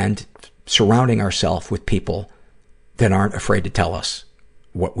and surrounding ourselves with people that aren't afraid to tell us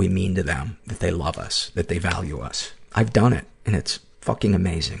what we mean to them, that they love us, that they value us. I've done it, and it's fucking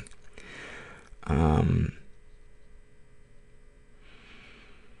amazing. I'm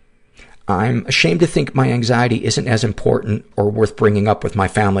ashamed to think my anxiety isn't as important or worth bringing up with my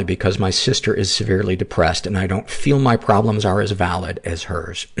family because my sister is severely depressed, and I don't feel my problems are as valid as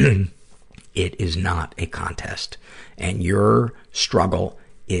hers. It is not a contest, and your struggle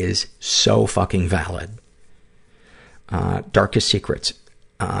is so fucking valid. Darkest secrets.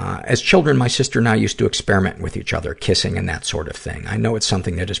 As children, my sister and I used to experiment with each other, kissing and that sort of thing. I know it's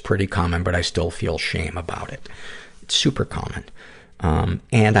something that is pretty common, but I still feel shame about it. It's super common.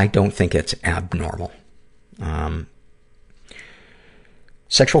 And I don't think it's abnormal.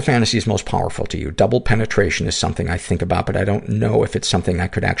 Sexual fantasies most powerful to you. Double penetration is something I think about, but I don't know if it's something I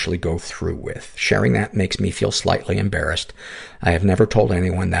could actually go through with. Sharing that makes me feel slightly embarrassed. I have never told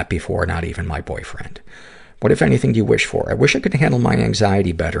anyone that before, not even my boyfriend. What, if anything, do you wish for? I wish I could handle my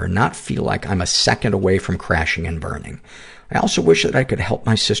anxiety better and not feel like I'm a second away from crashing and burning. I also wish that I could help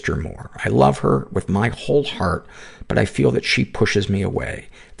my sister more. I love her with my whole heart, but I feel that she pushes me away.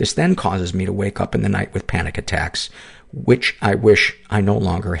 This then causes me to wake up in the night with panic attacks, which I wish I no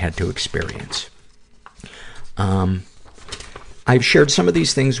longer had to experience. I've shared some of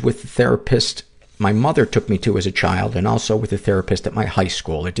these things with the therapist my mother took me to as a child, and also with a therapist at my high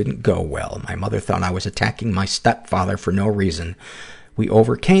school. It didn't go well. My mother thought I was attacking my stepfather for no reason. We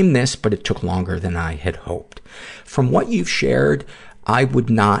overcame this, but it took longer than I had hoped. From what you've shared, I would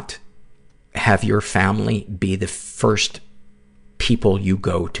not have your family be the first people you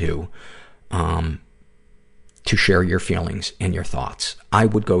go to share your feelings and your thoughts. I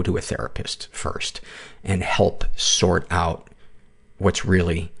would go to a therapist first and help sort out what's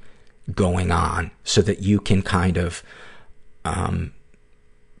really going on so that you can kind of have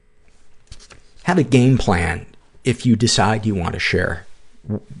a game plan if you decide you want to share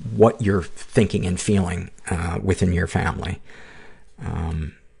what you're thinking and feeling within your family.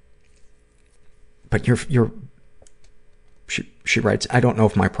 But she writes, I don't know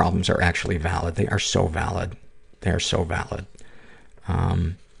if my problems are actually valid. They are so valid. They are so valid.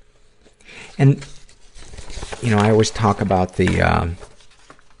 And, I always talk about the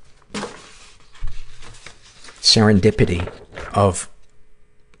serendipity of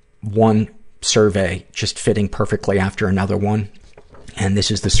one survey just fitting perfectly after another one. And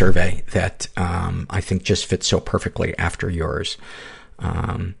this is the survey that I think just fits so perfectly after yours.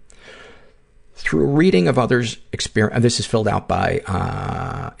 Through reading of others' experience, this is filled out by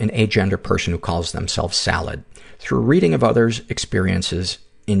an agender person who calls themselves Salad. Through reading of others' experiences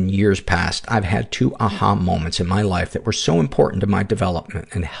in years past, I've had 2 aha moments in my life that were so important to my development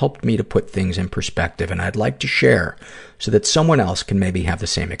and helped me to put things in perspective, and I'd like to share so that someone else can maybe have the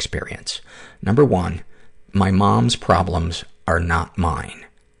same experience. Number 1, my mom's problems are not mine.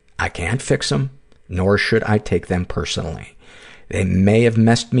 I can't fix them, nor should I take them personally. They may have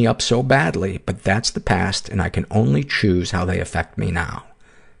messed me up so badly, but that's the past, and I can only choose how they affect me now.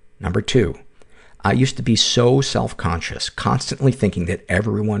 Number 2, I used to be so self-conscious, constantly thinking that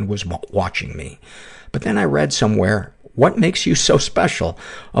everyone was watching me. But then I read somewhere, what makes you so special?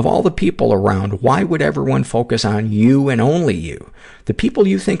 Of all the people around, why would everyone focus on you and only you? The people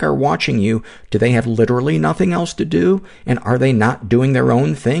you think are watching you, do they have literally nothing else to do? And are they not doing their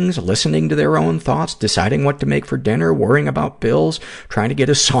own things, listening to their own thoughts, deciding what to make for dinner, worrying about bills, trying to get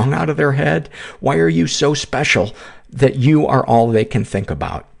a song out of their head? Why are you so special that you are all they can think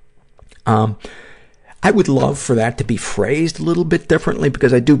about? I would love for that to be phrased a little bit differently,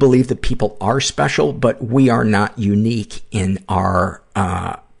 because I do believe that people are special, but we are not unique in our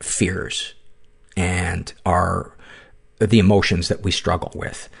fears and the emotions that we struggle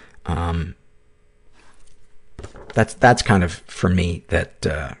with. That's kind of, for me, that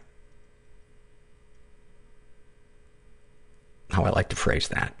how I like to phrase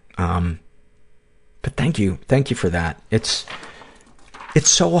that. But thank you for that. It's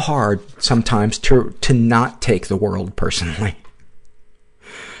so hard sometimes to not take the world personally.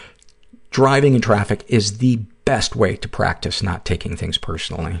 Driving in traffic is the best way to practice not taking things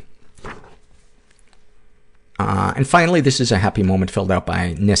personally. And finally, this is a happy moment filled out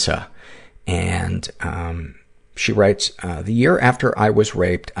by Nissa. And she writes, the year after I was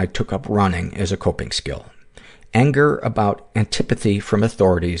raped, I took up running as a coping skill. Anger about antipathy from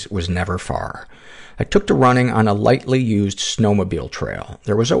authorities was never far. I took to running on a lightly used snowmobile trail.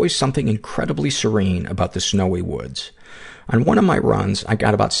 There was always something incredibly serene about the snowy woods. On one of my runs, I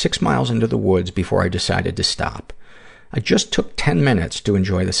got about 6 miles into the woods before I decided to stop. I just took 10 minutes to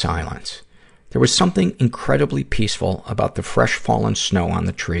enjoy the silence. There was something incredibly peaceful about the fresh fallen snow on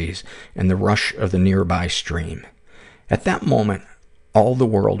the trees and the rush of the nearby stream. At that moment, all the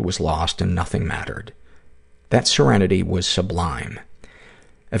world was lost and nothing mattered. That serenity was sublime.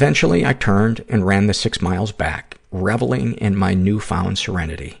 Eventually, I turned and ran the 6 miles back, reveling in my newfound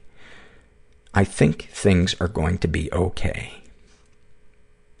serenity. I think things are going to be okay.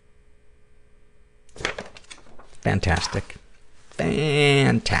 Fantastic.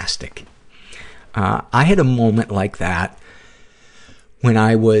 Fantastic. I had a moment like that when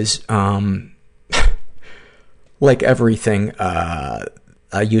I was, like everything,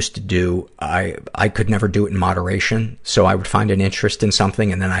 I used to do, I could never do it in moderation. So I would find an interest in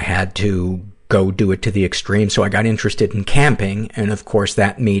something and then I had to go do it to the extreme. So I got interested in camping. And of course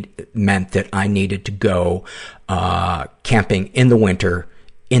that meant that I needed to go, camping in the winter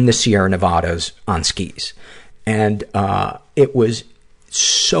in the Sierra Nevadas on skis. And, it was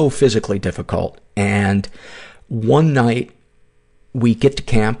so physically difficult. And one night we get to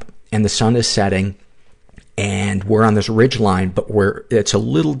camp and the sun is setting. And we're on this ridge line, but it's a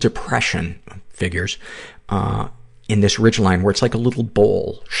little depression, figures, in this ridge line where it's like a little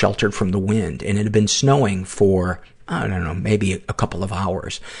bowl sheltered from the wind. And it had been snowing for, I don't know, maybe a couple of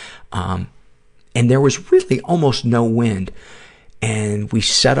hours. And there was really almost no wind. And we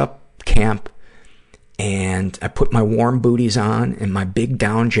set up camp and I put my warm booties on and my big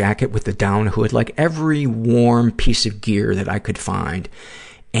down jacket with the down hood, like every warm piece of gear that I could find.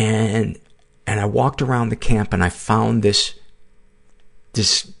 And I walked around the camp and I found this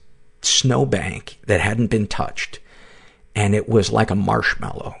snowbank that hadn't been touched. And it was like a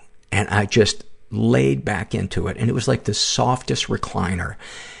marshmallow. And I just laid back into it. And it was like the softest recliner.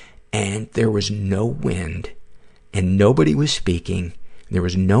 And there was no wind. And nobody was speaking. There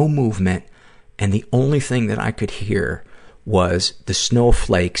was no movement. And the only thing that I could hear was the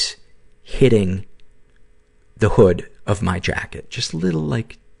snowflakes hitting the hood of my jacket. Just little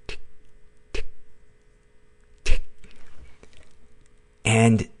like tick, tick, tick.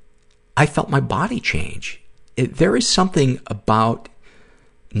 And I felt my body change. There is something about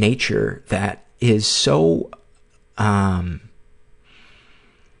nature that is so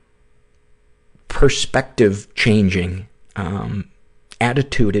perspective changing,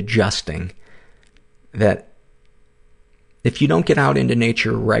 attitude adjusting, that if you don't get out into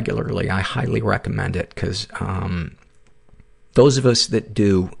nature regularly, I highly recommend it, because those of us that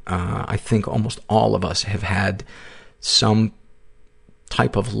do, I think almost all of us have had some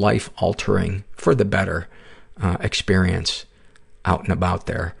type of life-altering, for the better, experience out and about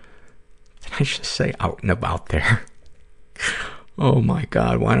there. Did I just say out and about there? Oh my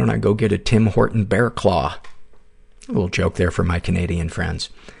God, why don't I go get a Tim Horton Bear Claw? A little joke there for my Canadian friends.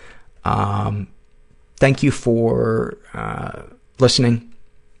 Thank you for listening.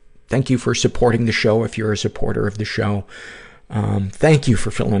 Thank you for supporting the show if you're a supporter of the show. Thank you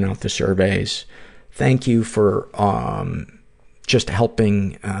for filling out the surveys. Thank you for just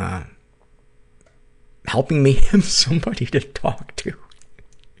helping me have somebody to talk to.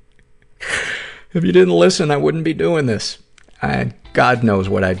 If you didn't listen, I wouldn't be doing this. God knows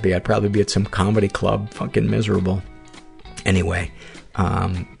what I'd be. I'd probably be at some comedy club, fucking miserable. Anyway,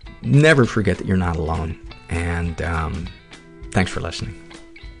 never forget that you're not alone. And thanks for listening.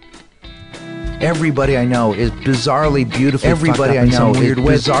 Everybody I know is bizarrely beautifully Everybody fucked up I know in some weird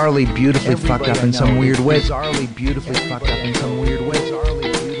way. bizarrely beautifully Everybody fucked up in I some know weird way. Bizarrely beautifully fucked up in some weird way.